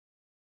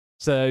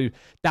 So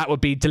that would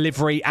be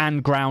delivery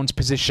and ground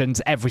positions,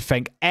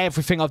 everything.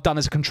 Everything I've done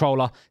as a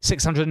controller,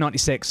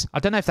 696. I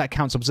don't know if that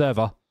counts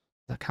observer.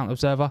 Does that count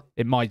observer?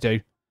 It might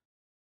do.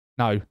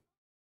 No.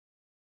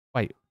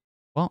 Wait.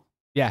 What?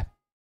 Yeah.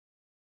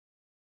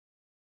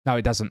 No,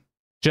 it doesn't.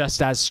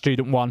 Just as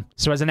student 1.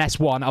 So as an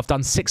S1, I've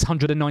done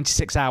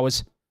 696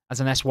 hours as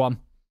an S1.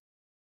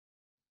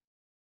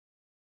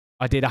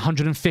 I did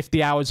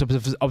 150 hours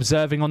of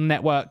observing on the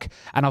network,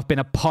 and I've been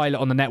a pilot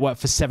on the network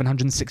for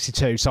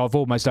 762, so I've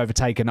almost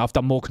overtaken. I've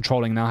done more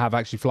controlling than I have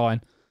actually flying.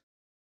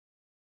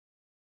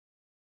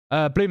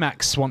 Blue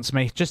Max wants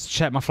me. Just to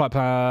check my flight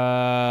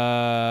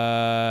plan.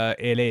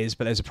 It is,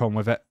 but there's a problem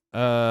with it. No,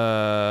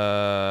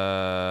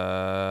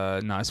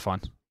 it's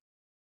fine.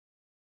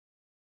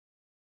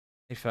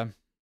 If why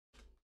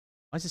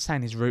is it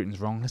saying his routing's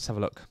wrong? Let's have a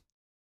look.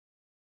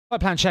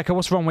 Flight plan checker,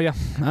 what's wrong with you?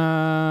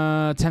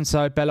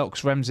 Tenso,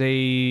 Bellox,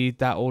 Remzi,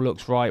 that all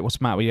looks right. What's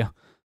the matter with you?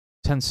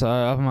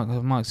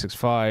 Tenso, Mike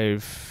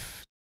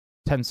 65,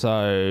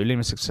 Tenso,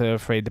 Lima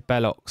 603, the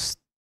Bellox.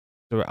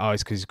 Oh,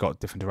 it's because he's got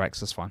different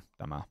directs. That's fine.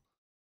 Don't matter.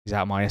 He's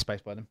out of my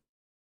airspace by them.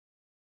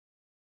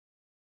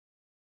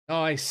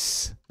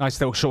 Nice. Nice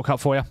little shortcut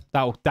for you.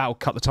 That'll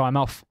cut the time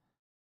off.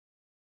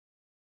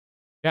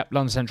 Yep,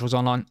 London Central's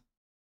online.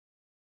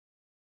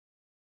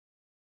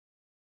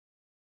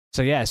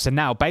 So yeah, so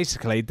now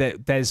basically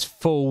there's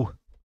full...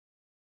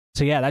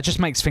 So yeah, that just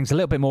makes things a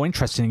little bit more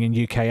interesting in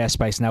UK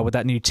airspace now with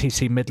that new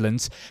TC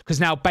Midlands. Because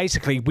now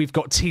basically we've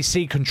got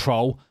TC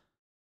control.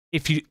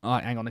 If you... All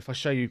right, hang on, if I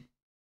show you...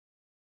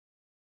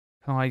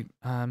 Can I,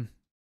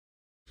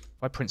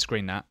 if I print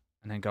screen that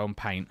and then go on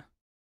paint,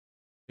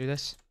 do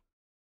this.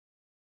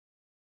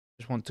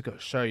 Just want to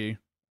show you.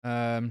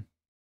 If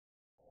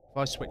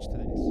I switch to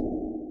this,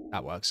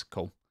 that works.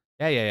 Cool.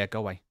 Yeah.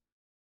 Go away.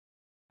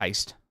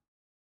 Paste.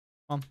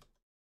 Come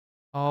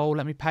on. Oh,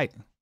 let me paint.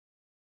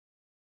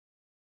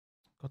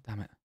 God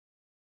damn it.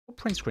 What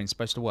print screen's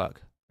supposed to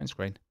work? Print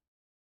screen.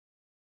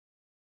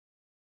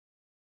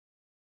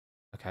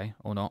 Okay,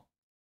 or not.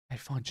 Hey,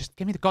 fine. Just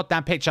give me the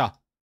goddamn picture.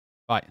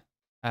 Right.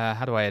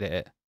 How do I edit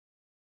it?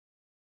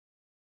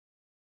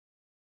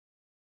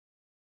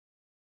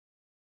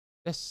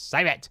 Just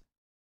save it.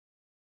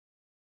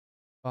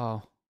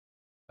 Oh,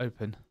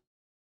 open.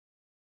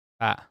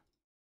 That.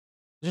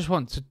 I just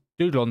want to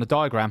doodle on the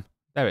diagram.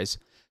 There it is.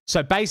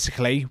 So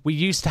basically, we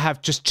used to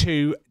have just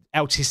 2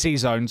 LTC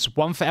zones.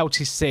 One for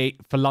LTC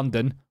for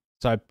London,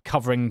 so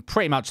covering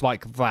pretty much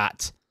like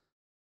that.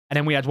 And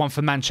then we had one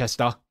for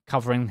Manchester,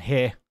 covering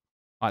here,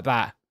 like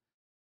that.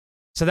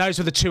 So those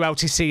were the 2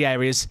 LTC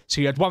areas.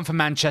 So you had one for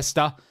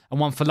Manchester and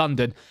one for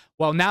London.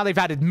 Well, now they've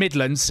added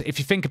Midlands. If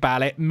you think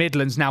about it,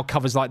 Midlands now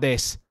covers like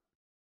this.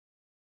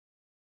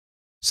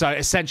 So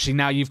essentially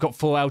now you've got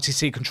full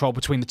LTC control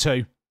between the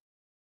 2.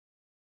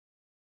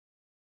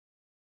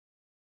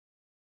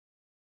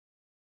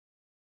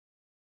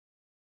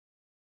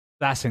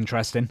 That's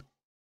interesting.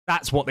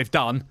 That's what they've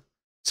done.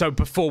 So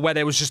before, where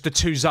there was just the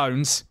 2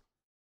 zones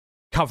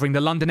covering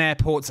the London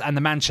airports and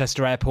the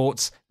Manchester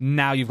airports,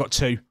 now you've got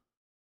 2.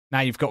 Now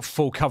you've got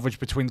full coverage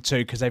between the 2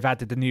 because they've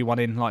added the new one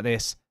in like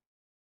this.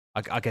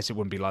 I guess it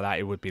wouldn't be like that.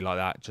 It would be like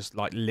that. Just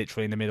like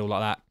literally in the middle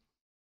like that.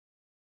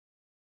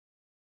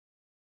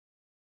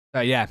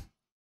 So yeah.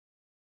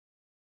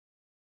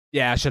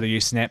 Yeah, I should have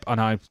used Snip. I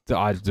know.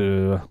 I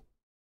do.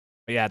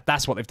 But yeah,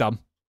 that's what they've done.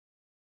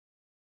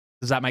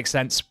 Does that make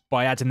sense?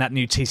 By adding that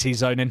new TC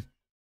zone in.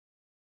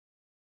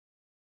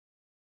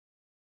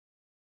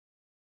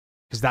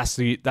 Because that's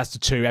the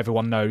 2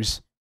 everyone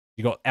knows.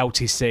 You got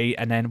LTC,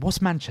 and then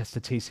what's Manchester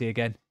TC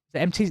again?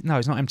 Is it MTC? No,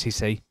 it's not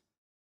MTC.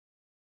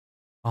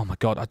 Oh my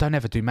god, I don't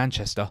ever do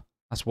Manchester.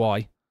 That's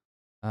why.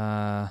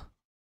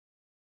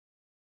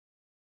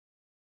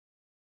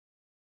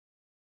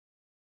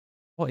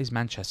 What is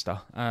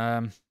Manchester?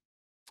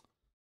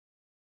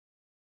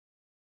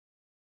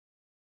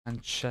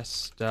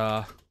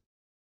 Manchester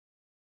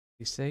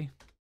TC.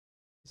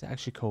 Is it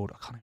actually called? I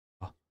can't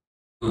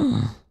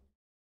remember.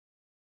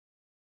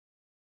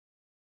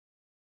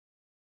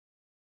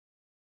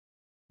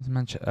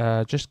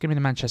 Just give me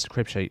the Manchester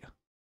crib sheet.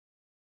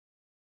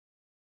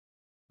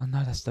 Oh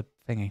no, that's the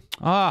thingy.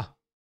 Ah!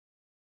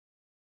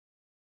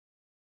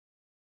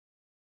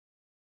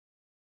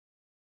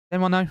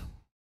 Anyone know?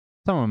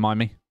 Someone remind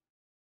me.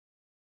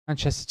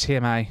 Manchester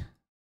TMA.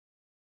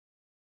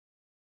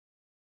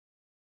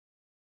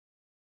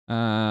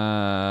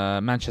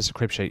 Manchester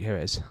crib sheet. Here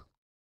it is.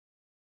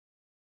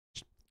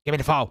 Give me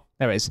the file.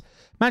 There it is.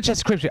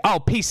 Manchester crib sheet. Oh,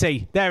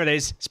 PC. There it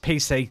is. It's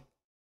PC.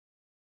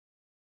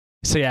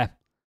 So yeah.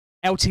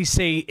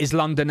 LTC is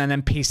London and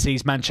then PC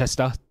is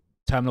Manchester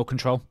terminal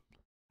control.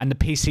 And the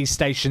PC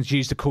stations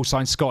use the call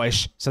sign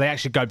Scottish. So they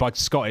actually go by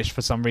Scottish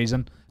for some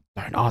reason.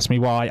 Don't ask me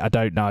why. I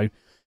don't know.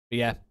 But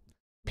yeah.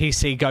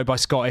 PC go by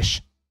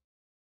Scottish.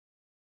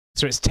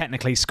 So it's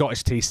technically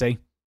Scottish TC.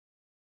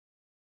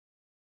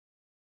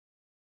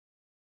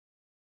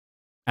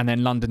 And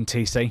then London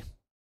TC.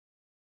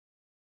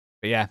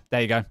 But yeah,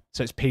 there you go.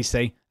 So it's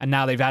PC. And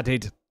now they've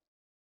added...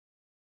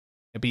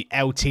 It'll be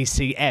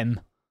LTCM.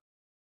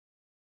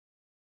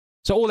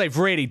 So all they've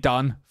really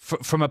done,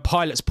 from a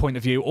pilot's point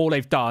of view, all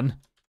they've done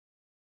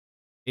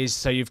is,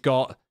 so you've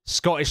got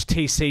Scottish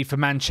TC for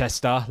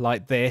Manchester,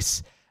 like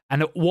this,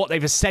 and what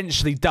they've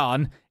essentially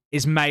done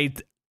is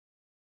made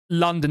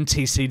London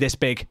TC this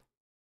big,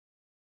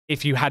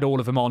 if you had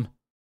all of them on.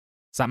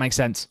 Does that make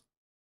sense?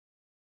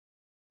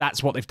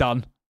 That's what they've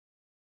done.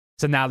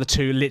 So now the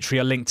 2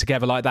 literally are linked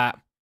together like that.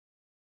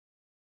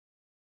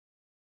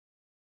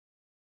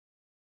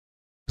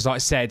 Because like I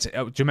said, do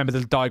you remember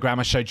the diagram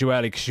I showed you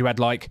earlier? Because you had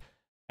like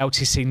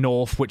LTC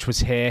North, which was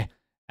here,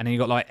 and then you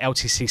got like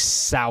LTC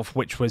South,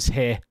 which was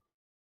here.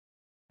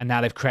 And now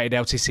they've created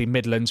LTC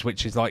Midlands,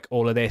 which is like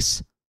all of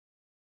this.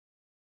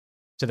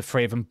 So the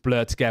three of them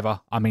blur together.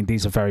 I mean,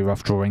 these are very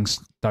rough drawings.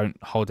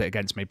 Don't hold it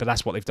against me, but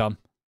that's what they've done.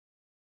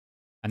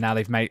 And now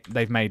they've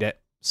made it.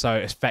 So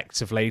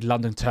effectively,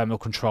 London Terminal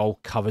Control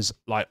covers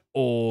like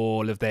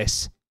all of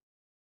this.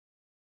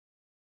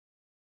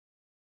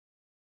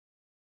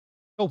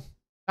 Cool.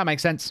 That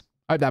makes sense.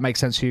 I hope that makes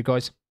sense for you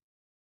guys.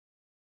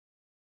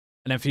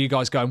 And then for you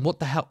guys going, what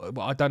the hell?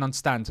 Well, I don't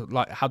understand.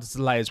 Like, how does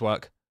the layers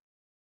work?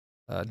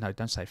 No,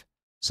 don't save.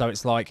 So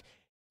it's like,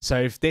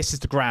 so if this is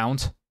the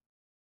ground, so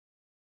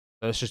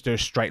let's just do a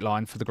straight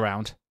line for the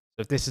ground. So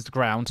if this is the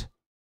ground,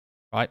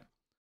 right?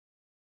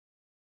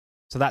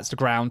 So that's the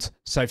ground.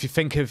 So if you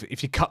think of,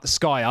 if you cut the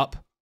sky up,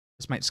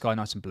 let's make the sky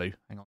nice and blue.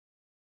 Hang on.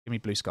 Give me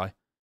blue sky.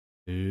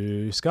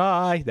 Blue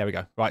sky. There we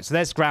go. Right, so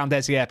there's the ground,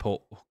 there's the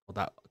airport. Oh,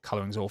 that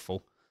colouring's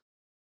awful.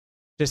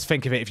 Just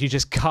think of it, if you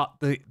just cut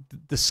the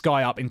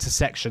sky up into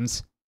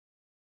sections.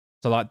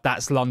 So like,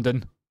 that's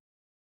London.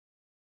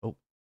 Oh,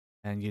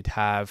 and you'd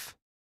have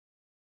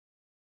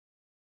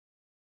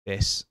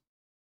this.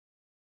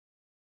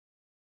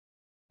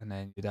 And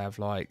then you'd have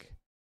like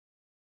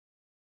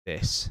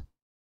this.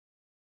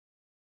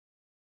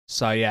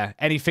 So yeah,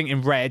 anything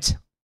in red.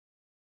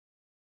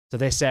 So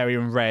this area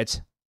in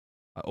red,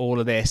 all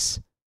of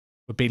this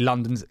would be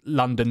London's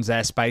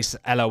airspace,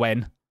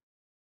 LON.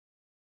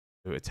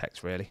 Do a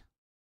text really.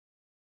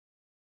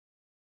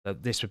 So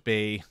this would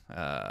be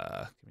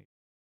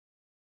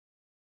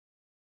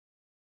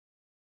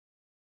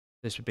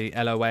this would be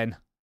LON.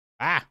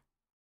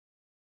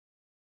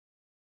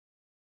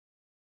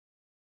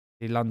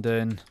 The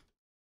London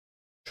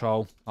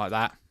control like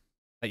that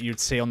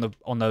you'd see on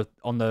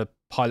the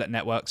pilot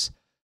networks,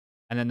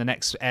 and then the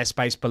next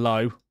airspace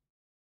below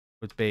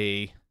would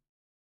be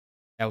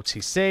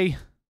LTC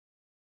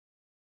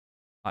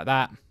like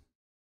that,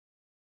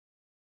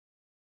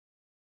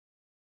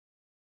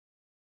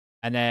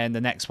 and then the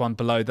next one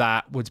below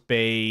that would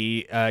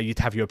be you'd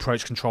have your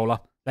approach controller.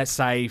 Let's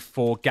say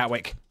for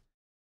Gatwick,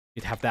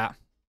 you'd have that.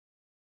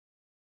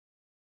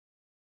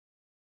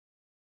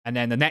 And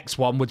then the next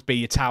one would be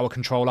your tower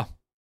controller.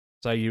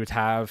 So you would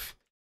have...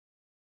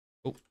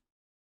 Oh,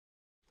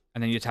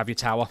 and then you'd have your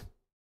tower.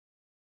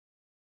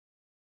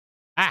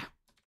 That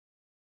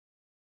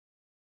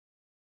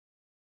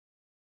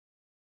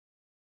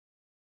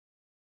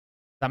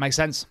makes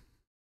sense?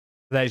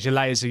 There's your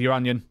layers of your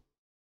onion.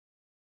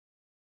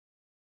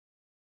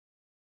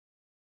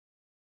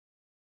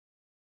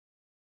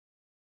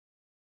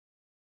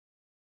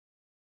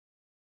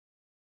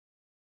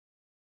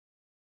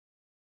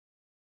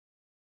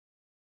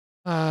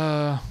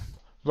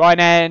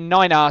 Ryanair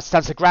 9er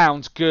stands the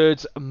ground.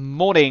 Good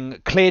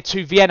morning. Clear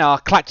to Vienna.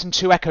 Clacton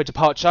 2 Echo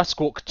departure.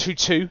 Squawk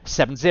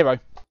 2270.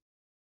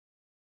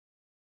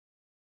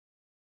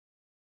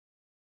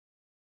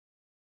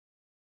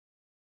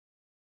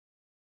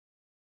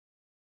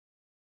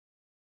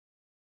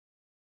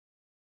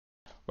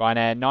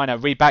 Ryanair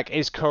 9er readback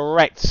is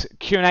correct.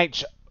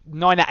 QNH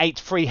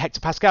 983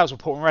 hectopascals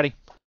reporting ready.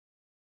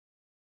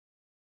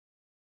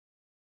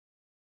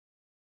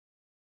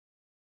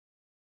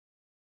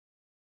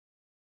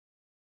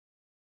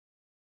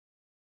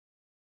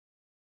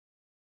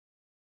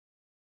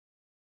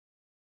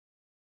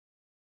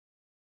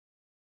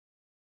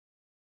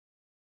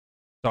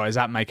 Sorry, does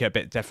that make it a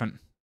bit different?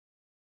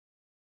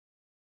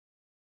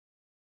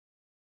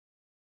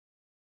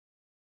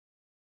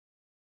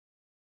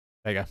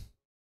 There you go.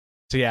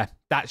 So yeah,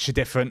 that's your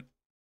different.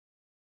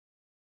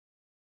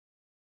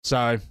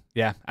 So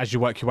yeah, as you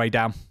work your way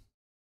down.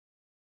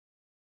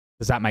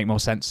 Does that make more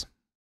sense?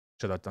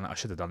 Should I have done it? I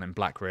should have done it in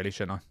black, really,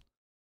 shouldn't I?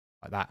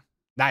 Like that.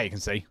 Now you can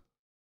see.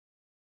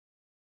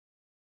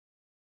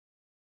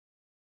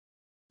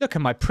 Look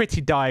at my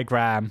pretty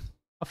diagram.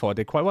 I thought I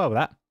did quite well with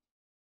that.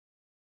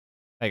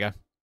 There you go.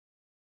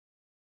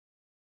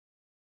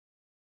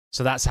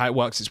 So that's how it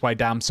works its way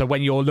down. So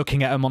when you're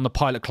looking at them on the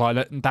pilot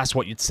client, that's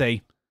what you'd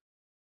see.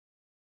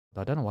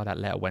 I don't know why that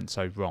letter went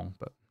so wrong,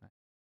 but...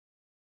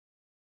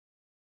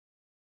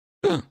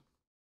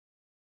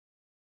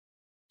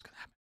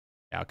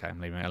 Yeah, okay,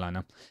 I'm leaving it alone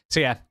now. So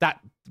yeah,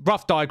 that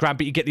rough diagram,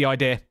 but you get the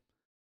idea.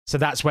 So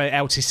that's where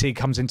LTC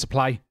comes into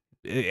play.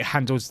 It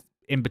handles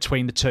in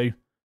between the two,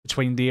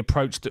 between the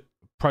approach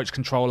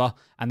controller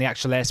and the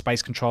actual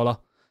airspace controller.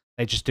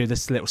 They just do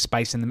this little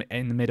space in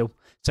the middle.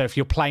 So if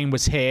your plane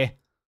was here,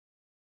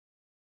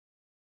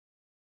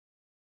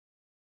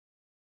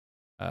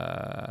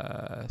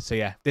 so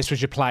yeah, this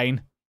was your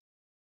plane.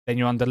 Then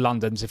you're under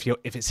London's. If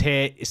it's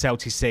here, it's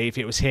LTC. If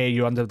it was here,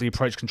 you're under the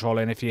approach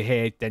controller, and if you're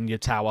here, then your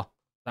tower.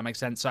 That makes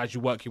sense. So as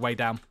you work your way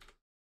down.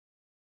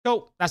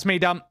 Cool. That's me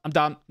done. I'm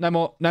done. No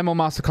more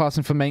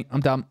masterclassing for me. I'm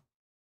done.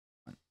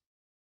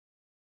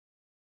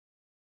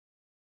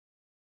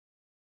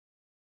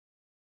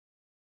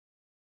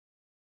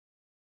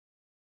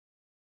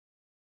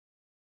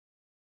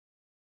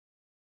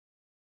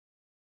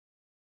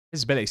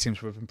 Visibility seems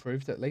to have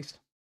improved at least.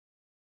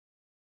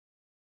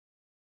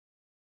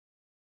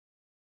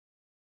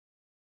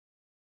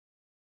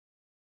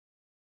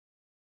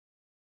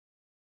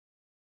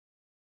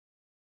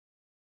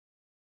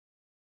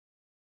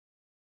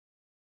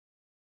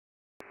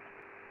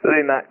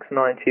 Blue Max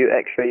 92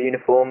 X-ray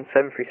uniform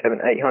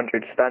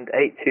 737-800 stand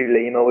 82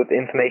 Lima with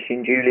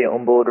information Juliet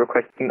on board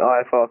requesting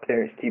IFR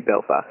clearance to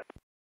Belfast.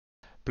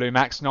 Blue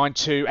Max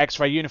 92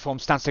 X-ray uniform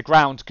stands to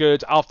ground.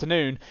 Good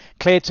afternoon.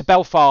 Cleared to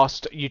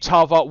Belfast.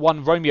 Utava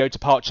 1 Romeo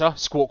departure.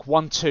 Squawk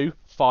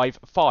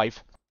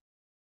 1255.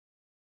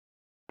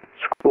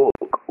 Squawk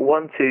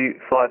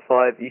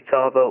 1255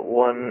 Utava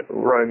 1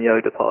 Romeo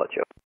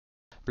departure.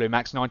 Blue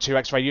Max 92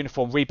 X-ray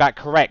uniform. Read back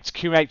correct.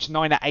 QH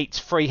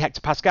 983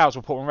 hectopascals.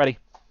 Report when ready.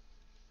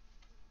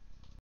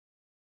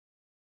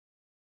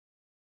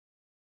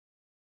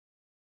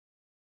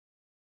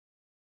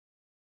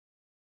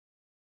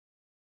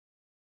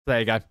 There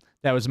you go.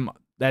 There's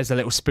a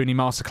little Spoony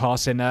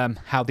masterclass in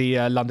how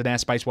the London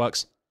airspace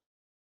works.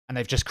 And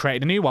they've just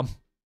created a new one.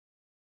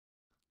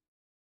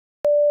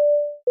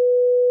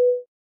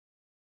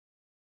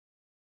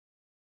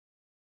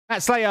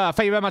 Matt Slayer,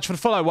 thank you very much for the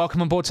follow.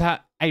 Welcome on board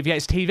to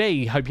Aviators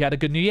TV. Hope you had a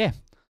good new year.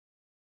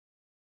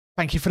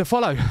 Thank you for the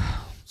follow.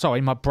 Sorry,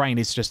 my brain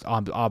is just...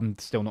 I'm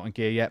still not in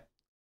gear yet.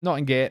 Not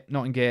in gear.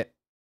 Not in gear.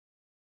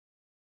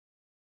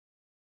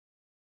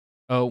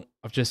 Oh,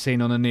 I've just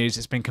seen on the news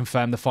it's been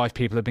confirmed the 5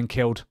 people have been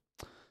killed.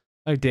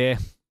 Oh dear.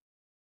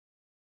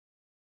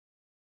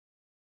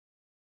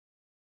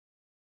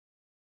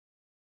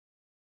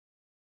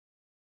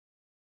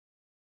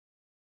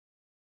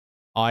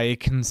 I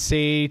can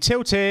see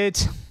Tilted.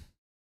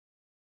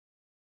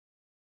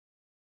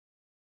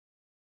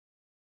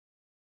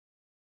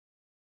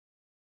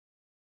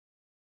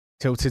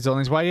 Tilted's on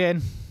his way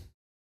in.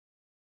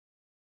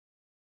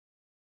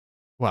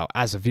 Well,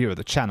 as a viewer of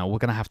the channel, we're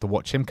going to have to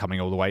watch him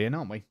coming all the way in,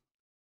 aren't we?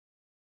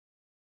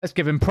 Let's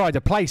give him pride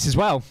of place as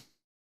well.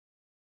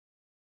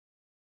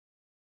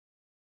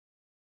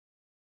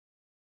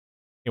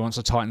 He wants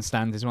a Titan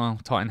stand as well.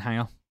 Titan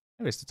hangar.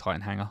 Where is the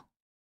Titan hangar?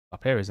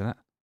 Up here, isn't it?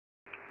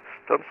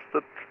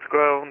 Stansted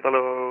ground,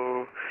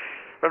 hello.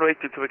 Runway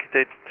 22 Wicket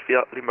 8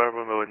 via Lima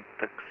Romeo and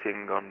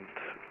taxiing on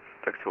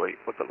taxiway.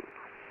 Hotel.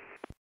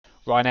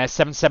 Ryanair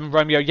 77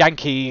 Romeo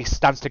Yankee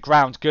stands to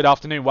ground. Good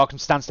afternoon. Welcome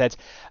to Stansted.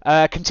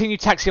 Continue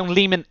taxi on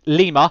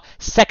Lima.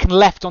 Second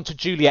left onto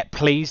Juliet,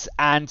 please.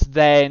 And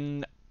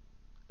then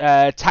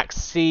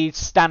taxi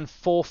stand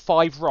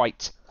 45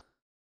 right.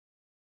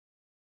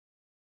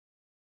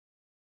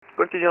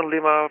 Continue on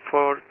Lima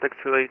for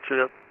taxiway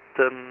Juliet,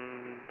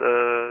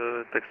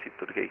 taxi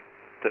to the gate.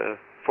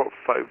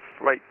 45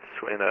 right,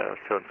 Ryanair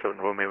 77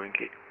 Romeo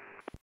Yankee.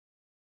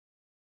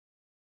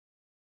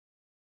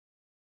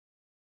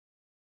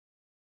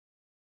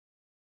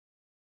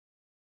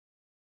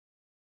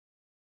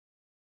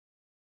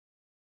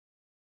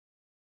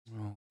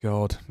 Oh,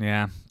 God.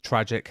 Yeah.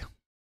 Tragic.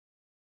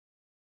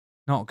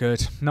 Not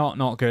good.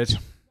 Not good.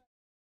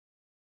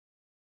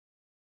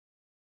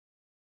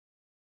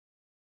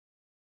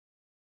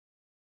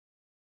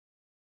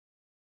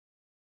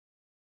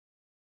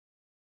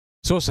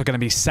 It's also going to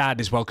be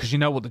sad as well, because you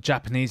know what the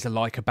Japanese are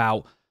like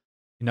about,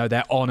 you know,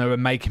 their honour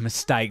and making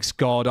mistakes.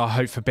 God, I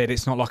hope forbid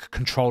it's not like a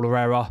controller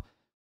error.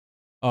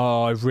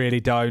 Oh, I really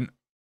don't.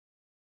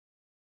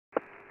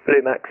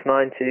 Blue Max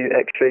 92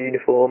 X-ray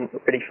uniform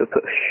ready for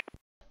push.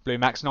 Blue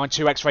Max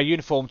 92 X-ray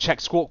uniform. Check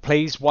squawk,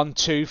 please.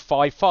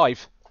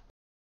 1255.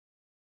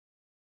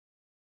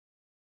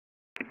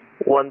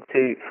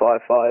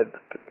 1255.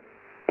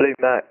 Blue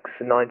Max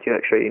 92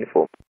 X-ray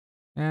uniform.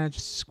 Yeah,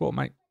 just squawk,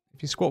 mate.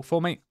 If you squawk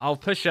for me, I'll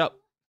push up.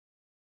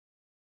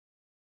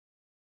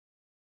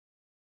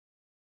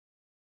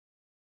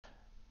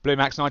 Blue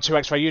Max 92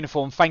 X-ray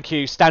uniform. Thank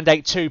you. Stand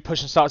 82.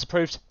 Push and start is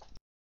approved.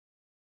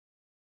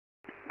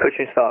 Push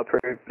and start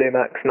approved. Blue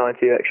Max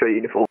 92 X-ray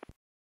uniform.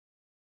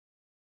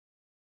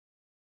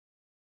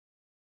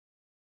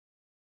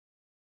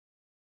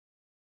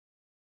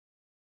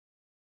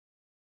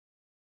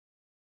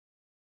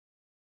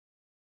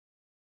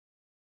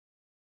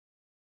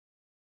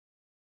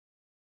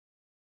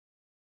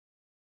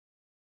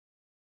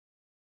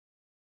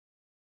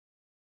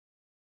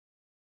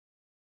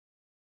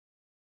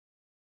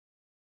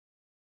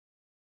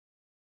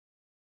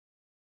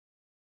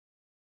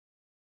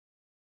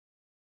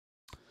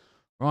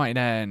 Right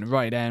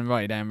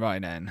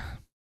then.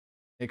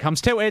 Here comes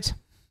Tilted.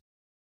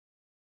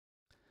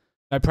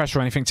 No pressure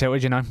or anything,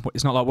 Tilted, you know.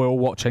 It's not like we're all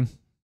watching.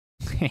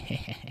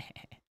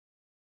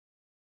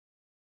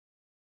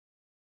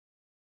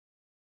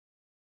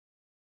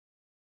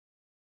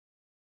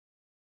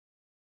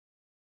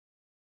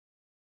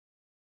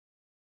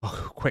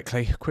 Oh,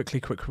 quickly.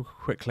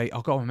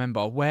 I've got to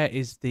remember, where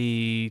is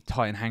the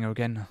Titan hangar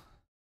again?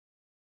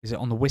 Is it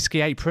on the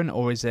whiskey apron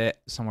or is it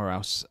somewhere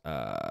else?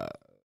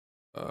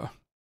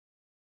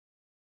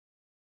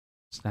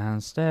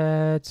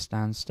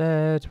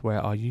 Stansted.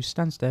 Where are you,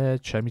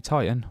 Stansted? Show me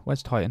Titan.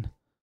 Where's Titan?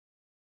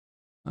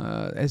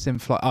 It's in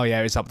flight. Oh,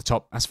 yeah, it's up the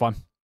top. That's fine.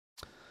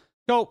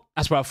 Cool.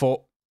 That's what I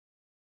thought.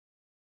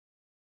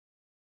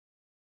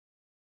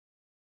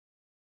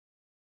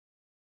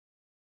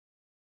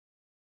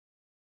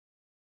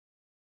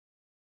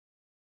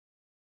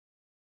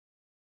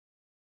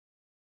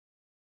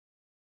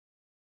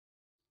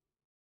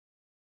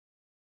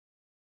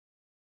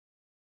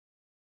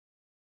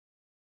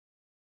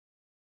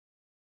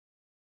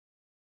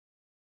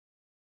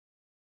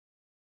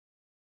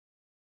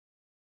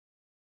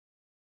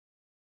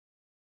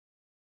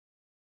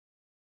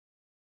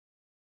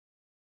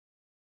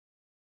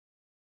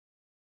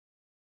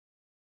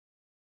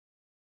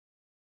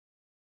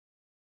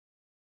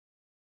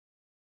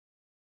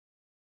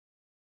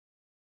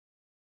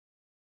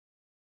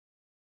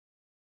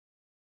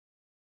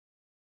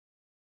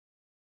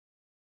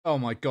 Oh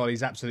my God,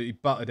 he's absolutely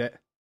buttered it.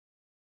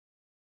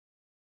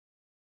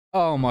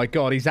 Oh my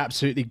God, he's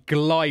absolutely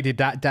glided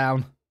that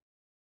down.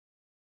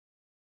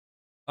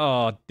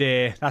 Oh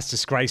dear, that's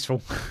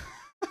disgraceful.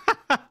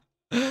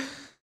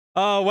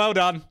 Oh, well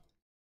done.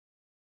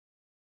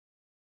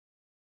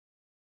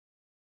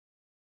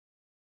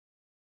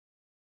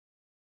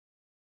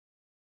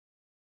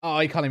 Oh,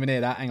 you can't even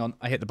hear that. Hang on,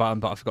 I hit the button,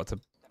 but I forgot to.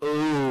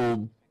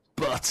 Oh,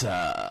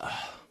 butter.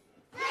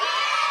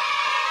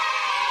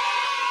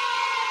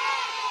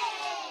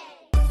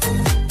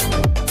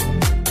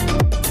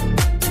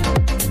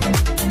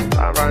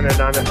 Ryanair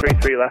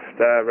 933 left,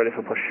 ready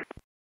for push.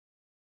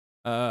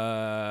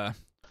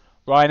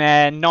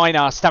 Ryanair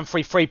 9er, stand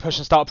 33, push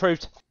and start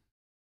approved.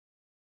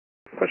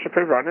 Push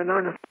approved, Ryanair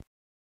 9er.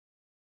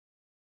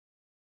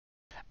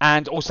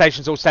 And all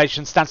stations,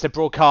 Stansted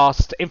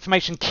broadcast.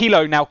 Information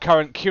kilo now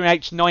current,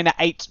 QNH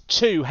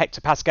 982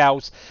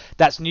 hectopascals.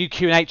 That's new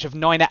QNH of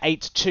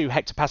 982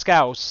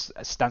 hectopascals.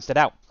 Stansted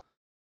out.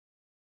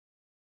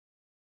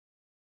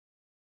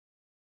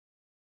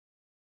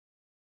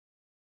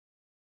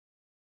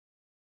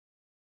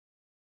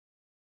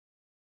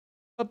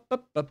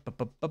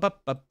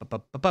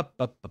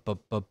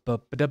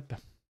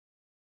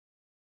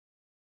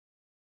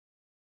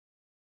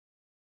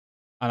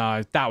 I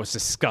know, that was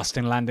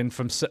disgusting landing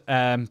from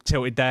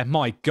Tilted there.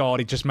 My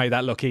God, he just made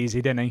that look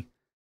easy, didn't he?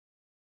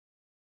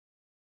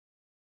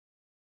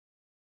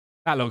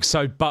 That looks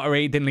so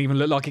buttery, it didn't even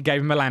look like it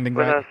gave him a landing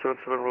grade. Ryanair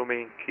 77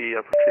 Romeo Key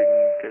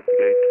approaching gate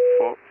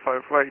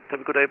 4 right. Have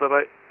a good day,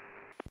 bye-bye.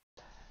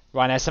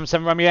 Ryanair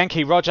 77 Romeo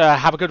Yankee, roger,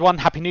 have a good one,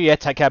 happy new year,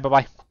 take care,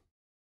 bye-bye.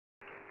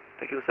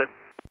 Thank you, the same.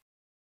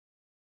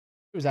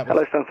 Who's that?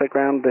 Hello, Stansted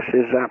Ground, this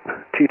is Zap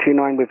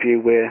 229 with you.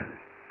 We're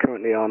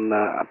currently on,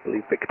 I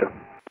believe, Victor.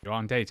 You are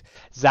indeed.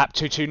 Zap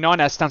 229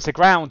 at Stansted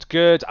Ground.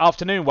 Good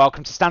afternoon.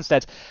 Welcome to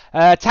Stansted.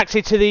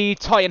 Taxi to the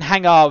Titan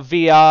hangar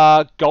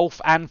via Golf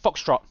and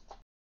Foxtrot.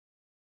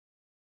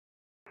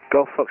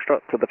 Golf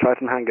Foxtrot to the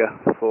Titan hangar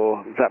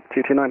for Zap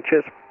 229.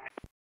 Cheers.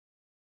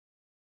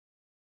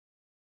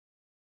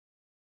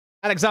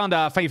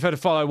 Alexander, thank you for the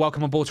follow.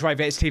 Welcome on board to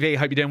VATS TV.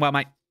 Hope you're doing well,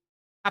 mate.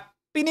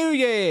 Happy New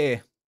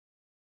Year.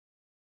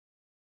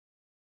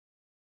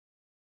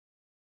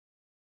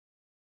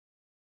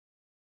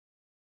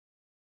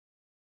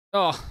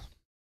 Oh,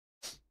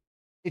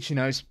 itchy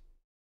nose.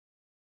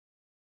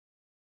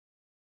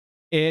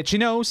 Itchy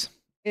nose.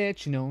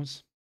 Itchy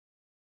nose.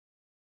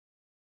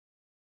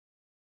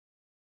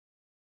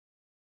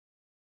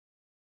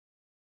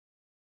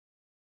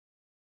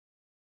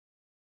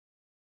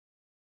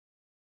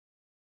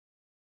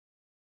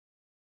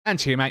 And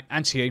to you, mate.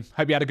 And to you.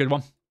 Hope you had a good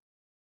one.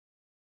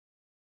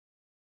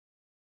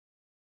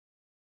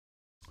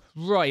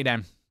 Right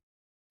then.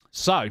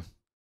 So,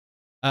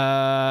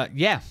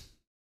 yeah.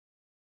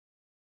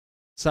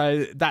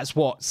 So that's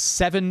what,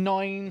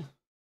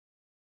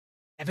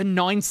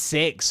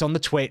 796 on the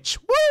Twitch.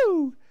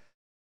 Woo!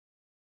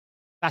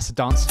 That's a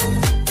dance.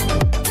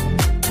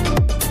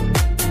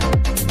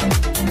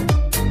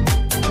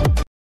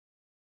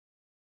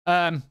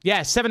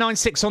 Yeah,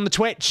 796 on the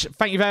Twitch.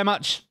 Thank you very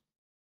much.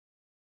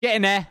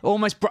 Getting there.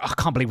 Almost. I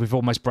can't believe we've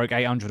almost broke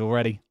 800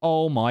 already.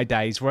 Oh my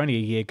days. We're only a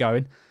year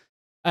going.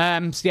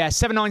 So yeah,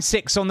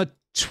 796 on the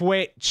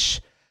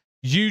Twitch.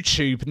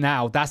 YouTube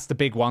now, that's the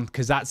big one,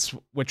 because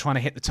we're trying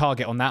to hit the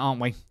target on that,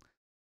 aren't we?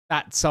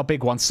 That's our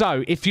big one.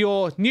 So if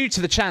you're new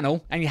to the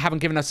channel and you haven't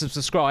given us a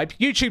subscribe,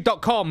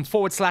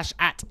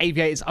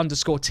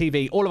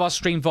 youtube.com/@aviators_TV. All of our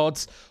stream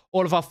VODs,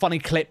 all of our funny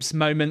clips,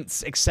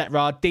 moments,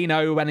 etc.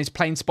 Dino and his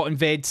plane spotting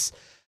vids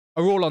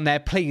are all on there.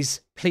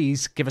 Please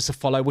give us a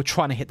follow. We're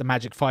trying to hit the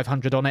magic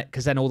 500 on it,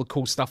 because then all the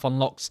cool stuff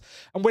unlocks.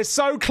 And we're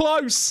so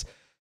close.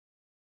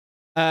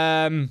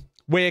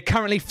 We're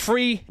currently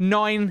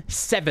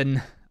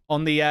 397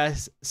 on the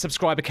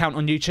subscriber count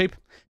on YouTube.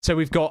 So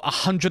we've got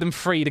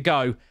 103 to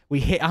go. We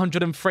hit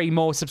 103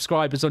 more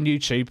subscribers on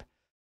YouTube.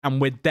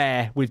 And we're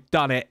there. We've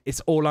done it.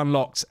 It's all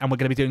unlocked. And we're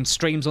going to be doing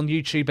streams on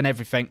YouTube and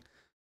everything.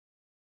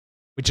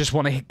 We just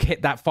want to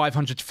hit that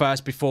 500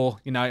 first before,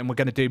 you know, and we're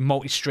going to do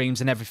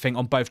multi-streams and everything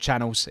on both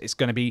channels. It's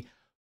going to be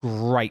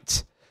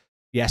great.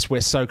 Yes,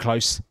 we're so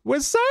close. We're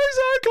so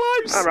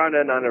close.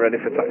 Ryanair 9 ready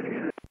for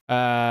taxi.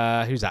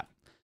 Who's that?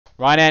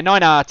 Ryanair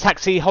 9er,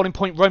 taxi, holding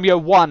point Romeo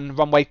 1,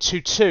 runway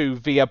 22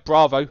 via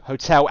Bravo,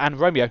 Hotel and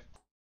Romeo.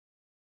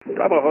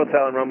 Bravo,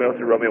 Hotel and Romeo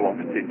to Romeo 1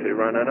 for 22,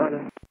 Ryanair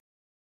 9er.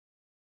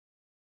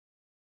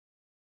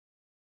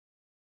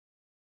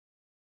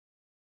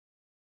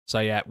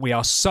 So yeah, we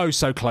are so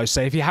close.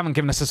 So if you haven't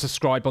given us a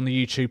subscribe on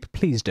the YouTube,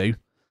 please do.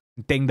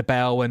 Ding the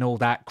bell and all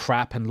that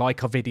crap and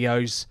like our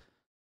videos.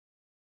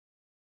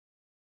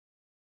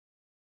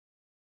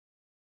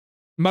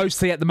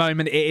 Mostly at the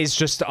moment, it is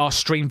just our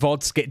stream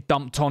VODs get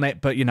dumped on it.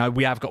 But, you know,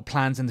 we have got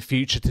plans in the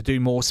future to do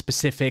more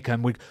specific.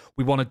 And we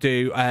want to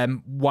do,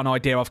 one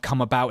idea I've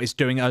come about is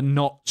doing a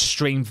not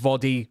stream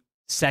VOD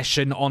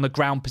session on a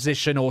ground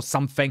position or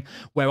something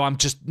where I'm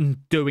just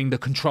doing the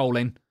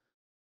controlling.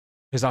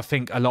 Because I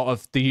think a lot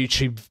of the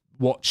YouTube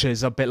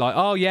watchers are a bit like,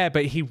 oh yeah,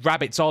 but he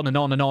rabbits on and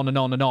on and on and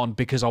on and on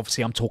because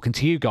obviously I'm talking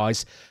to you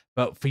guys.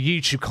 But for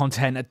YouTube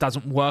content, it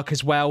doesn't work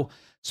as well.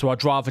 So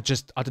I'd rather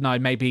just, I don't know,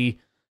 maybe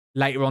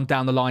later on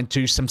down the line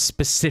do some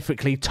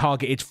specifically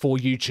targeted for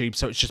YouTube.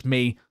 So it's just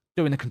me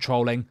doing the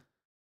controlling,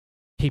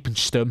 keeping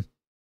stum.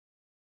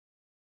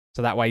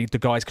 So that way the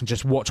guys can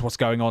just watch what's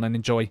going on and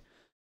enjoy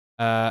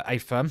a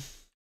firm.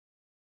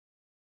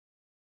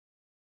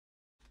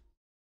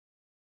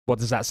 What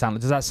does that sound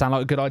like? Does that sound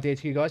like a good idea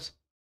to you guys?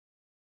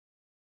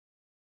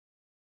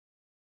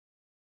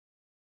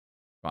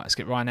 Right, let's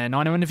get Ryanair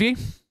 9 in the view.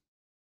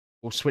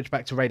 We'll switch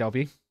back to radar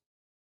view.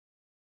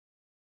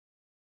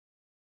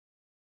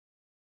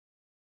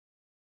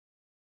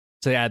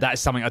 So yeah, that is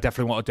something I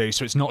definitely want to do.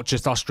 So it's not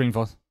just our stream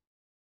VOD.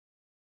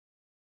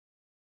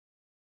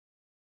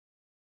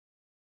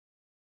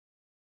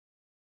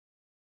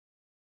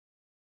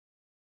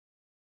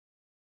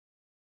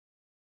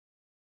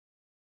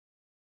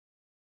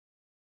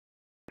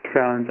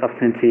 Ground,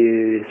 afternoon to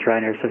you, it's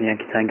Ryanair 7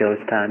 Yankee Tango,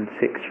 stand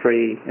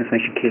 63,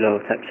 information kilo,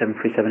 type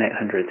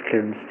 737800,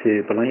 clearance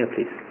to Bologna,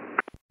 please.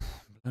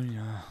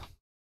 Bologna.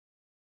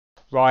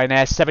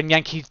 Ryanair 7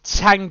 Yankee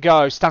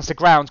Tango, Stansted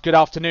ground, good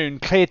afternoon.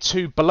 Clear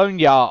to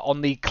Bologna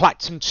on the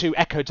Clacton to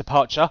Echo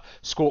departure,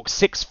 squawk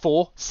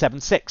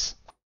 6476.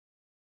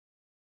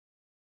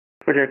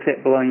 Roger,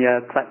 tip Bologna,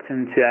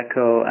 Clacton to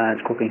Echo, and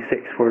squawking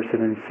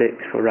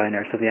 6476 for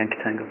Ryanair 7 Yankee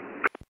Tango.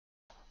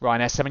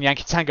 Ryanair 7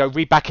 Yankee Tango,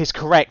 readback is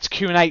correct.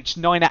 QNH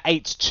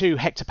 982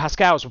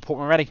 hectopascals, report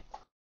when ready.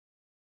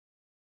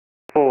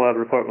 Full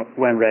report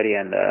when ready,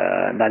 and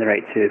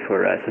 982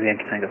 for 7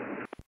 Yankee Tango.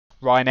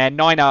 Ryanair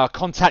 9er,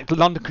 contact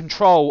London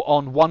Control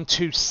on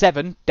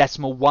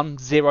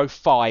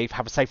 127.105.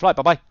 Have a safe flight,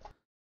 bye-bye.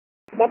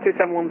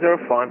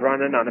 127105,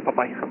 Ryanair 9er,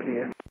 bye-bye, happy New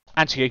Year.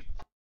 And to you.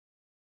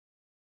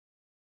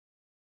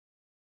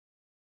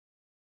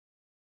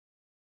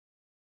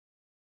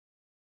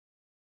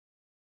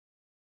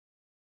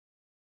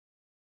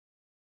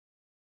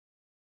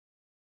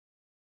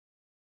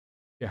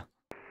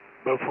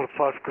 Beaufort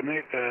 5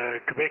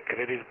 Quebec,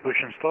 ready to push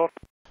and start.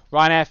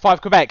 Ryanair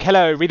 5 Quebec,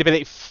 hello,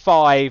 readability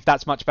 5,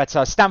 that's much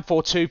better. Stamp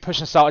 42, push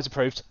and start is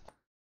approved.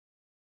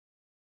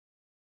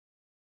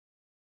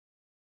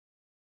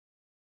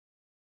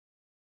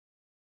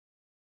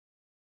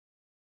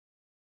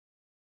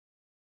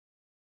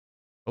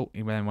 Oh,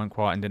 he then went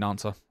quiet and didn't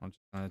answer.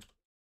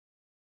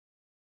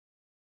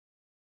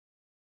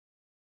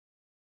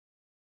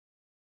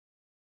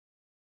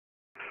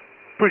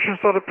 Push and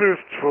start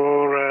approved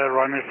for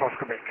Ryanair 5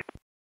 Quebec.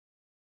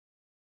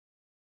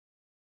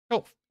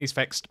 Oh, he's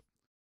fixed.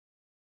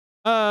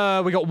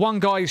 We got one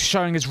guy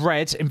showing as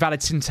red,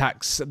 invalid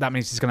syntax. That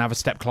means he's going to have a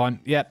step climb.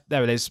 Yep,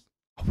 there it is.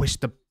 I wish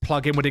the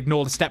plugin would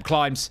ignore the step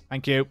climbs.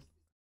 Thank you.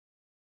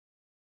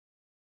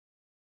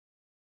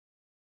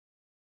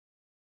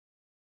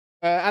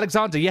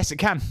 Alexander, yes, it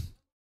can.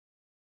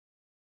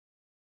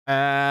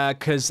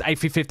 Because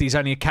A350 is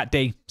only a Cat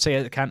D. So yeah,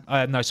 it can.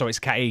 No, sorry, it's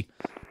Cat E.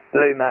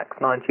 Blue Max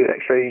 92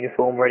 X-ray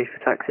uniform, ready for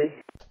taxi.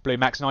 Blue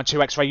Max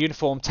 92 X-ray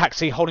uniform,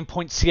 taxi holding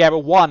point Sierra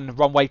 1,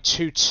 runway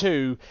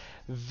 22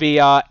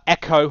 via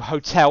Echo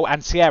Hotel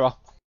and Sierra.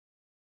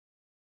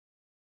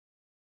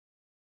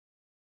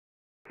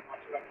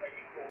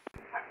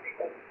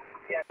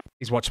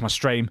 He's watching my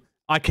stream.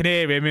 I can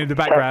hear him in the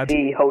background.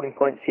 Taxi holding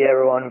point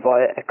Sierra 1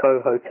 via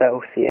Echo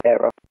Hotel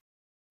Sierra.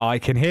 I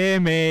can hear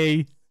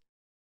me.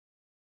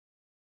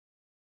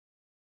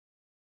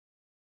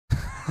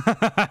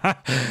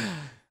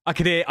 I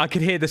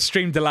could hear the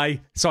stream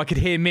delay, so I could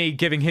hear me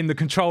giving him the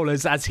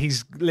controllers as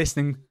he's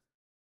listening.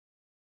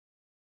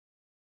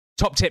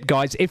 Top tip,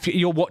 guys, if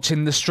you're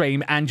watching the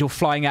stream and you're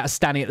flying out of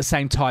Stanny at the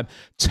same time,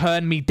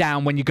 turn me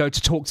down when you go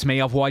to talk to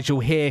me, otherwise you'll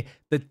hear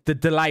the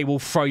delay will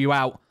throw you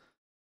out.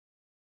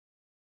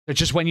 So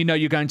just when you know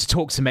you're going to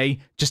talk to me,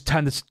 just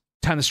turn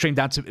the stream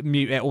down to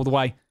mute it all the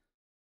way.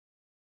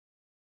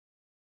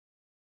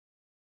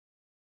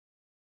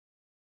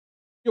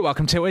 You're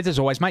welcome, Tilted, as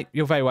always, mate.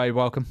 You're very, very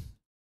welcome.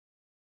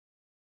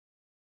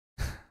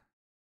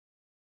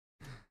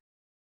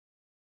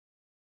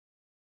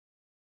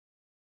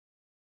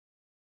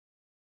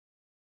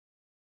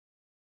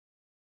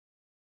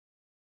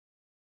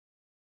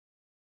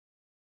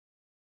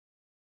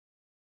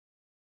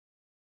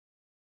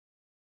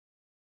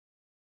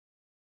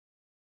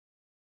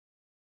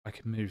 I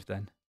can move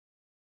then.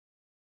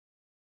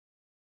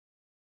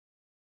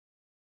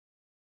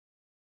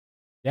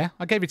 Yeah,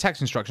 I gave you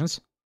tax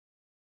instructions.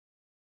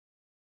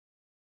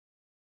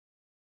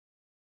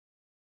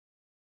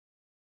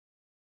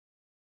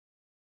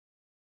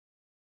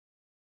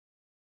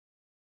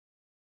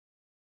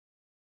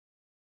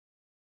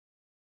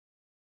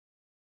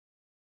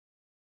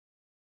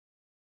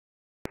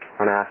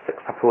 Ryanair 6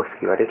 Papa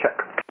Whiskey, ready to check.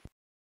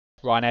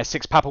 Ryanair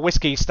 6 Papa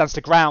Whiskey, stands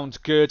to ground.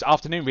 Good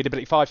afternoon,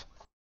 readability 5.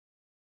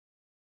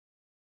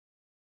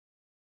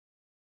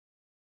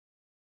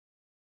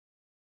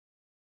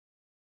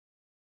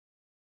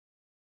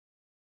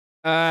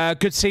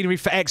 Good scenery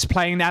for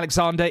X-Plane,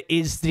 Alexander,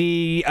 is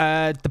the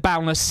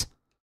boundless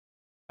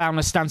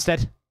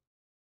Stansted.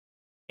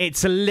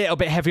 It's a little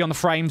bit heavy on the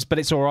frames, but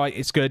it's all right.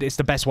 It's good. It's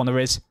the best one there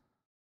is.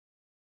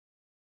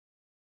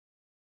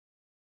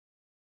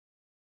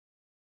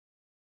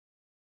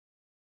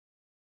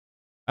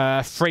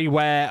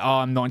 Freeware,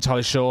 I'm not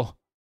entirely sure.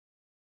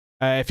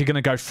 If you're going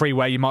to go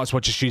freeware, you might as well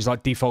just use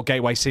like default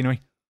gateway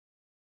scenery.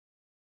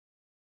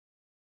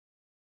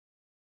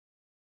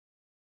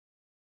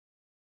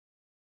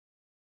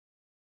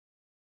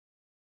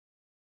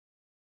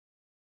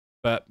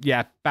 But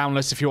yeah,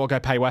 Boundless, if you want to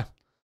go payware,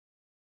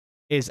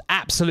 is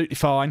absolutely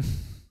fine.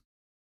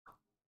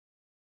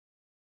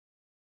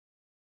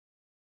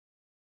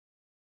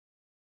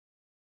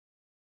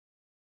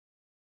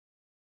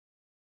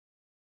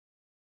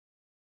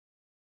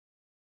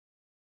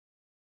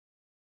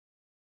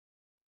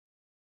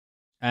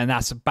 And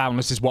that's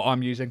Boundless is what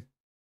I'm using.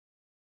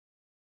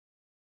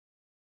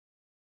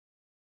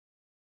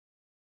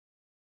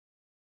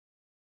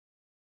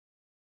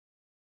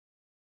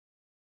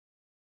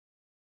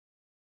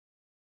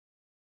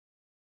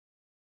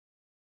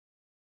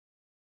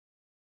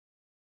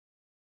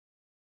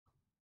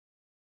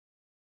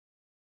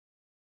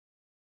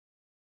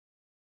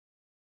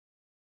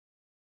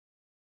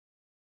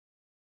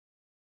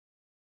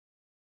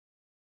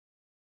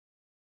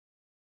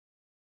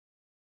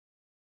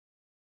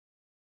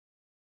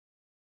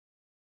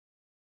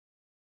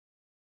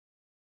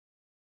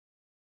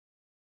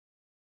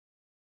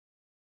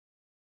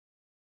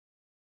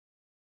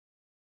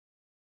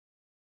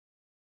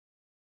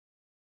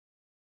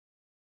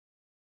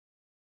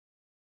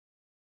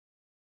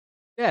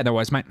 Yeah, no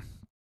worries, mate.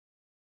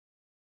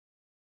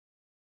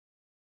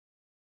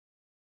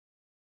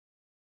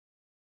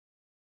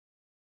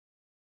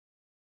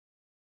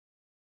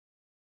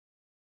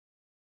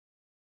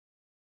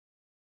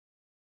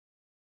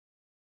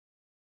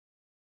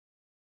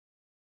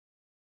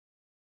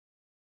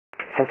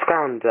 Central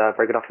Ground,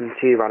 very good afternoon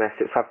to you. Ryanair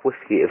 65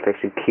 Whiskey,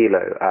 inflation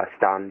kilo,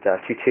 stand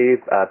 22,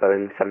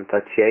 Boeing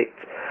 738,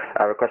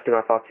 requesting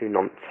IFR2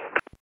 nonce.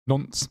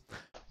 Nonce.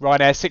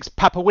 Ryanair 6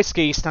 Papa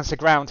Whiskey, Stansted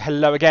Ground,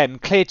 hello again.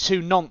 Clear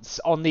to nonce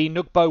on the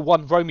Nugbo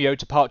 1 Romeo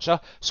departure,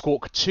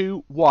 squawk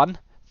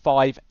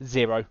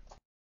 2150.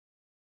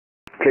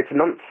 Clear to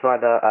nonce via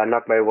the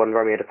Nugbo 1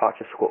 Romeo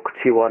departure, squawk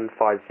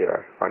 2150,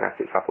 Ryanair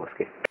 6 Papa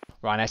Whiskey.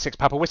 Ryanair 6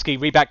 Papa Whiskey,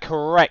 readback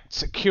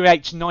correct.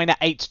 QH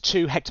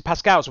 982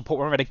 hectopascals, report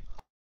when ready.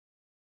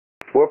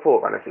 We'll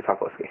report, Ryanair 6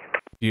 Papa Whiskey.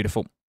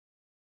 Beautiful.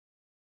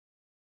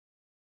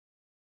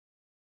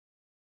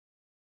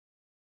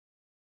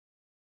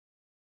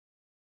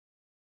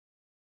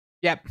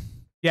 Yep.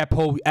 Yeah,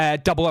 Paul,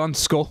 double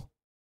underscore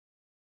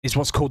is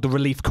what's called the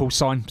relief call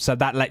sign. So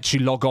that lets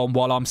you log on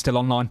while I'm still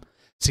online.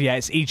 So yeah,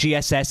 it's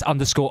EGSS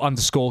underscore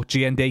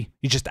GND.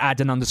 You just add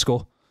an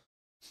underscore.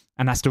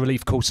 And that's the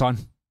relief call sign.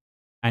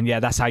 And yeah,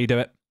 that's how you do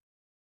it.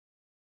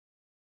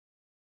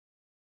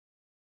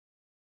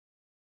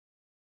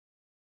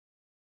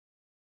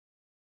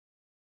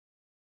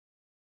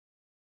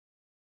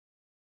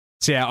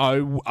 So yeah, I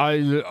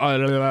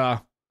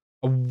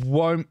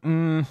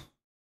won't...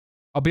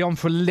 I'll be on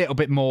for a little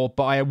bit more,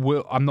 but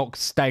I'm not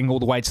staying all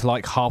the way to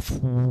like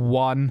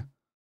 1:30,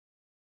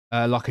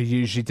 like I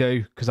usually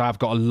do, because I've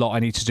got a lot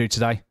I need to do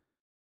today.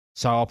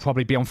 So I'll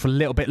probably be on for a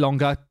little bit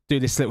longer, do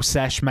this little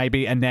sesh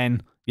maybe, and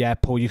then yeah,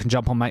 Paul, you can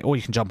jump on, mate, or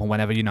you can jump on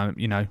whenever. You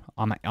know,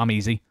 I'm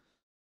easy.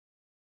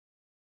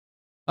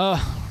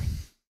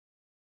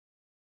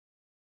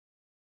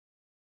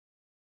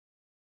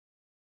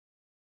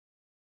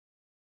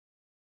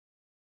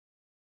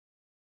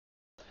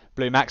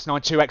 Blue Max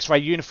 92 X-ray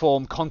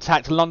uniform,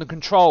 contact London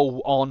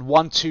Control on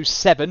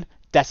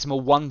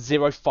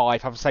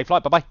 127.105. Have a safe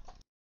flight, bye-bye.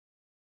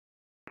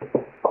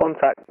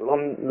 Contact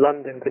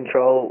London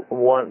Control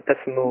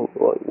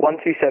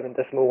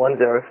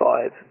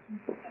 127.105.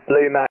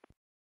 Blue Max.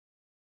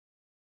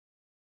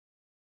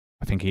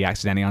 I think he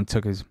accidentally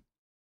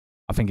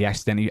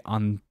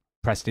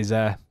unpressed his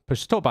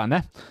push the talk button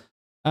there.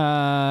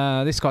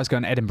 This guy's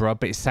going to Edinburgh,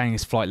 but he's saying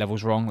his flight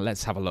level's wrong.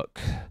 Let's have a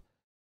look.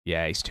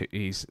 Yeah,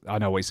 I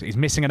know he's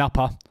missing an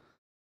upper.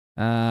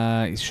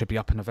 He should be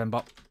up in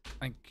November.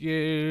 Thank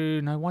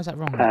you. No, why is that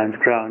wrong? And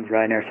ground,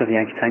 Ryanair 7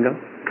 Yankee Tango.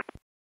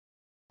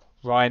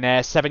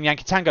 Ryanair 7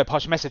 Yankee Tango,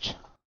 pass your message.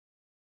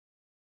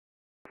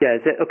 Yeah,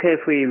 is it okay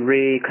if we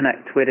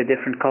reconnect with a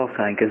different call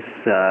sign? Because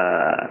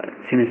it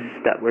seems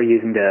that we're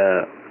using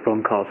the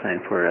wrong call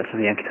sign for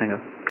 7 Yankee Tango.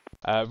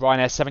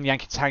 Ryanair 7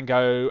 Yankee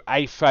Tango,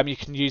 AFM, you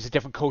can use a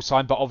different call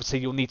sign, but obviously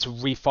you'll need to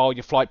refile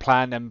your flight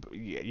plan, and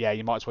yeah,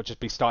 you might as well just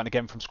be starting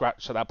again from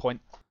scratch at that point.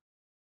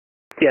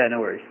 Yeah, no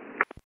worries.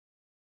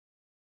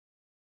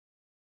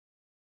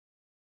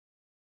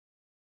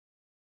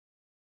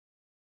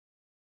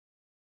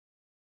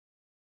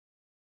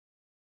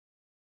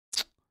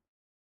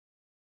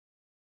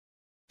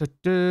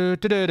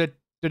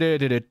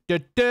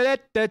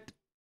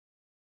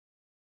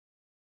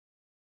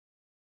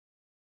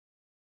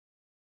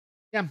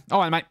 Yeah,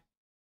 alright, mate.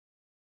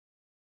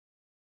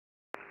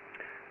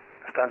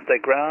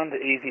 Stansted ground,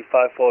 easy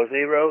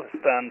 540,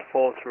 stand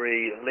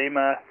 43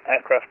 Lima,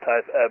 aircraft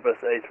type Airbus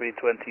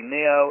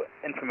A320neo,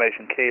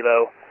 information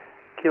kilo,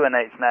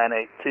 QNH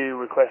 982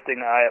 requesting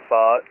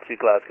IFR to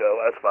Glasgow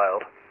as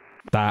filed.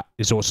 That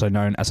is also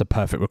known as a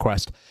perfect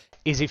request.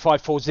 Easy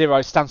 540,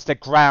 Stansted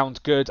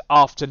ground, good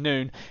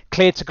afternoon.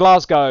 Cleared to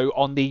Glasgow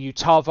on the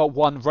Utava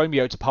 1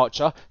 Romeo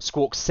departure,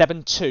 squawk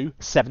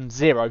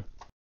 7270.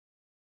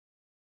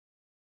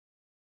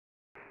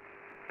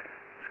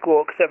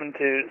 Squawk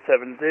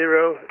 7270,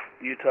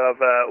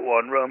 Utava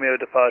 1 Romeo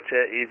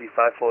departure, Easy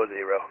 540.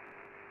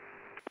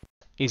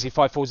 Easy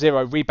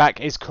 540, readback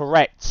is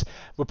correct.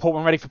 Report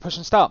when ready for push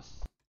and start.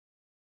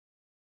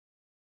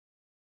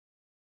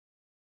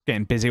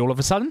 Getting busy all of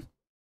a sudden.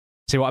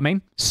 See what I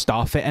mean?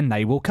 Staff it and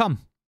they will come.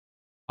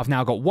 I've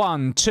now got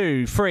 1,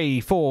 2, 3,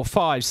 4,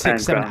 5,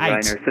 6, 7, 8.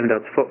 Ryanair 7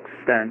 Delta Fox,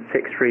 stand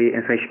 63,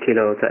 information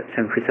kilos at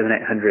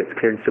 737-800,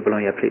 clearance to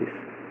Bologna, please.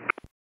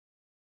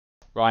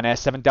 Ryanair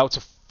 7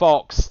 Delta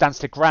Fox,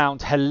 Stansted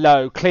ground,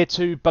 hello. Clear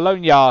to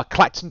Bologna,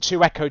 Clacton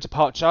 2 Echo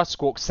departure,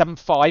 squawk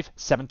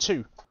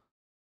 7572.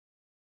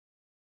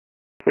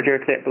 Roger,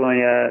 clear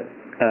Bologna,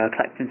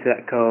 Clacton to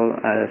Echo,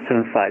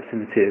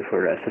 7572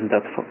 for 7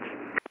 Delta Fox.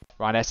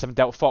 Ryanair 7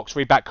 Delta Fox,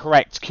 readback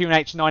correct.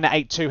 QNH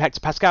 982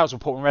 hectopascals,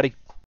 report when ready.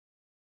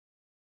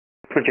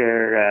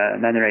 Roger,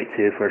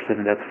 982 for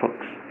 7 Delta Fox.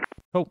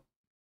 Cool.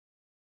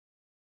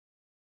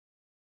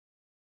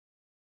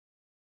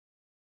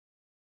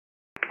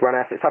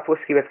 Ryanair 6 Papa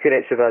Whiskey with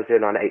QNH reverse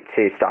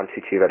 0982, stand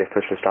 22, ready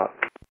for push and start.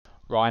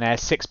 Ryanair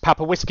 6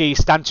 Papa Whiskey,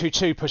 stand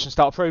 22, push and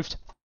start approved.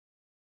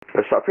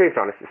 Push start approved,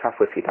 Ryanair 6 Papa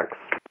Whiskey, thanks.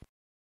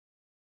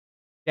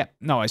 Yeah,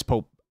 no, it's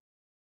Paul.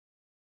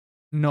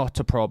 Not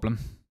a problem.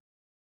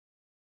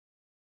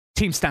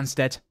 Team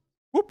Stansted.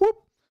 Whoop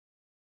whoop.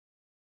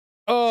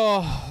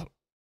 Oh.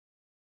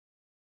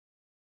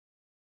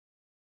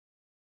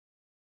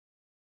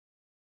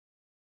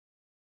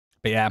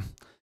 But yeah.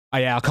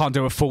 I can't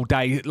do a full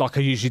day like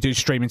I usually do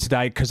streaming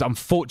today because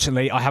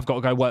unfortunately I have got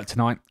to go work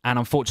tonight and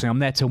unfortunately I'm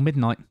there till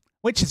midnight,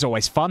 which is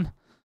always fun.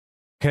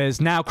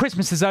 Because now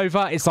Christmas is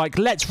over, it's like,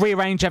 let's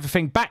rearrange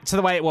everything back to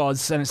the way it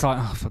was. And it's like,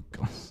 oh, for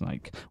God's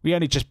sake, we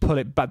only just put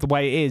it back the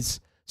way it is.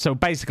 So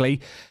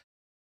basically,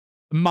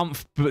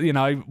 month, you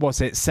know,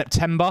 what's it,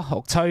 September,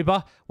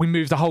 October, we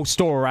move the whole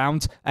store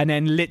around. And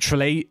then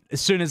literally, as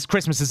soon as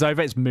Christmas is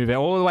over, it's move it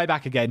all the way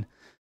back again.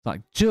 It's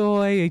like,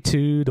 joy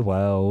to the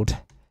world.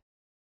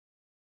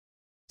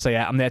 So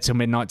yeah, I'm there till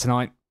midnight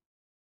tonight.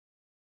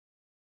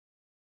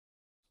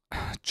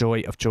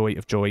 Joy of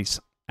joys.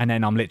 And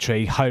then I'm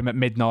literally home at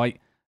midnight,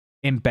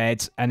 in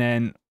bed, and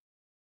then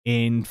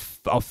on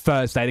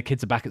Thursday, the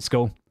kids are back at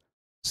school.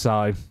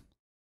 So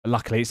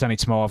luckily, it's only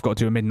tomorrow I've got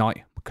to do a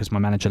midnight because my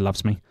manager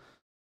loves me.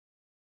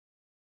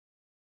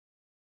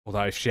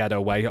 Although if she had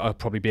her way, I'd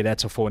probably be there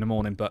till 4 in the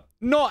morning, but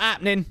not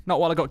happening. Not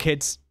while I've got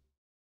kids.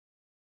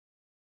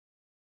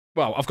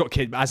 Well, I've got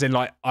kids, as in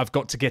like, I've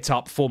got to get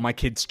up for my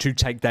kids to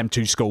take them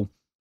to school.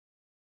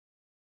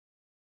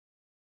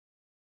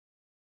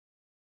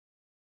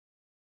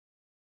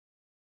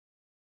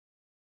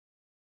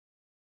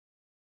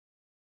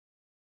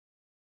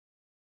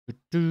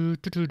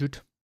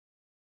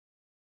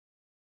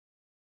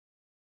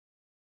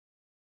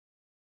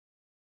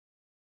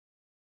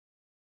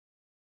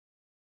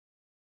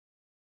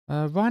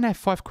 Ryanair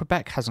 5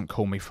 Quebec hasn't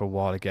called me for a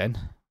while again.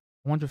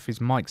 I wonder if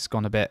his mic's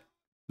gone a bit...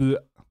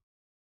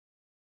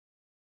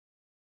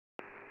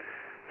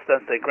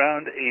 Stansted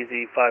ground,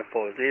 easy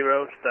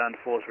 540, stand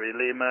 43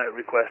 Lima,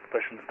 request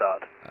push and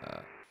start.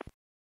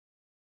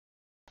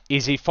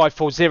 Easy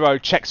 540,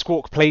 check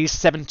squawk please,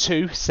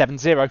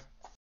 7270.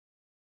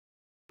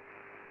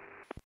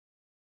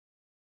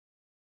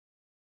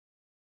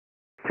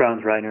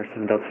 Ground Ryanair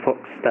 7 Delta Fox,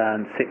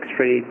 stand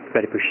 63,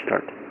 ready push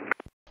start.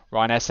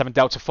 Ryanair 7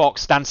 Delta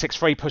Fox, stand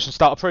 63, push and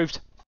start approved.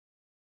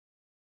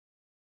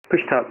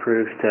 Push start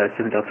approved,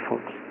 7 Delta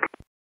Fox.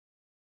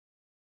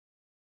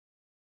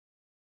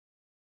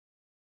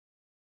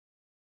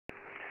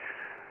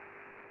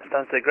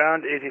 Stansted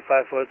ground, easy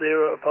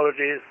 540,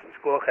 apologies,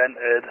 squawk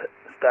entered,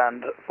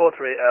 stand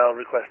 43L,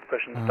 request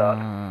push and start.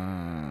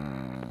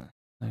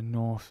 The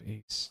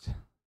northeast.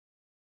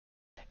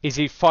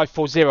 Easy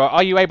 540,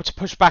 are you able to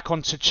push back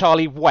onto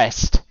Charlie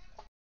West?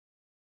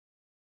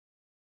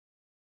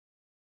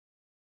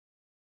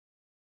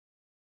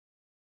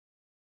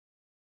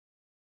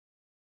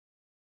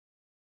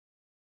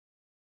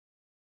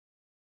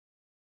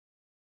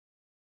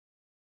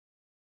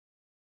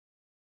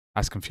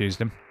 That's confused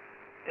him.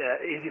 Yeah,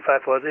 easy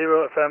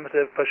 540,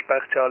 affirmative, push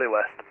back Charlie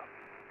West.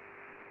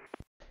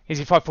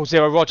 Easy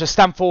 540, roger,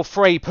 stand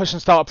 43, push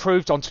and start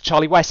approved onto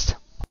Charlie West.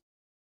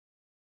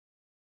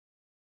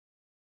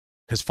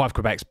 Because 5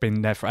 Quebec's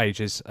been there for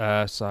ages,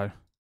 so...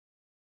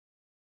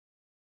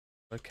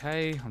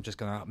 Okay, I'm just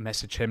going to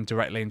message him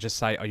directly and just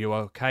say, are you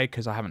okay?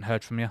 Because I haven't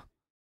heard from you.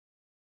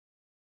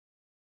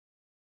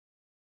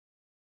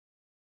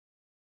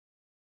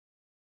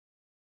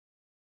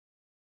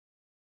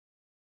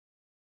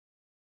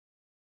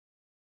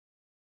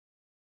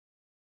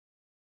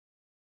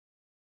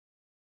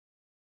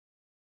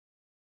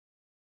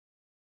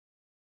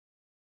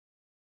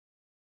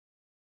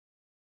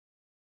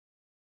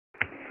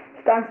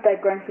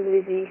 Stansted, Grand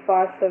Easy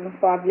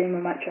 575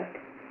 Lima, mic check.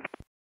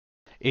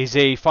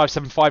 Easy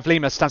 575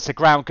 Lima, Stansted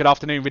ground. Good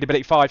afternoon,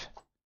 readability 5.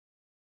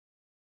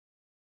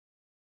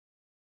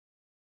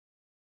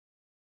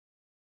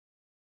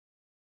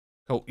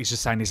 Cool. He's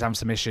just saying he's having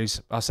some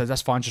issues. I said,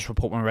 that's fine. Just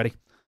report when we're ready.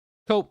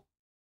 Cool.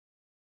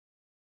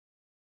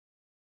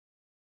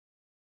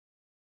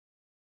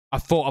 I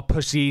thought I'd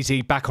push the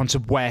Easy back onto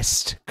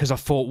West because I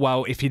thought,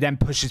 well, if he then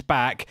pushes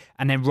back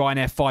and then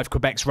Ryanair 5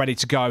 Quebec's ready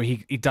to go,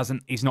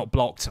 he's not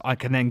blocked. I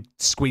can then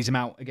squeeze him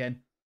out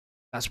again.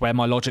 That's where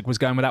my logic was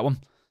going with that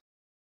one.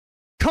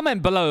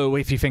 Comment below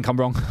if you think I'm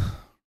wrong.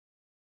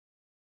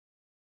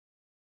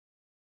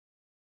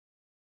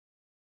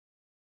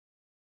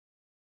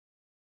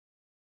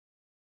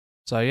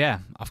 So yeah,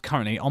 I've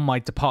currently on my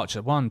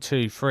departure 1,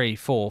 2, 3,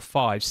 4,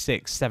 5,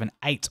 6, 7,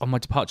 8 on my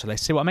departure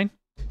list. See what I mean?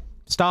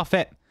 Staff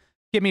it.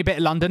 Give me a bit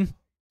of London.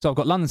 So I've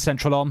got London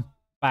Central on.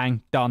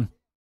 Bang, done.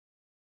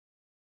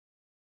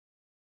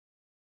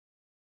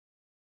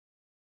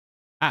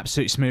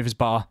 Absolutely smooth as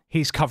bar.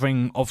 He's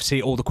covering,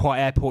 obviously, all the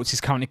quiet airports. He's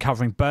currently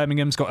covering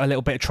Birmingham's got a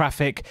little bit of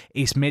traffic.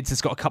 East Mids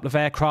has got a couple of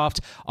aircraft.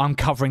 I'm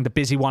covering the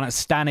busy one at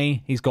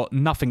Stanny. He's got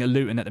nothing at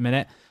Luton at the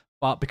minute.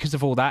 But because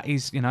of all that,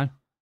 he's, you know...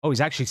 Oh, he's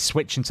actually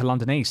switching to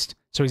London East.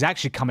 So he's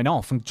actually coming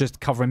off and just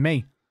covering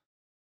me.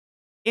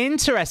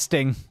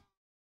 Interesting.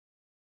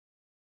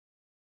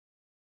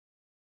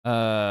 Do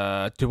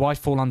I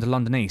fall under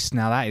London East?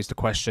 Now that is the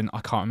question.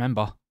 I can't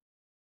remember.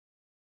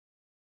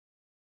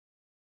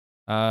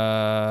 Do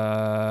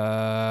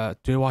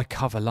I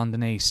cover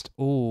London East?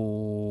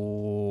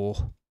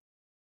 Oh.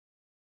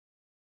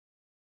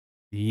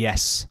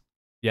 Yes.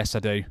 Yes, I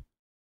do.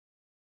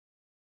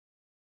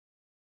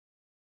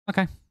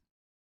 Okay.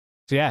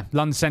 So yeah,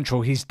 London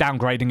Central, he's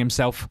downgrading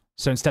himself.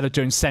 So instead of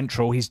doing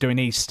Central, he's doing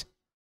East.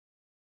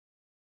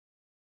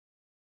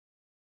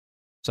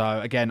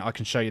 So again, I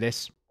can show you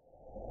this.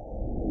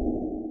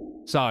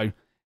 So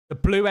the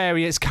blue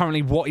area is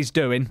currently what he's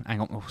doing.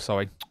 Hang on. Oh,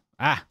 sorry.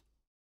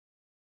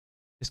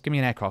 Just give me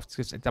an aircraft.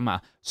 It doesn't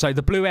matter. So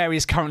the blue area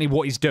is currently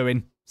what he's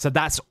doing. So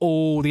that's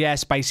all the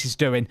airspace he's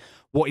doing.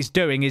 What he's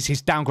doing is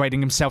he's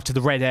downgrading himself to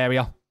the red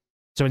area.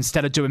 So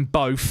instead of doing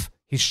both,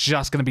 he's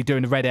just going to be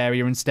doing the red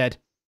area instead.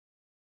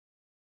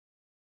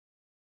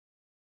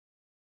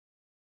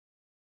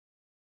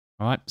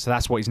 All right, so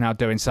that's what he's now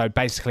doing. So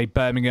basically,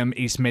 Birmingham,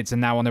 East Mids are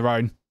now on their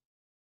own.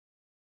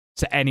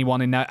 So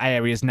anyone in that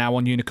area is now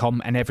on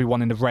Unicom, and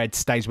everyone in the red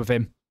stays with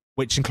him,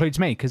 which includes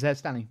me, because there's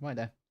Stanley right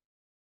there.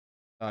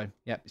 So,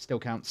 yeah, it still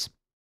counts.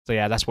 So,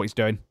 yeah, that's what he's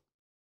doing.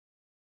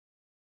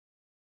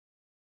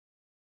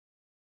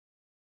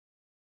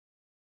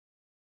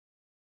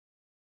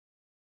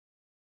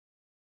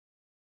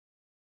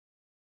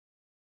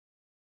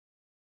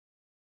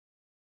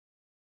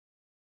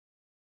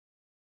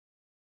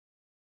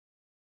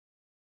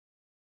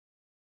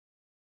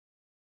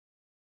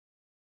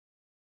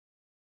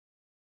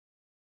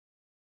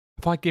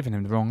 Have I given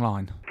him the wrong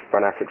line?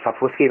 Ryanair 6 Papa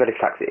Whiskey, ready for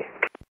taxi.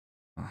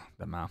 Oh,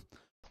 doesn't matter.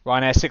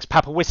 Ryanair 6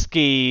 Papa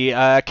Whiskey.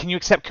 Can you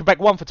accept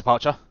Quebec 1 for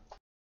departure?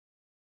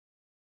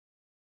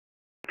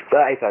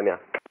 A-time, yeah.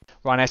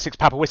 Ryanair 6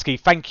 Papa Whiskey,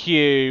 thank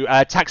you.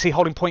 Taxi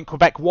holding point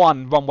Quebec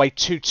 1, runway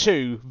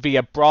 22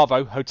 via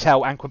Bravo,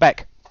 Hotel and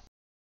Quebec.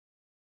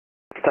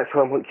 Taxi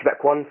holding point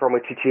Quebec 1,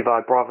 runway 22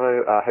 via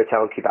Bravo,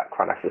 Hotel and Quebec,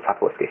 Ryanair 6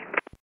 Papa Whiskey.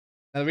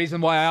 Now, the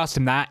reason why I asked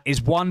him that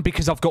is, one,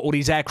 because I've got all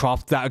these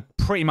aircraft that are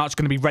pretty much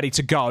going to be ready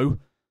to go.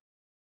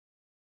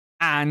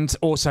 And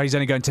also, he's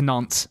only going to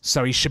Nantes,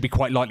 so he should be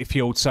quite lightly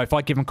fueled. So if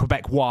I give him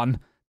Quebec 1,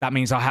 that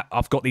means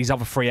I've got these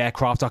other 3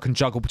 aircraft I can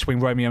juggle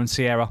between Romeo and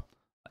Sierra.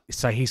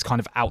 So he's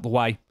kind of out the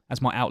way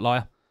as my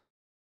outlier.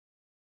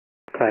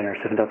 Ryanair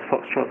 7 Delta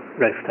Foxtrot,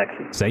 ready for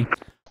taxi. See?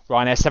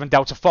 Ryanair 7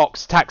 Delta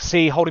Fox,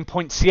 taxi holding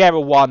point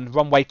Sierra 1,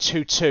 runway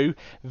 22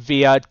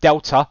 via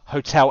Delta,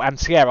 Hotel and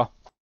Sierra.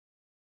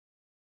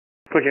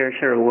 Roger,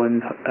 Sierra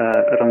 1,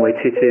 runway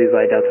 22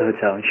 via Delta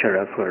Hotel and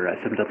Sierra for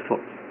 7 Delta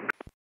Fox.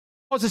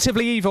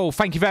 Positively Evil,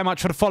 thank you very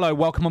much for the follow.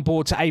 Welcome on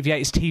board to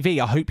Aviators TV.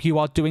 I hope you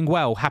are doing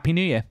well. Happy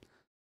New Year.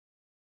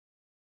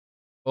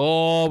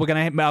 Oh, we're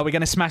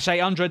gonna smash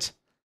 800.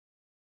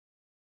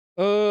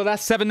 Oh,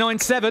 that's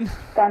 797.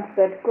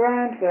 Stansted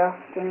ground, good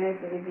afternoon.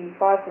 This is the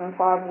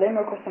 575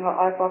 Lima, requesting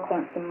our IFR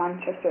clearance to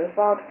Manchester as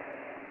well.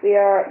 We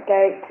are at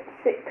gate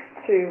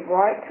 62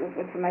 right with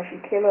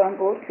information kilo on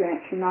board,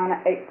 QNH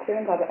 982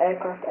 and have an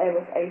aircraft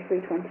Airbus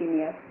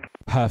A320neo.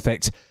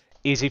 Perfect.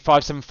 Easy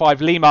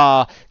 575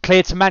 Lima,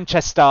 cleared to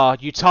Manchester,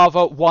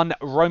 Utava 1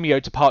 Romeo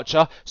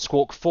departure,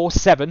 squawk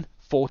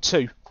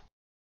 4742.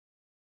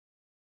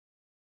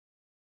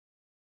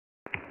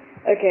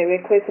 Okay,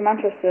 we're cleared to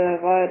Manchester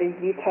via the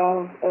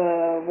Utah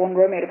 1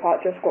 Romeo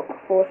departure, squawk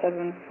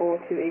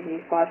 4742, easy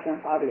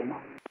 575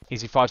 Lima.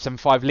 Easy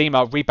 575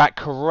 Lima, read back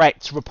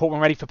correct, report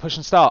when ready for push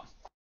and start.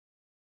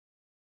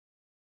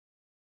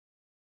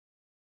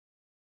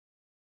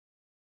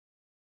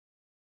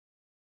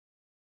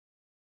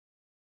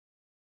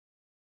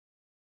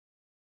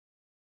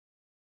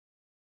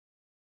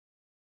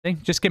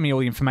 Just give me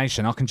all the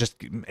information. I can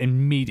just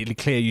immediately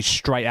clear you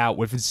straight out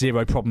with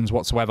 0 problems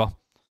whatsoever.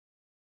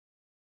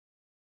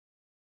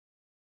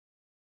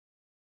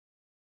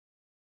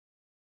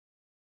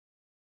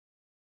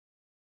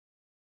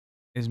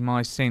 is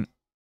my scene.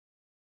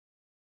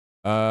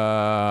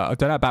 I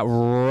don't know about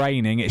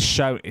raining.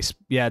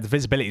 Yeah, the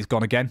visibility's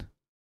gone again.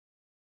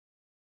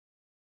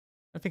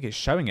 I think it's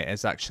showing it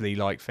as actually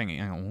like thinking.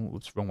 Hang on,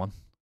 what's the wrong one?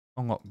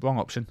 Wrong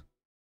option.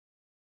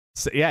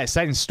 So, yeah, it's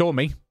saying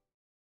stormy.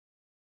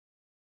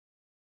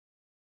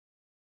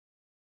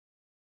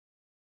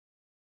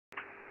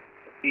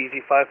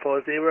 Easy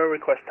 540,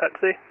 request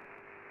taxi.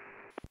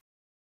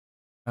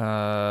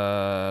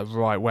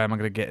 Right, where am I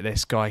going to get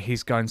this guy?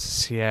 He's going to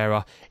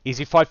Sierra.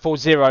 Easy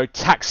 540,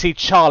 taxi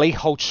Charlie,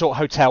 hold short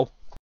hotel.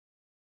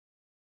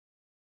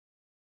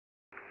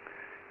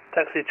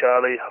 Taxi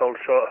Charlie, hold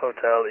short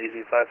hotel,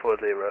 easy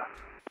 540.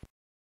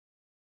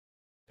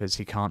 Because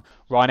he can't.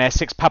 Ryanair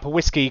 6 Papa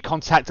Whiskey,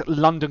 contact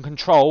London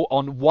Control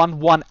on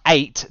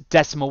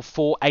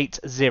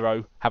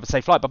 118.480. Have a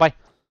safe flight, bye-bye.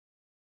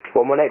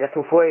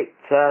 118.480,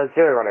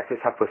 Ryanair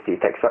 6 Papa Whiskey,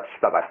 thanks much,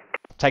 bye-bye.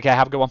 Take care,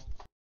 have a good one.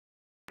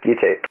 You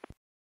too.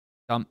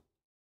 Done.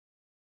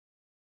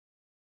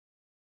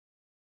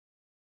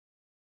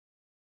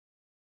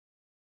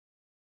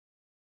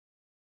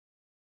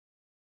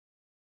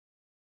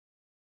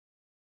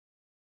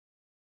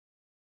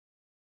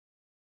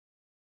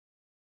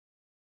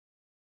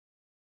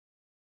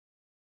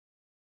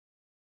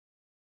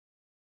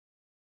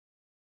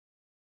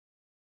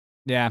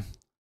 Yeah.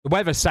 The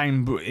weather's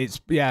saying it's,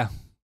 yeah.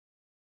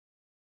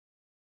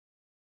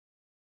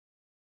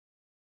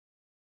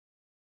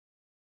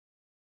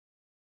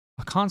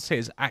 I can't see it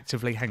as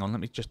actively. Hang on, let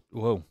me just,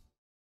 whoa.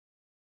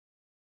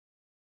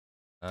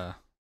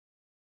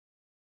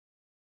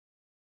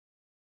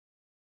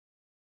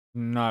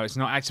 No, it's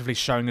not actively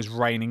showing as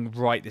raining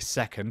right this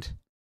second.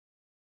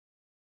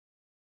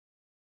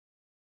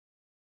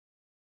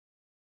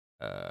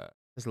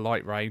 There's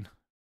light rain.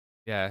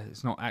 Yeah,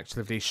 it's not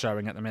actively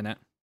showing at the minute.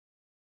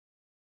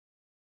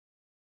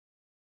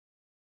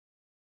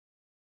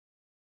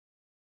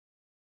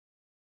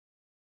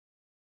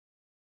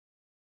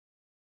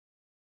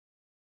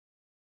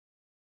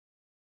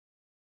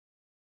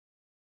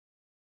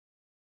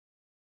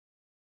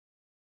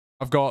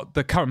 I've got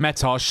the current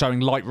METAR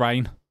showing light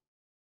rain.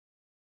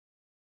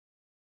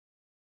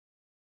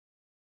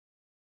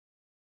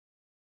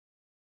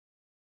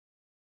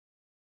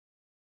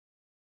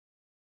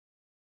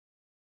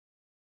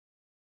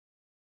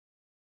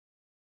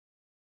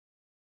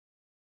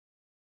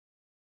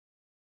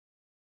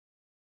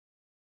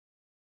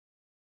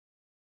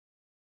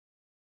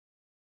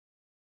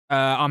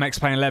 I'm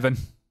X-Plane 11.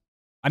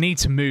 I need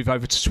to move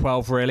over to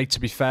 12, really, to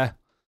be fair.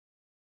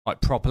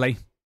 Like, properly.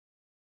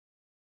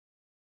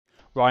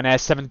 Ryanair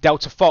 7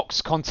 Delta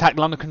Fox, contact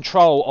London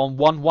Control on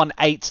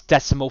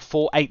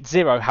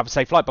 118.480. Have a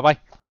safe flight, bye-bye.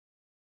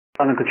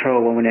 London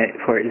Control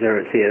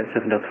 118.480, see you,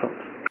 7 Delta Fox.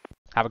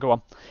 Have a good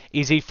one.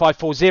 Easy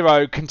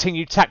 540,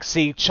 continue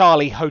taxi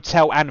Charlie,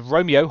 Hotel and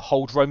Romeo,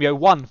 hold Romeo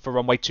 1 for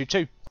runway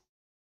 22.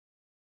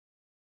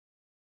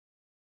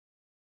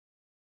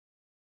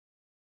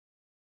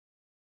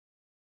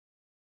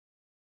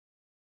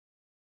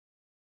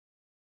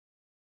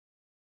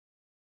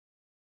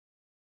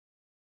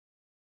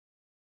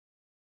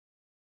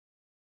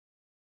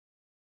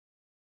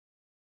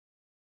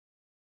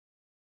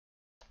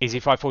 Easy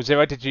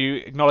 540, did you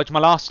acknowledge my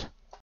last?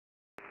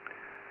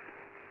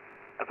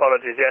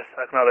 Apologies, yes,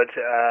 acknowledge.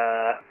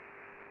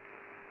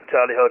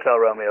 Charlie Hotel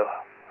Romeo,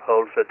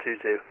 hold for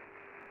 22.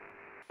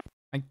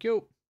 Thank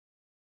you.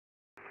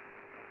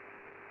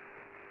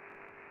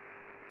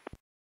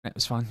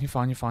 It's fine, you're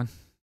fine, you're fine.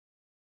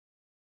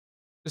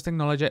 Just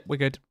acknowledge it, we're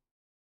good.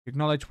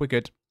 Acknowledge, we're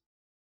good.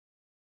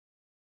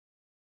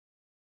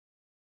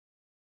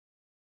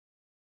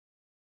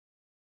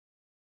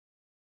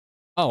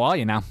 Oh, are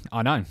you now?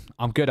 I know.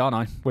 I'm good, aren't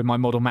I? With my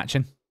model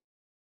matching.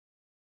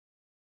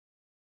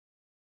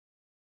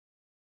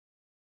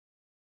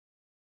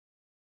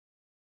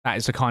 That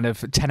is the kind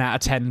of 10 out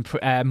of 10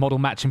 model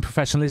matching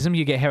professionalism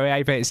you get here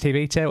at AVATS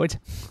TV, Tilted.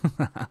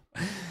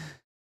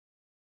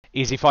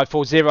 Easy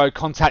 540,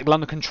 contact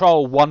London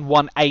Control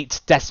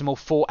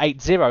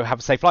 118.480. Have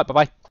a safe flight,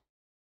 bye-bye.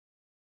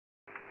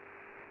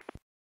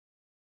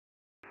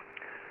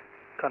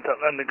 Contact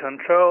London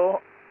Control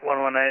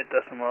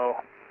 118.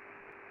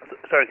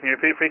 Sorry, can you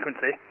repeat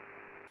frequency?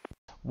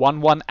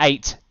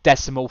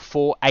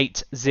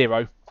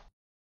 118.480.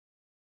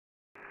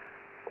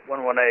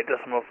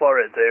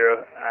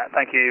 118.480.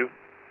 Thank you.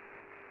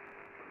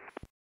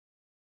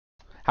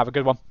 Have a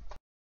good one.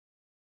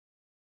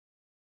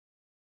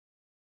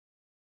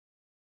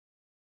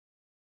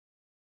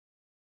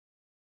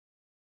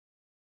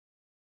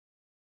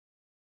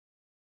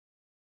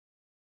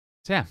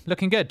 So yeah,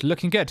 looking good,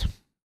 looking good.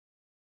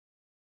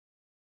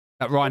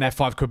 That Ryanair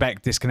 5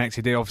 Quebec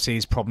disconnected. Obviously,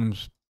 his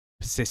problems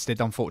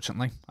persisted,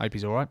 unfortunately. I hope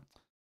he's alright.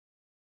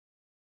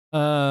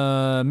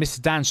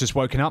 Mr. Dan's just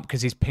woken up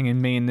because he's pinging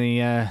me in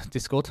the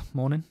Discord.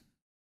 Morning.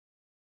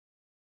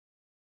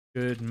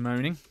 Good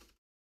morning.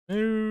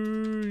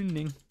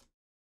 Morning.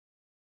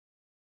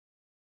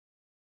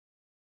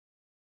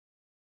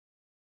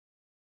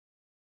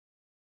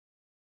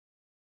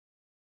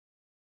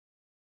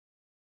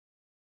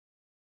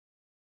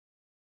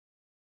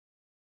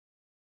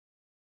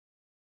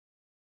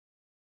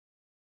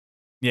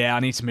 Yeah,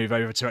 I need to move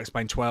over to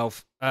X-Plane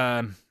 12.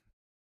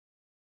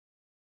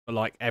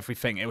 Like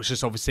everything, it was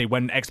just obviously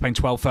when X-Plane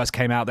 12 first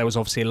came out, there was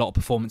obviously a lot of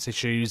performance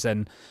issues,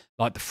 and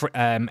like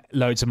the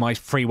loads of my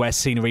freeware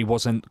scenery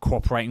wasn't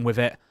cooperating with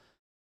it,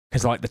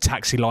 because like the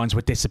taxi lines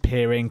were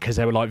disappearing because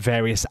there were like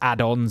various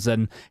add-ons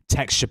and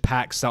texture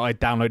packs that I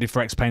downloaded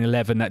for X-Plane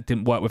 11 that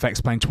didn't work with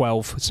X-Plane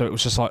 12. So it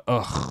was just like,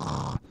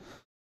 ugh.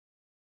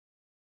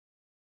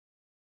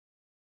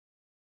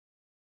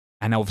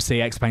 And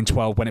obviously X-Plane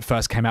 12 when it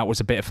first came out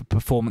was a bit of a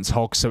performance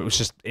hog, so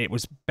it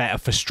was better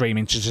for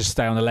streaming to just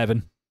stay on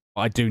 11.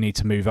 But I do need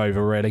to move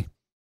over really.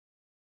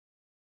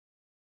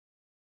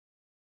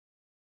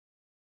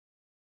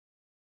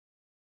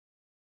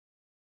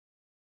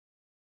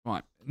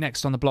 Right,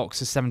 next on the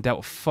blocks is 7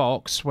 Delta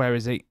Fox. Where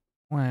is he?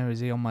 Where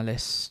is he on my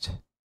list?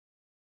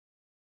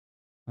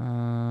 I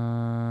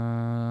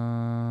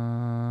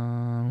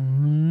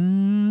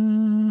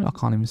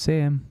can't even see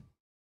him.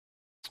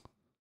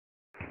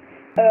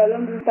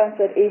 London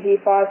Stansted, easy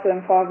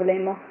 575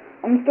 Lima.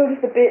 I'm still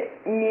just a bit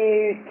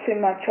new to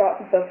my charts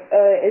and stuff.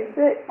 Is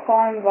it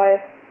climb via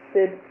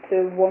SID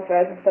to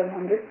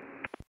 1,700?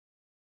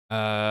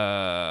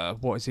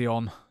 What is he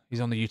on?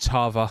 He's on the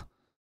Utava.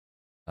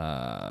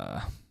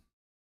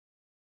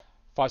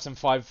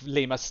 575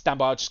 Lima, stand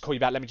by, I'll just call you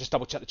back. Let me just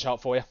double check the chart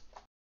for you.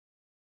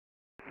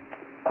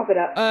 Copy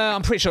that.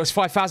 I'm pretty sure it's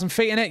 5,000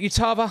 feet in it,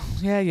 Utava.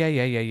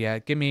 Yeah.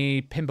 Give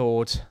me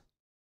pinboard.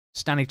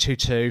 Stanley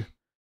 2-2.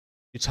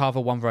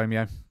 Utava 1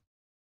 Romeo.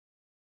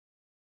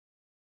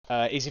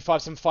 Easy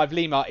 575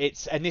 Lima,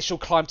 it's initial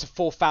climb to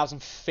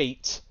 4,000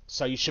 feet,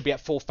 so you should be at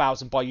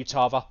 4,000 by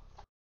Utava.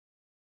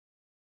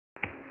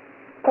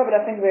 Copy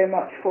that, thank you very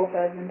much,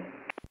 4,000.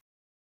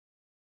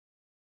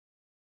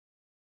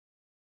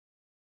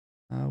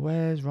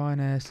 Where's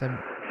Ryanair 7?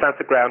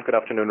 Stansted ground, good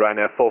afternoon,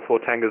 Ryanair 44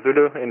 Tango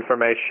Zulu,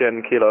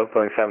 information Kilo,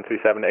 Boeing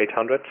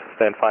 737-800,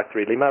 stand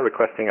 53 Lima,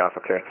 requesting alpha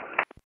clearance.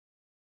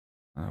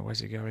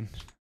 Where's he going?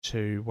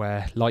 To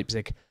where?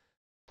 Leipzig.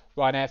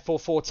 Ryanair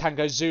 44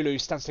 Tango Zulu,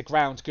 Stansted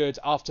ground, good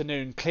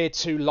afternoon. Clear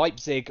to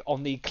Leipzig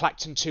on the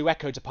Clacton 2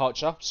 Echo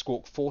departure,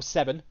 squawk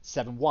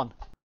 4771.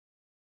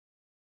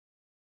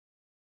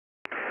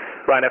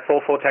 Ryanair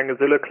 44 Tango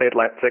Zulu, cleared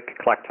Leipzig,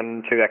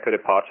 Clacton 2 Echo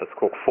departure,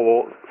 squawk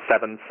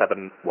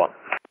 4771.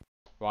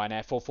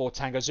 Ryanair 44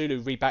 Tango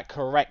Zulu, read back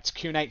correct.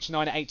 QNH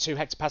 982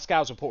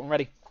 hectopascals, reporting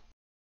ready.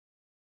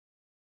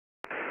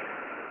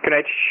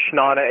 QNH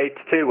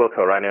 982,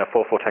 Wilco, Ryanair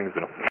 44 Tango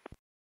Zulu.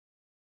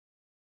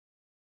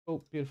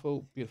 Oh,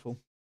 beautiful.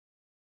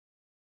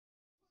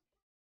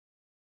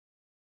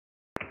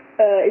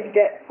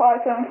 EasyJet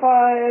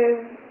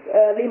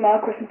 575 Lima,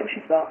 crossing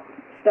pushing start.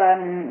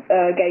 Stand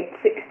gate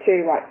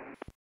 62 right.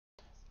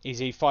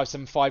 Easy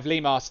 575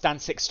 Lima,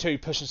 stand 62,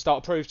 push and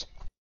start approved.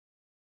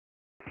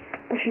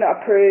 Pushing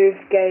start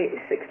approved, gate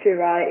 62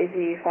 right,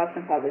 Easy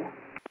 575 Lima.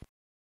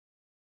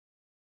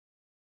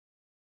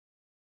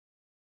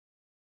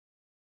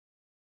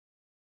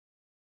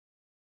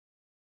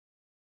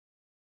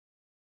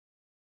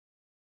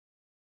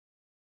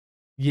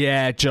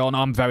 Yeah, John,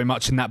 I'm very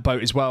much in that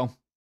boat as well.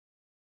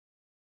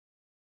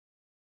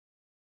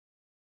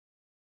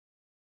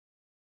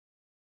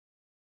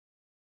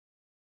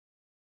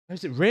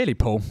 Is it really,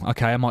 Paul?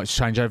 Okay, I might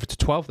change over to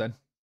 12 then.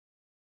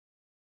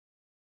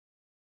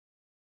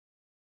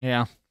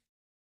 Yeah.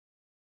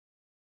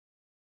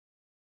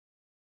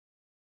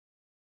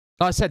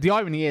 Like I said, the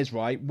irony is,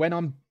 right, when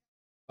I'm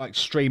like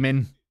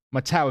streaming my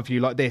tower view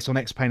like this on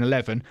X-Plane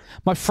 11,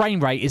 my frame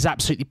rate is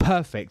absolutely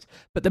perfect.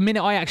 But the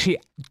minute I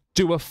actually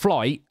do a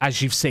flight, as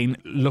you've seen,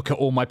 look at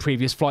all my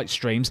previous flight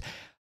streams,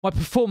 my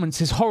performance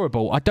is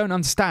horrible. I don't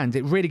understand.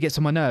 It really gets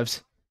on my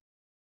nerves.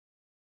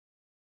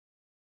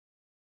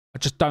 I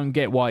just don't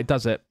get why it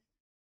does it.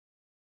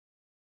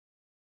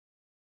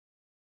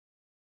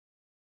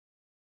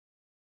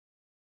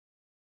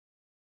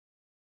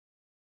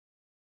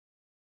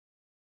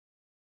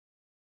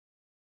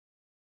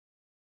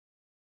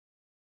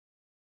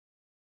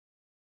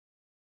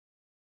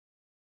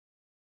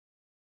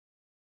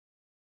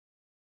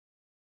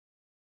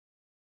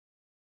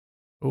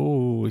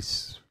 Oh,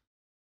 it's...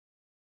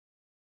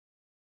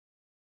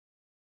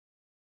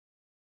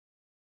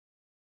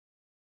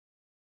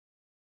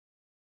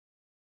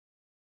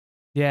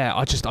 Yeah,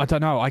 I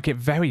don't know. I get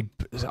very...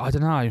 I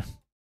don't know.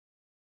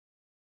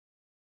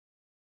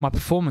 My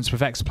performance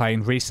with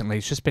X-Plane recently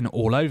has just been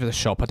all over the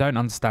shop. I don't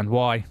understand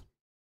why.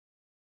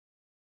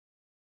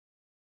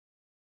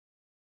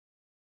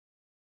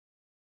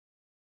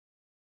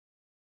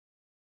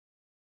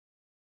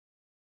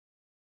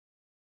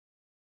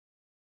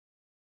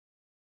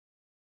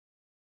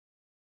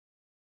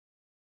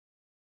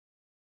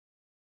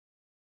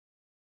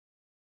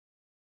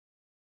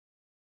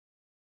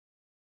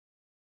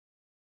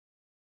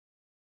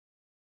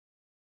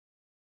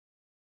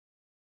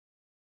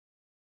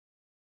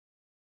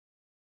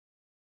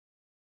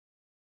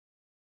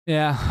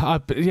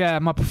 Yeah,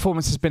 my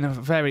performance has been a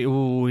very...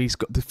 Oh, he's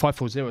got... The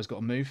 540's got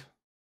to move.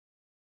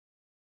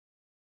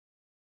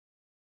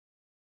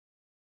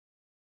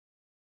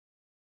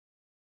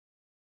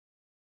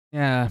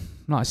 Yeah,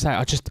 like I say,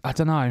 I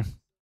don't know.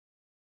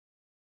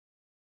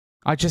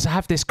 I just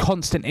have this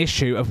constant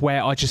issue of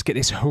where I just get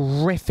this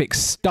horrific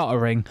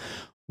stuttering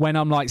when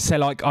I'm like, say,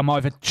 like I'm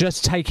either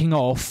just taking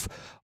off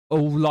or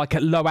like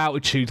at low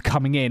altitude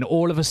coming in.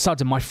 All of a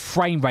sudden, my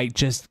frame rate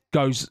just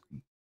goes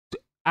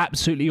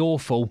absolutely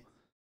awful.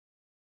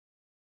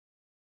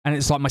 And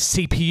it's like my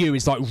CPU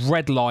is like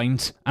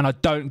redlined and I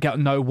don't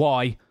know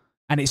why.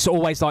 And it's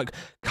always like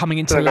coming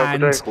into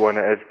land.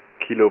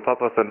 Kilo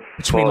Papa Stand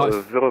Between like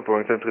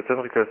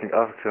 0.73 requesting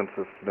African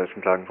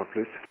destination Klagenfurt,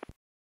 please.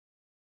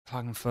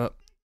 Klagenfurt,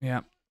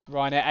 yeah.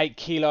 Ryanair 8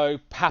 Kilo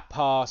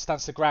Papa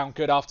stands to ground.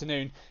 Good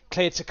afternoon.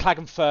 Cleared to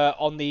Klagenfurt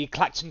on the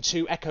Clacton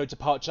 2 Echo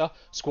departure.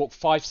 Squawk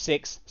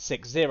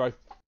 5660.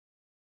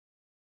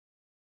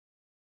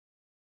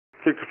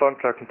 Click to fund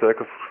Clacton 2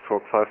 Echo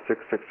squawk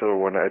 5660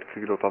 Ryanair 8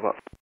 Kilo Papa.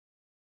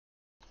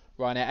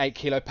 Ryanair 8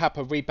 Kilo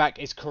Papa, readback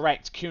is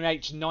correct.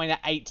 QNH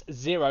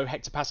 980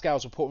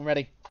 hectopascals, reporting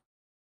ready.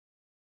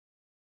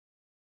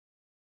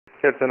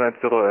 Yes,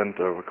 990 and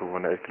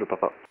Ryanair 8 Kilo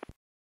Papa.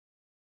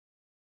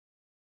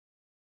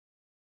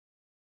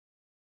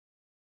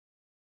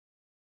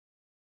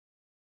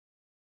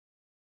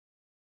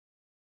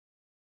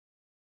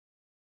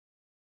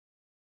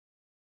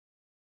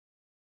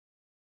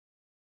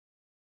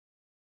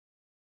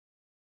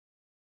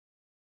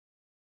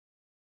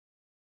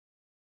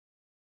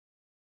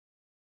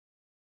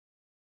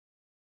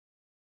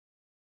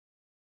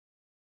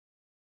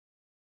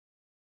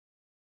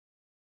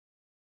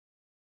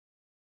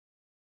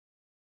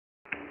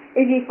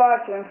 Easy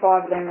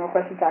 575 Lima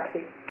requesting taxi.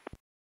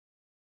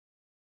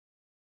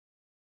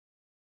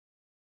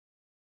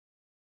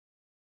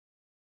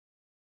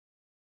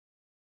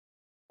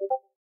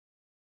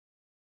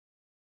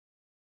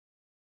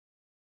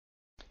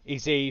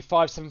 Easy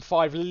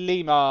 575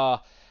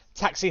 Lima.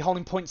 Taxi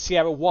holding point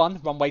Sierra 1,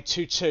 runway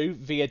 22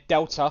 via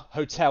Delta,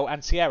 Hotel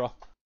and Sierra.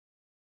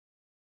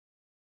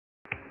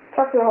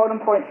 Taxi holding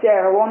point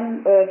Sierra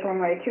 1,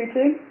 runway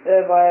 22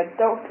 via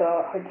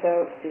Delta,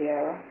 Hotel,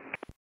 Sierra.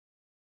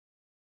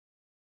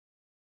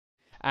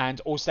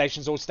 And all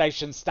stations,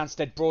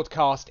 Stansted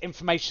broadcast.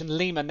 Information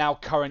Lima now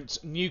current.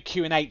 New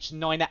QNH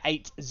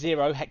 980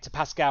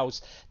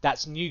 hectopascals.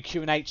 That's new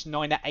QNH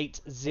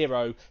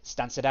 980.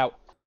 Stansted out.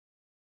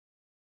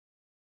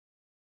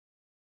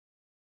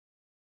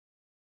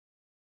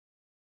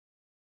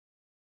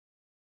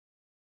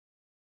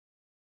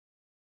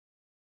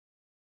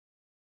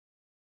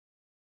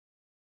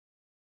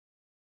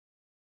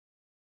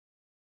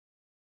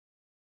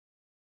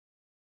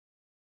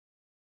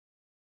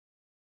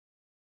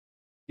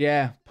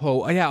 Yeah,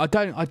 Paul. Yeah, I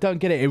don't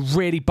get it. It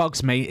really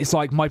bugs me. It's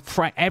like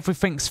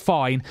everything's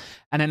fine,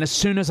 and then as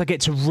soon as I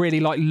get to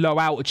really like low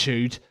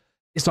altitude,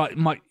 it's like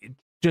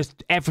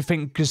just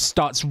everything just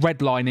starts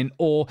redlining.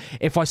 Or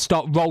if I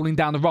start rolling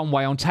down the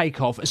runway on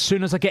takeoff, as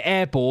soon as I get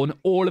airborne,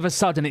 all of a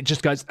sudden it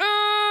just goes,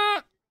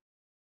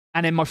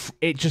 and then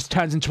it just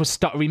turns into a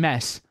stuttery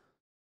mess.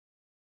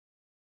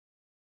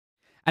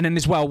 And then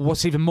as well,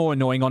 what's even more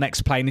annoying on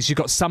X-Plane is you've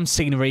got some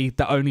scenery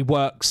that only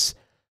works.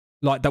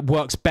 Like, that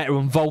works better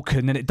on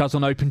Vulcan than it does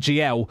on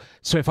OpenGL.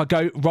 So if I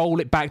roll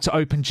it back to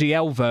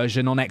OpenGL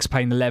version on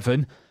X-Plane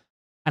 11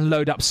 and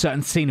load up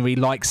certain scenery,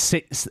 like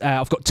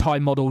I've got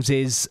Time Models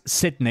is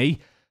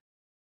Sydney.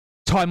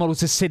 Time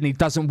Models is Sydney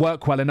doesn't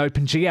work well in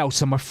OpenGL,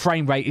 so my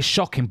frame rate is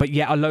shocking. But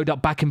yet I load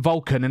up back in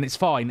Vulcan and it's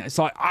fine. It's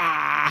like,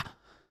 I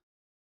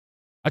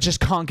just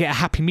can't get a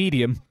happy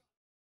medium.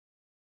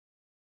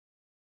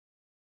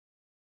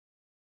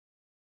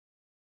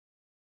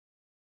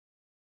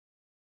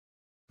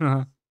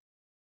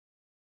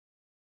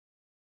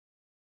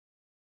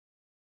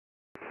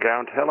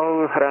 Ground,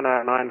 hello,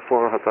 Ryanair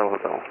 94 Hotel.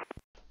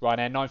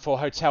 Ryanair 94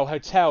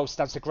 Hotel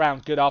stands to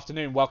ground. Good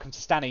afternoon, welcome to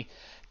Stanny.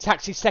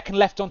 Taxi second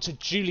left onto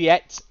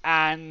Juliet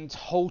and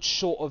hold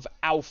short of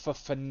Alpha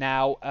for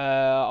now.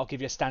 I'll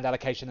give you a stand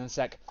allocation in a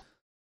sec.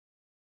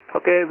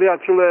 Okay, we are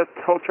Juliet,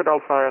 hold short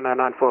Alpha, Ryanair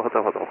 94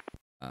 Hotel.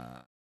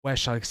 Where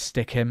shall I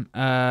stick him?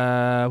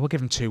 We'll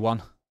give him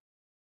 2-1.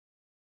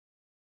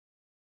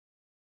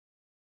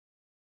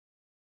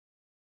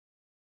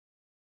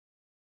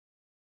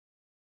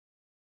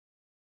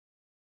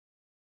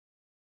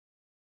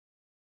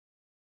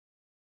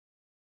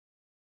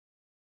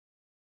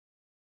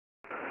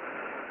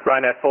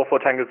 Ryanair 44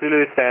 Tango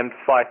Zulu, stand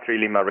 53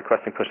 Lima,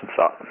 requesting push and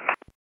start.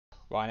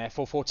 Ryanair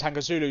 44 Tango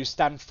Zulu,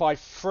 stand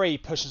 53,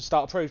 push and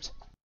start approved.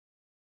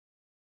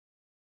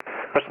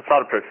 Push and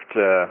start approved,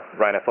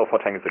 Ryanair 44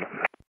 Tango Zulu.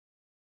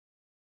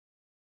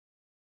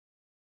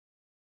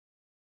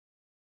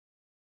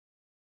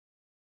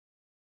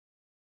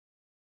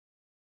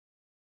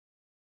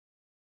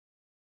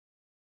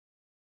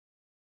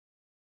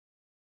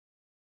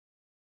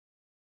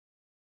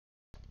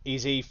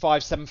 Easy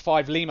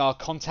 575 Lima,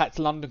 contact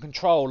London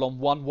Control on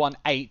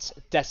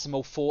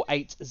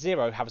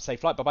 118.480. Have a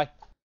safe flight, bye-bye.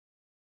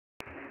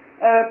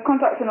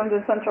 Contact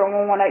London Central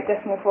on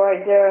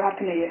 118.480.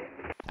 Happy New Year.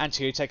 And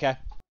to you, take care.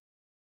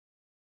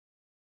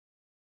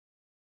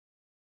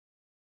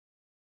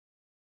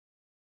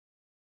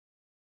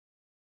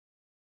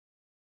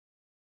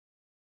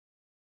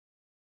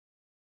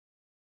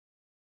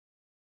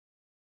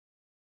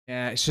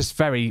 Yeah, it's just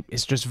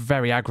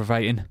very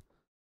aggravating.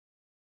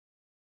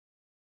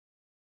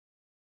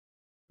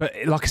 But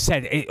like I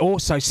said, it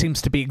also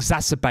seems to be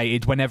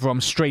exacerbated whenever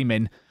I'm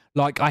streaming.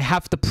 Like, I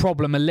have the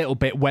problem a little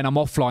bit when I'm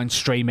offline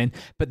streaming,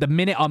 but the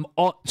minute I'm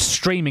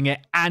streaming it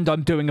and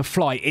I'm doing a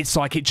flight, it's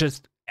like it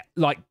just,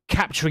 like,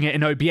 capturing it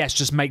in OBS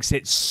just makes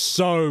it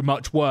so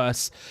much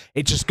worse.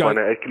 It just goes...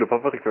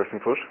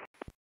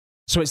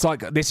 So it's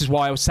like, this is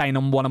why I was saying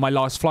on one of my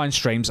last flying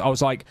streams, I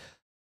was like...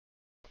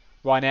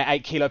 Ryanair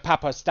 8 Kilo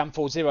Papa, stand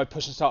 40,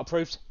 push and start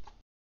approved.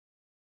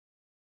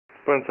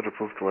 Start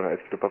approved, Ryanair 8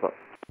 Kilo Papa.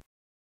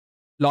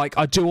 Like,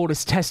 I do all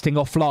this testing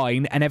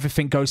offline and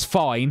everything goes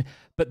fine,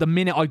 but the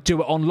minute I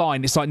do it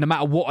online, it's like no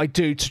matter what I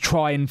do to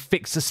try and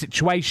fix the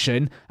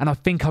situation, and I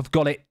think I've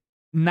got it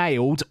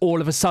nailed,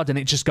 all of a sudden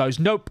it just goes,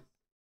 nope,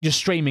 you're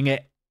streaming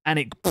it, and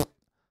it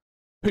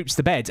poops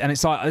the bed, and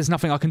it's like, there's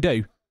nothing I can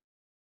do.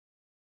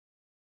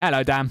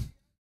 Hello, Dan.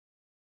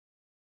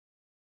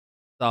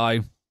 So,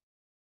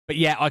 but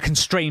yeah, I can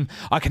stream,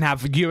 I can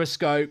have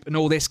Euroscope and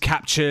all this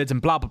captured and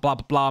blah, blah, blah,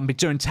 blah, blah, and be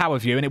doing tower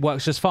view, and it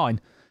works just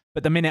fine.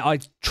 But the minute I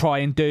try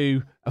and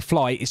do a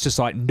flight, it's just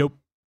like, nope.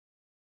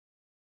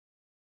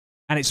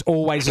 And it's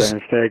always...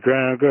 Stansted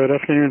ground, good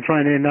afternoon,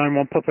 Friday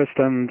 9-1 Papa,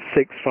 stand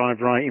 6-5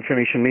 right,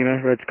 information Lima,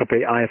 red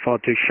copy,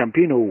 IFR to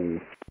Champino.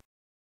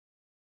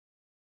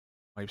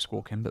 Wave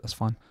squawking, but that's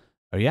fine.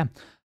 Oh, yeah.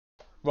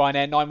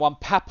 Ryanair 9-1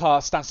 Papa,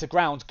 Stansted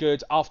ground,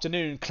 good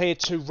afternoon, cleared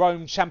to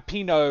Rome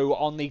Champino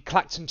on the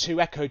Clacton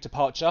 2 Echo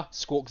departure,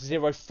 squawk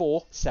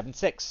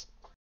 0476.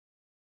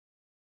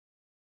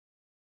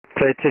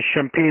 Clear to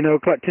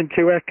Champino, Clacton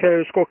 2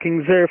 Echo,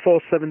 squawking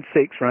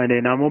 0476,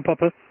 Ryanair 9-1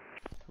 Papa.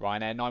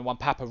 Ryanair 9-1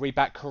 Papa, read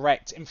back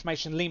correct.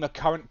 Information Lima,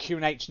 current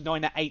QNH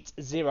 980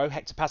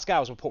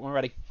 hectopascals. Report when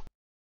ready.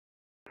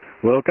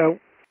 Will go.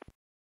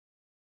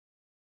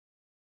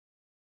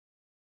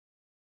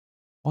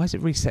 Why is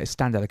it reset his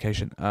stand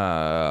allocation?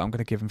 I'm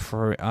gonna give him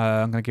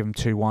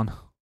 2-1.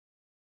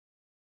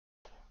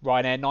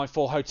 Ryanair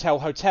 94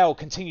 Hotel,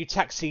 continue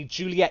taxi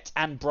Juliet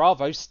and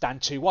Bravo,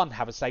 stand 2-1.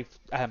 Have a safe,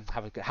 have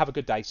a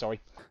good day.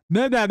 Sorry.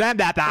 No.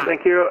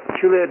 Thank you,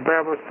 Juliet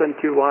Bravo, stand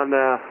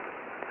 2-1.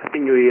 Happy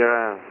New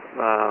Year.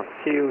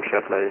 See you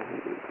shortly.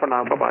 For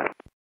now, bye bye.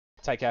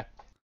 Take care.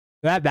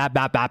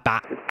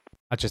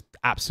 I just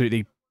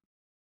absolutely.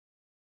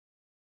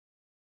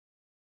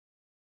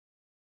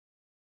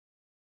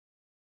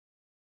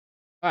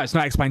 Oh, it's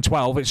not X-Plane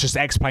 12. It's just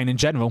X-Plane in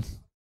general.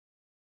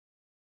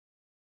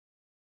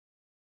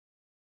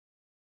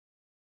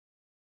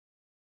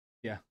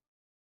 Yeah.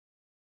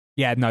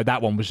 Yeah, no,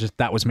 that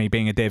was me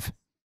being a div.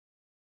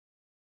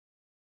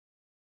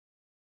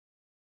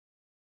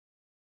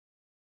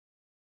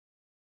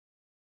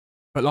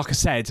 But like I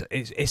said,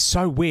 it's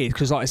so weird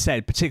because, like I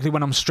said, particularly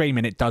when I'm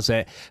streaming, it does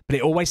it. But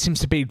it always seems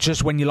to be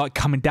just when you're like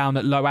coming down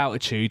at low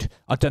altitude.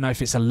 I don't know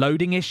if it's a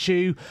loading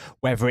issue,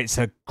 whether it's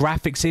a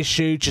graphics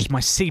issue. Just my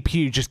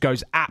CPU just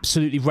goes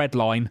absolutely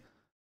redline.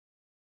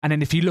 And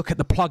then if you look at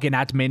the plugin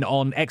admin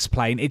on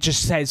X-Plane, it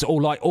just says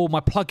all my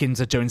plugins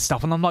are doing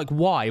stuff, and I'm like,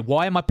 why?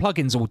 Why are my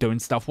plugins all doing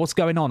stuff? What's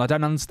going on? I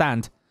don't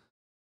understand.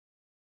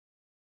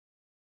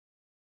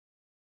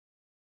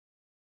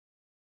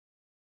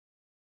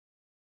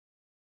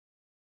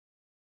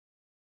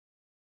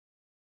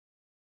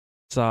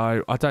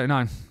 So, I don't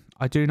know.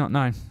 I do not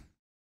know.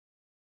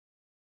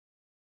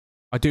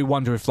 I do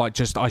wonder if, like,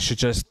 I should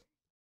just,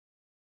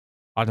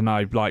 I don't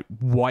know, like,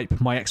 wipe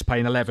my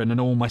X-Plane 11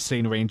 and all my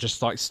scenery and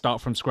just, like, start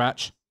from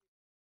scratch.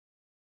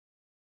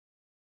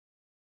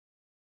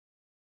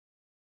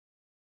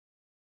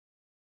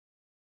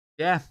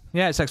 Yeah,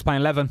 it's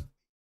X-Plane 11.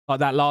 Like,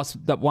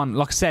 that one,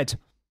 like I said,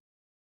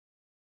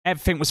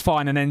 everything was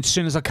fine, and then as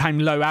soon as I came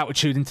low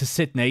altitude into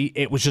Sydney,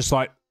 it was just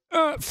like,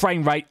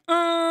 frame rate,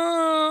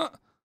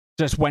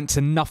 just went to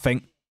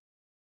nothing,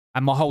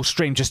 and my whole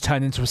stream just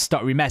turned into a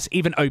stuttery mess.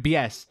 Even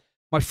OBS,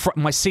 my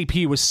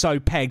CPU was so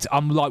pegged,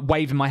 I'm like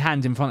waving my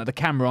hand in front of the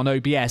camera on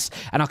OBS,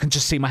 and I can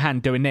just see my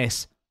hand doing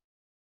this.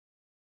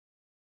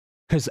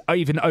 Because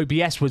even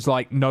OBS was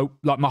like, nope,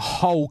 like my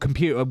whole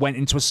computer went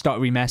into a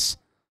stuttery mess.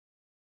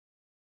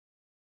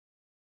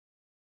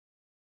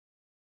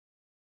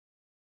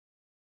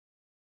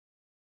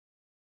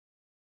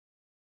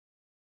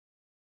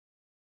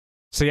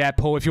 So yeah,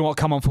 Paul, if you want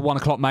to come on for 1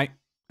 o'clock, mate,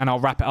 and I'll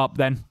wrap it up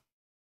then.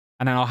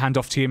 And then I'll hand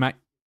off to you, mate.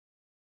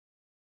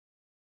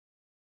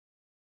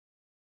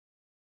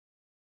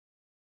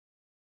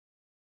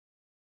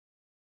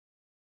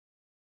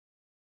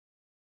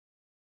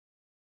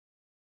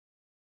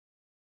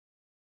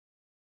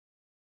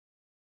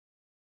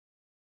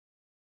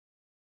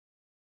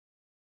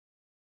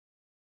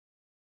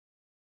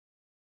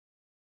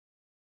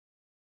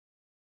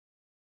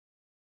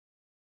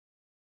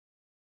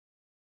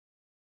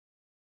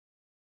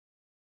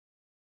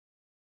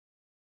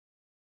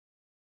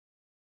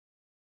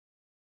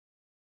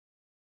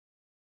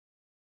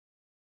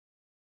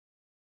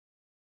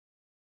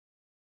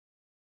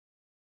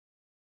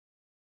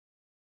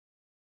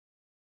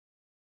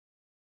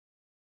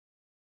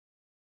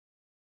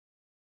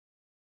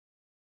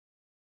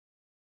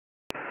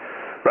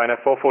 Ryanair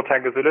 44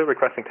 Tango Zulu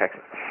requesting taxi.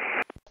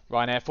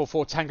 Ryanair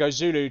 44 Tango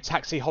Zulu,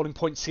 taxi holding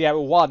point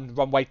Sierra 1,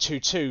 runway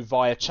 22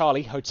 via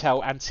Charlie,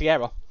 Hotel and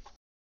Sierra.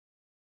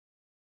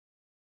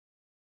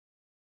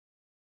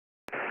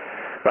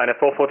 Ryanair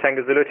 44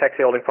 Tango Zulu,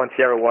 taxi holding point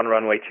Sierra 1,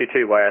 runway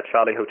 22 via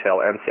Charlie,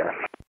 Hotel and Sierra.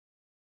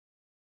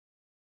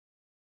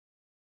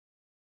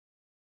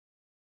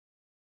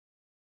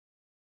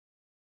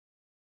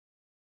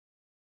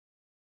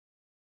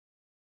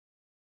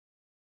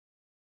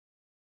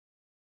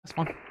 That's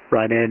fine.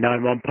 Ryanair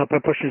 91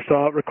 Papa, push and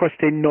start,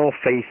 requesting north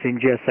facing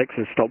GSX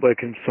has stopped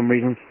working for some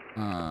reason.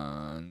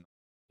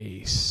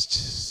 East,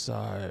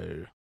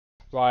 so...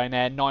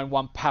 Ryanair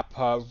 91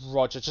 Papa,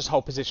 roger, just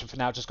hold position for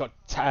now, just got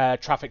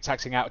traffic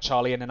taxiing out of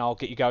Charlie and then I'll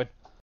get you going.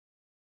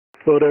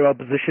 Order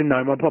opposition,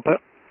 91 Papa.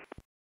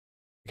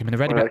 Give me the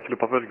ready bit. Kilo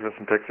Papa,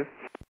 requesting taxi.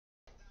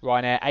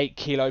 Ryanair 8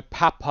 Kilo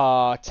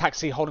Papa,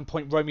 taxi holding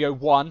point Romeo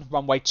 1,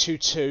 runway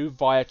 22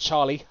 via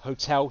Charlie,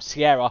 Hotel,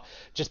 Sierra.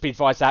 Just be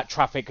advised that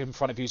traffic in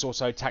front of you is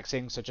also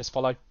taxiing, so just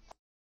follow.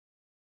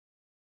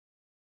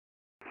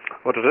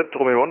 Roger that,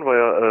 Romeo 1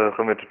 via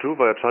runway 22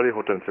 via Charlie,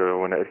 Hotel and Sierra,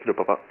 Ryanair 8 Kilo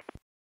Papa.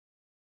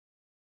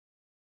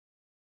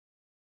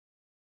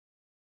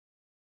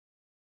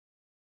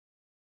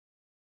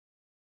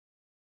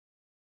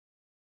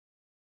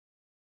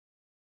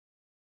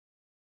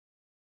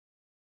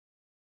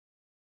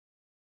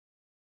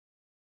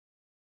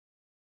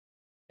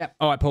 Yep.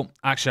 All right, Paul.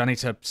 Actually, I need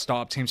to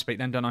start up TeamSpeak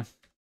then, don't I?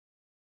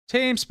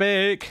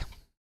 TeamSpeak!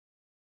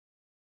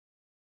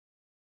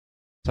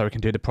 So we can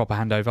do the proper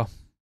handover.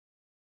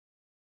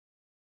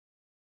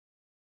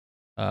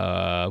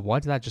 Why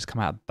did that just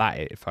come out of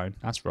that phone?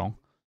 That's wrong.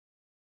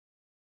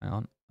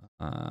 Hang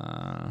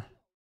on.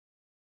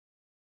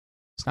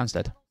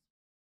 Stansted.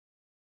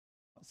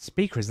 What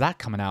speaker is that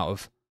coming out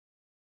of?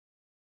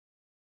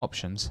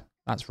 Options.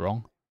 That's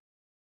wrong.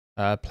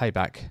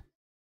 Playback.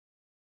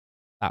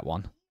 That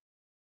one.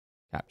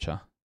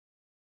 Capture.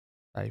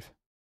 Save.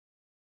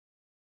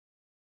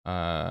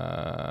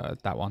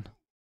 That one.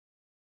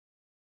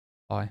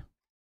 Bye.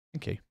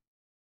 Thank you.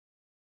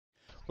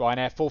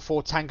 Ryanair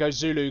 44 Tango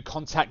Zulu,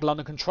 contact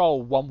London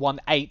Control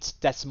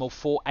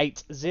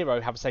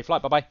 118.480. Have a safe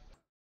flight, bye-bye.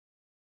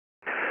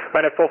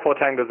 Ryanair 44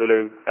 Tango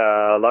Zulu,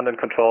 London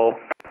Control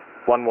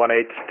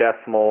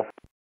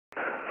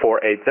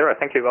 118.480.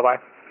 Thank you, bye-bye.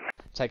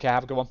 Take care,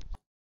 have a good one.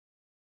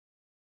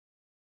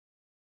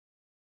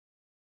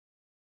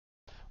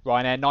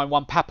 Ryanair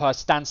 91 Papa,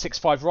 stand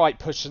 65 right,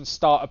 push and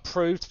start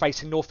approved,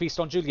 facing northeast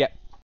on Juliet.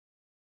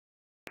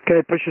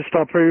 Okay, push and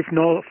start approved,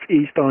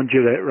 northeast on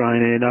Juliet,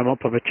 Ryanair 91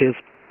 Papa, cheers.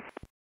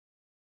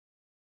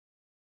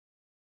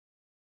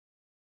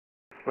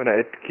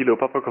 Ryanair 8 Kilo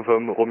Papa,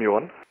 confirm Romeo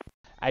 1.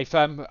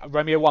 Affirm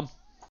Romeo 1.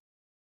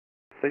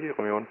 Thank you,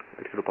 Romeo 1,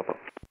 8 Kilo Papa.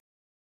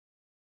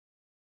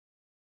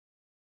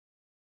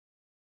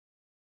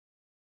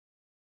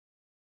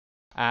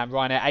 And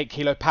Ryanair 8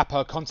 Kilo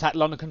Papa, contact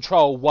London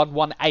Control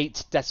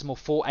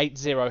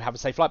 118.480. Have a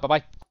safe flight,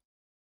 bye-bye.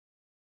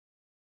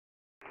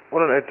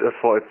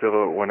 118.480,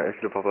 Ryanair 8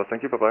 Kilo Papa,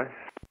 thank you, bye-bye.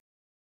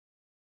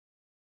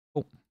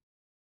 Oh.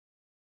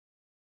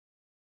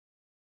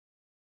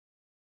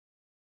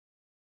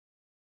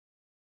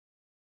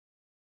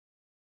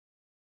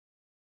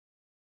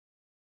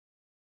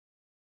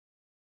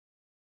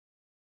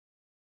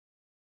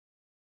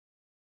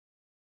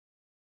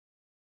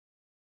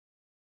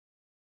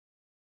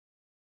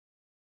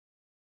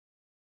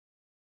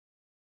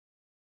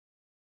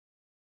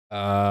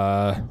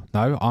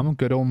 No, I'm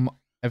good on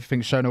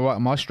everything's shown all right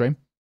on my stream.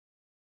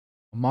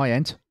 On my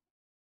end.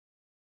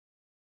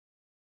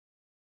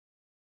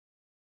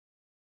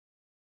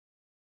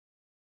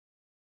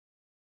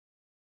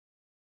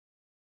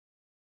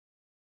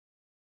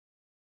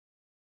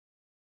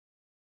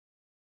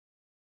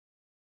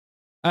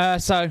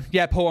 So,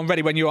 yeah, Paul, I'm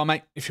ready when you are,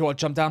 mate. If you want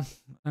to jump down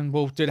and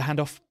we'll do the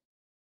handoff.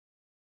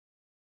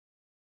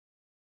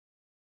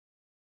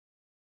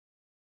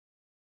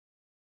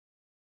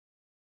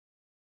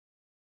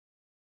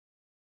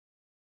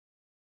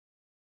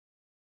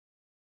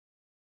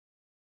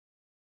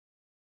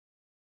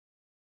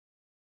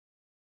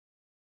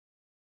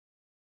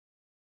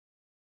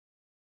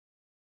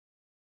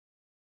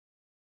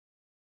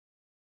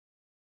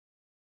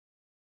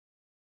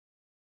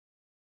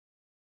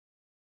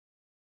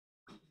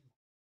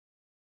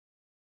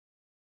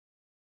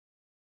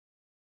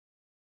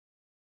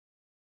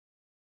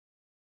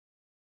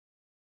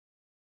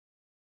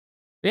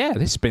 Yeah,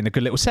 this has been a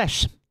good little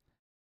sesh.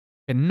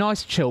 Been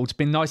nice, chilled.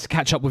 Been nice to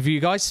catch up with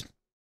you guys.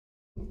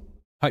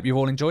 Hope you've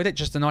all enjoyed it.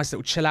 Just a nice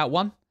little chill out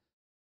one.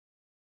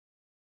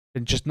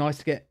 Been just nice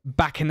to get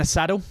back in the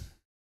saddle.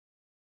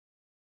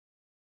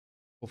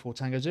 44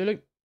 Tango Zulu.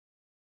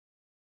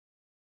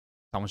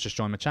 Someone's just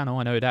joined my channel.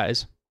 I know who that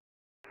is.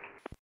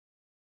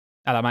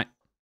 Hello, mate.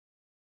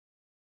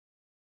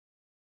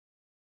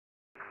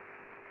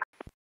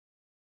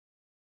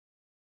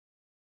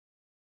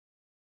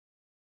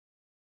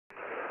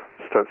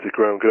 Stansted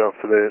ground, good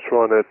afternoon. It's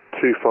Ryanair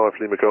 25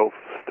 Lima Golf,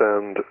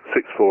 stand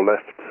 64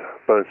 left,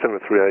 Boeing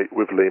 738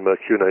 with Lima,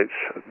 QNH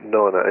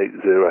 980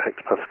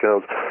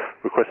 hectopascals.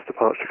 Request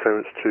departure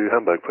clearance to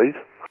Hamburg, please.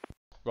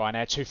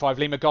 Ryanair 25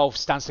 Lima Golf,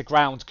 Stansted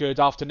ground, good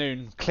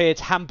afternoon. Cleared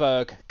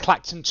Hamburg,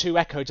 Clacton 2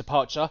 Echo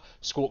departure,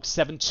 squawk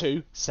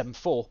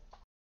 7274.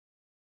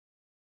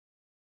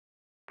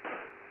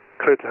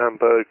 Cleared to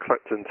Hamburg,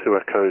 Clacton 2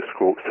 Echo,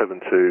 squawk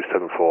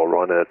 7274,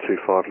 Ryanair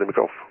 25 Lima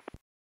Golf.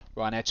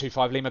 Ryanair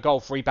 25 Lima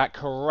Golf, readback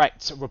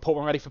correct. Report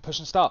when ready for push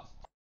and start.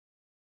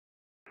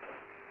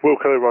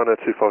 Wilco, Ryanair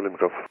 25 Lima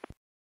Golf.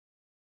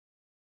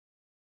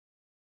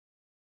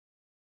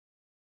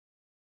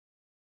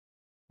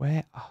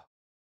 Where? Oh,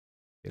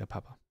 Peter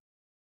Papa.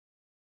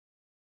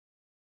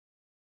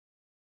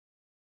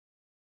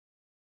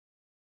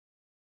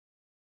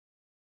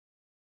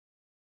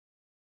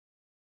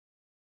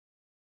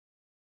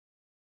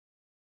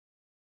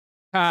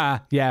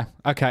 Ah, yeah,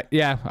 okay,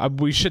 yeah,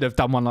 we should have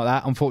done one like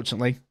that,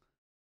 unfortunately.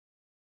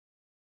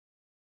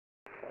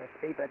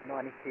 Speedbird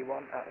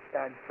 921 at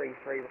stand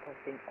 33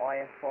 requesting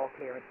IFR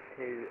clearance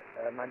to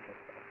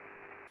Manchester.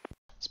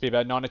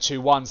 Speedbird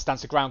 9021,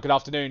 Stansted ground, good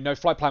afternoon. No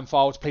flight plan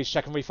filed, please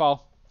check and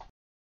refile.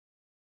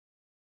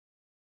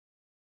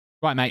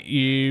 Right, mate,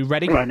 you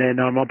ready? Ryanair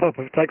 91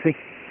 Papa, taxi.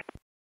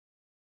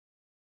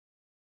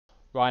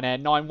 Ryanair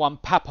 91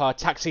 Papa,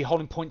 taxi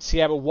holding point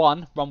Sierra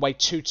 1, runway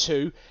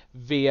 22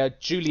 via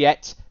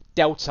Juliet,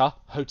 Delta,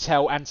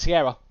 Hotel and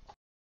Sierra.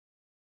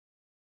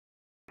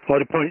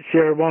 Holding point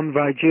Sierra 1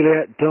 via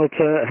Juliet,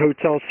 Delta,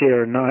 Hotel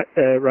Sierra,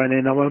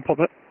 Ryanair 91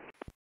 Papa.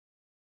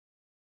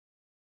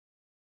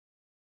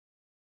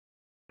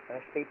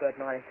 Speedbird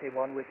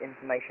 921 with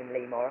information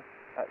Lima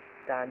at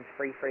stand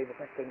 33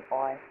 requesting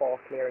IFR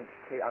clearance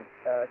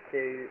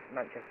to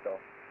Manchester.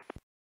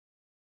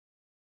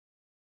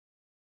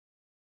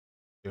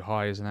 Too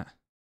high, isn't it?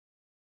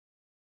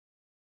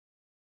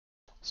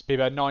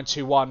 Speedbird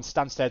 921,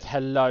 Stansted,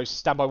 hello,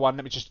 standby 1,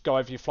 let me just go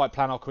over your flight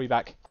plan, I'll call you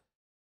back.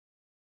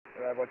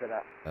 Roger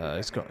that.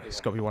 It's got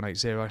to be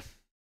 180.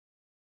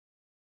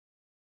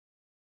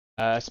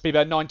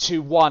 Speedbird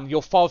 921,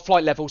 your filed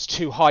flight level's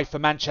too high for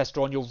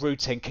Manchester on your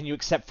routing. Can you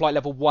accept flight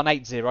level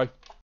 180? Roger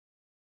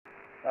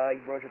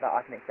that,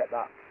 I can accept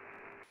that.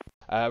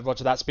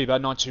 Roger that,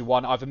 Speedbird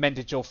 921. I've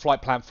amended your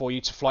flight plan for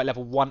you to flight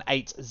level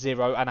 180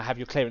 and I have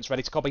your clearance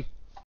ready to copy.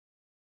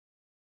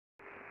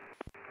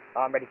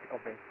 I'm ready to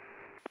copy.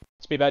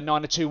 Speedbird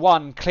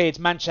 921, cleared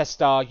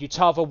Manchester,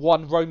 Utava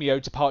 1 Romeo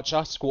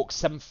departure, squawk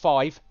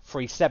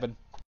 7537.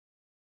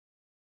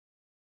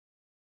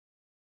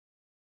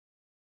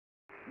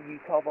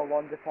 Utava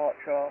 1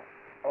 departure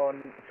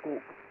on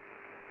squawk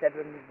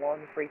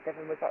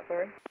 7137, was that,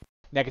 sorry?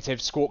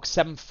 Negative, squawk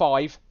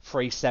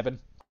 7537.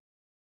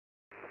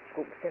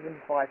 Squawk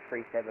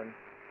 7537,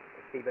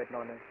 Speedbird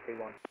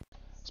 9021.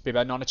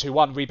 Speedbird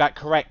 9021, readback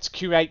correct.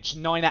 QH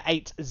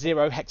 980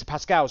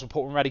 hectopascals,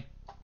 report when ready.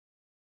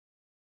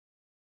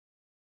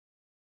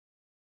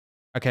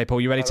 Okay,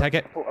 Paul, you ready to take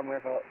it? Report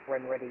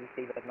when ready,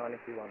 Speedbird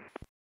 9021.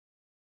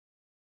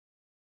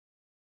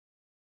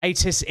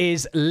 ATC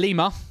is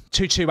Lima,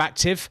 22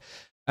 active.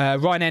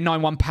 Ryanair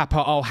 91 Papa,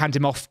 I'll hand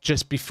him off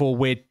just before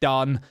we're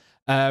done.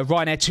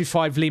 Ryanair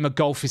 25 Lima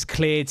Golf is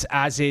cleared,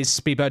 as is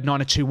Speedbird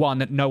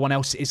 9021. No one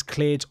else is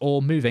cleared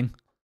or moving.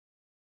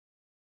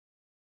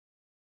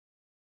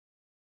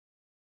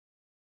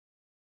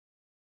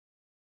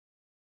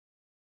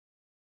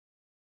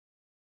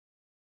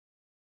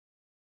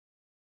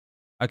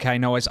 Okay,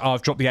 no worries.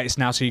 I've dropped the ATC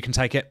now so you can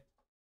take it.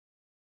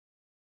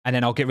 And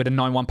then I'll get rid of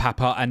 91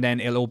 Papa and then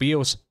it'll all be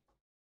yours.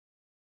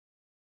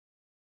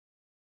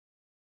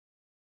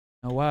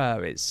 No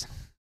worries.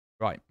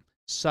 Right,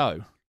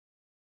 so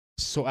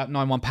sort out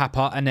 91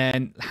 Papa and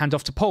then hand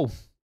off to Paul.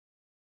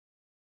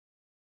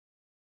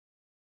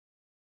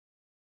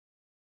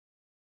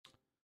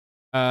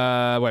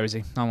 Where is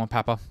he? 91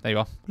 Papa. There you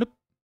are. Bloop.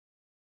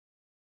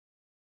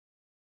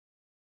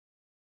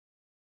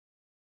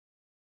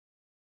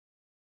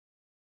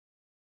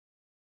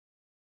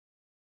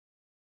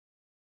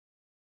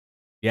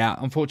 Yeah,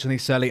 unfortunately,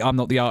 Surly, I'm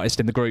not the artist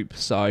in the group,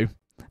 so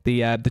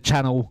the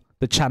channel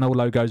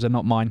logos are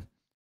not mine.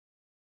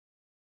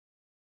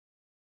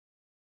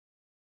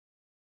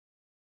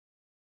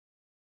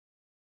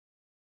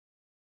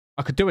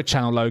 I could do a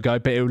channel logo,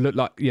 but it would look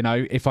like, you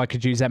know, if I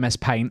could use MS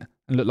Paint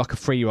and look like a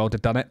 3-year-old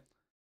had done it.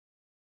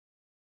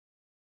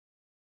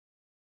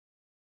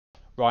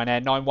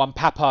 Ryanair 91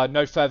 Papa,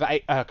 no further,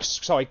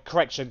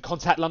 correction,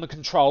 contact London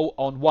Control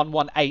on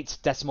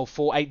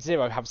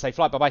 118.480. Have a safe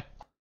flight, bye-bye.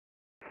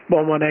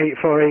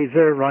 118480,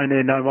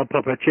 Ryanair 91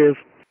 Papa, cheers.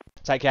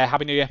 Take care,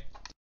 Happy New Year.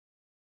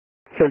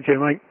 Same to you,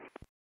 mate.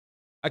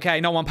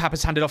 Okay, 91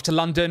 Papa's handed off to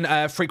London.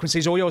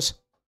 Frequency's all yours.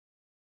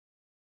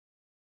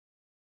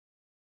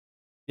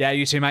 Yeah,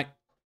 you too, mate.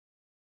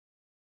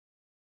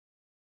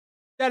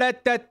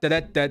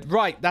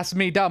 Right, that's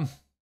me done.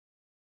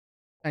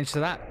 Thanks to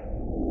that.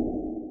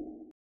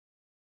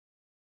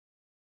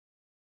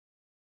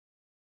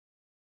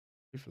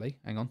 Hopefully,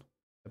 hang on.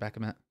 Go back a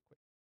minute.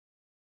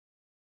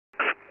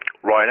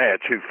 Ryanair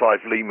 25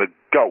 Lima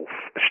Golf,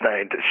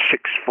 stand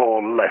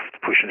 64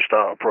 left, push and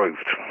start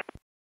approved.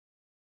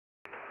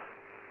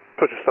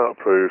 Push a start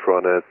approved,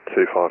 Ryanair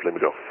 25 Lima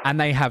Golf. And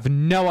they have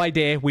no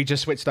idea we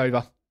just switched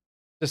over.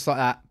 Just like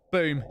that.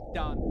 Boom.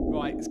 Done.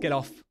 Right, let's get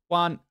off.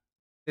 1.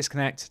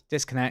 Disconnect.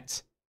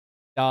 Disconnect.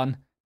 Done.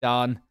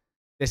 Done.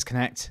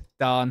 Disconnect.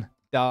 Done.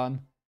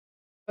 Done.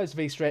 Close the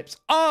V-strips.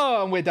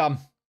 Oh, and we're done.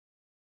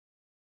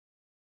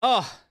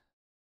 Oh.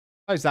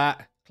 Close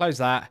that. Close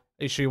that.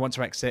 Are you sure you want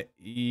to exit?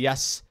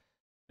 Yes.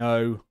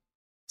 No.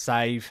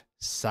 Save.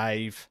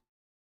 Save.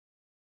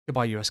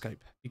 Goodbye, Euroscope.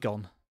 Be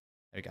gone.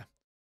 There we go.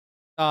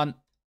 Done.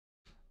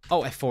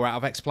 Oh, F4 out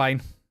of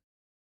explain.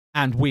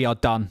 And we are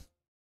done.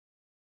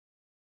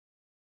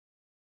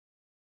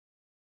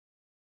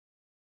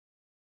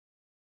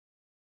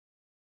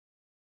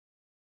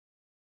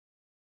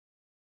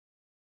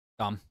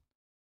 Done.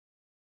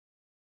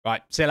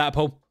 Right. See you later,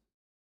 Paul.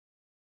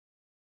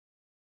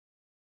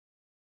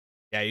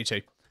 Yeah, you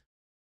too.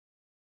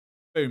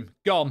 Boom.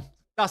 Gone.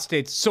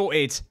 Dusted.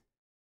 Sorted.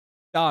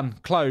 Done.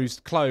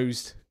 Closed.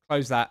 Closed.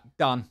 Close that.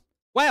 Done.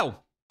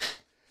 Well,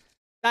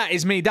 that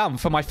is me done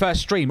for my first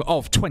stream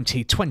of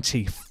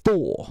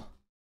 2024.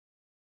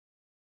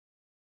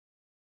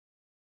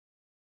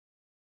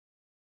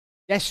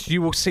 Yes,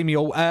 you will see me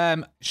all.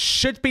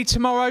 Should be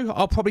tomorrow.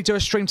 I'll probably do a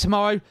stream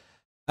tomorrow.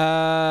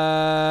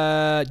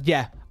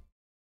 Yeah.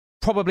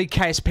 Probably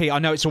KSP. I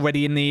know it's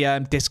already in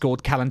the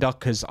Discord calendar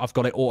because I've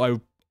got it auto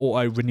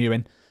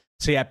renewing.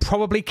 So yeah,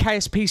 probably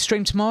KSP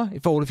stream tomorrow.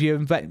 If all of you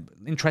are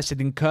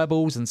interested in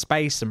Kerbals and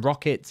space and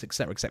rockets,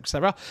 etc., etc.,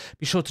 etc.,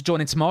 be sure to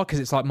join in tomorrow because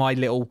it's like my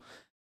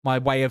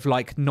way of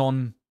like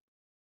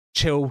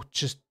non-chill,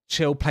 just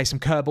chill, play some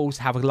Kerbals,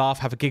 have a laugh,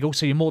 have a giggle.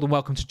 So you're more than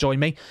welcome to join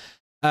me.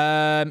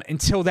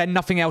 Until then,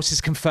 nothing else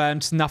is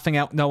confirmed. Nothing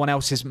else. No one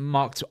else is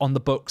marked on the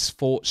books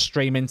for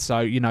streaming.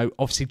 So you know,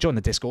 obviously join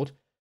the Discord.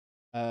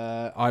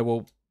 I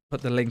will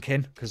put the link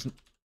in because.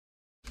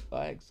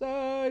 Like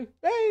so.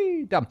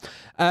 Hey, done.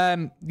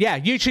 Yeah,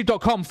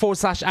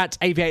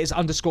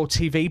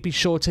 youtube.com/@aviators_TV. Be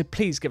sure to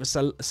please give us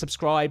a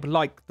subscribe,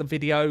 like the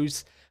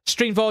videos.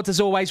 Stream VOD,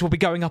 as always, will be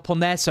going up on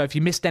there. So if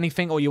you missed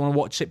anything or you want to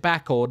watch it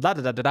back or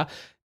be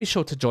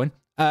sure to join.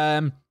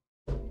 Yeah,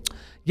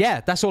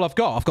 that's all I've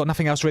got. I've got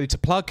nothing else really to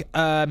plug.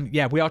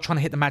 Yeah, we are trying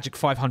to hit the magic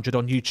 500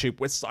 on YouTube.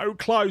 We're so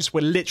close.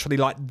 We're literally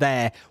like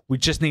there. We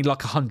just need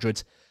like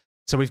 100.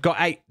 So we've got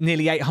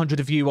nearly 800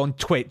 of you on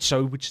Twitch.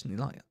 So we just need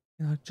like,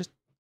 you know, just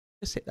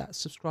hit that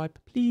subscribe,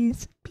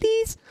 please,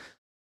 please.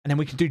 And then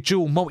we can do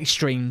dual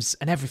multi-streams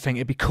and everything.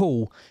 It'd be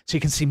cool. So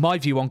you can see my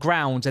view on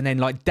ground and then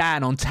like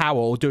Dan on tower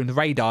or doing the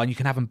radar and you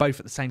can have them both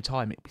at the same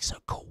time. It'd be so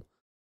cool.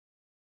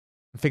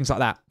 And things like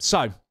that.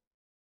 So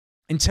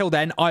until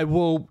then, I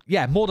will,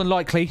 yeah, more than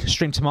likely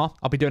stream tomorrow.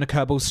 I'll be doing a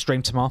Kerbals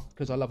stream tomorrow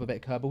because I love a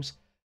bit of Kerbals.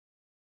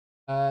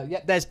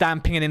 Yeah, there's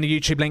Dan pinging in the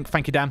YouTube link.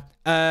 Thank you, Dan.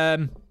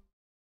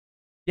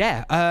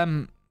 Yeah,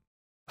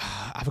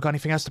 have I got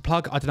anything else to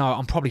plug? I don't know.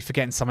 I'm probably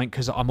forgetting something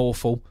because I'm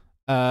awful.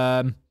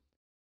 No,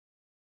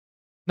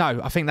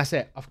 I think that's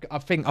it. I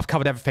think I've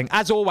covered everything.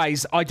 As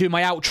always, I do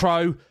my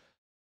outro,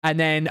 and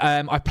then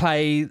I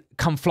play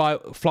Come Fly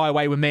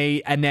Away With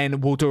Me, and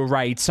then we'll do a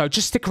raid. So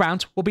just stick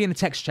around. We'll be in the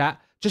text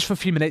chat just for a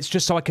few minutes,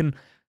 just so I can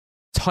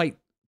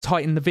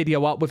tighten the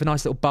video up with a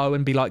nice little bow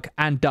and be like,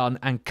 and done,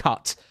 and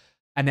cut.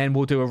 And then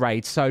we'll do a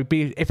raid. So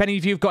if any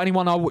of you have got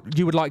anyone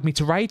you would like me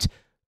to raid,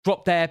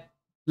 drop their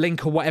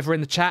link or whatever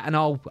in the chat and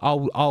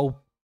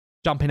I'll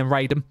jump in and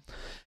raid them.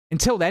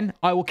 Until then,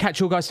 I will catch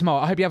you all guys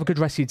tomorrow. I hope you have a good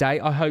rest of your day.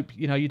 I hope,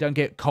 you know, you don't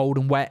get cold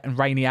and wet and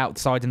rainy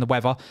outside in the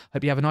weather.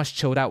 Hope you have a nice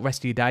chilled out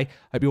rest of your day.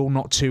 Hope you're all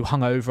not too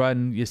hungover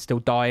and you're still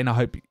dying. I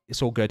hope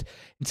it's all good.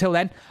 Until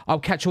then, I'll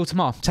catch you all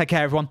tomorrow. Take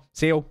care, everyone.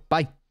 See you all.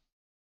 Bye.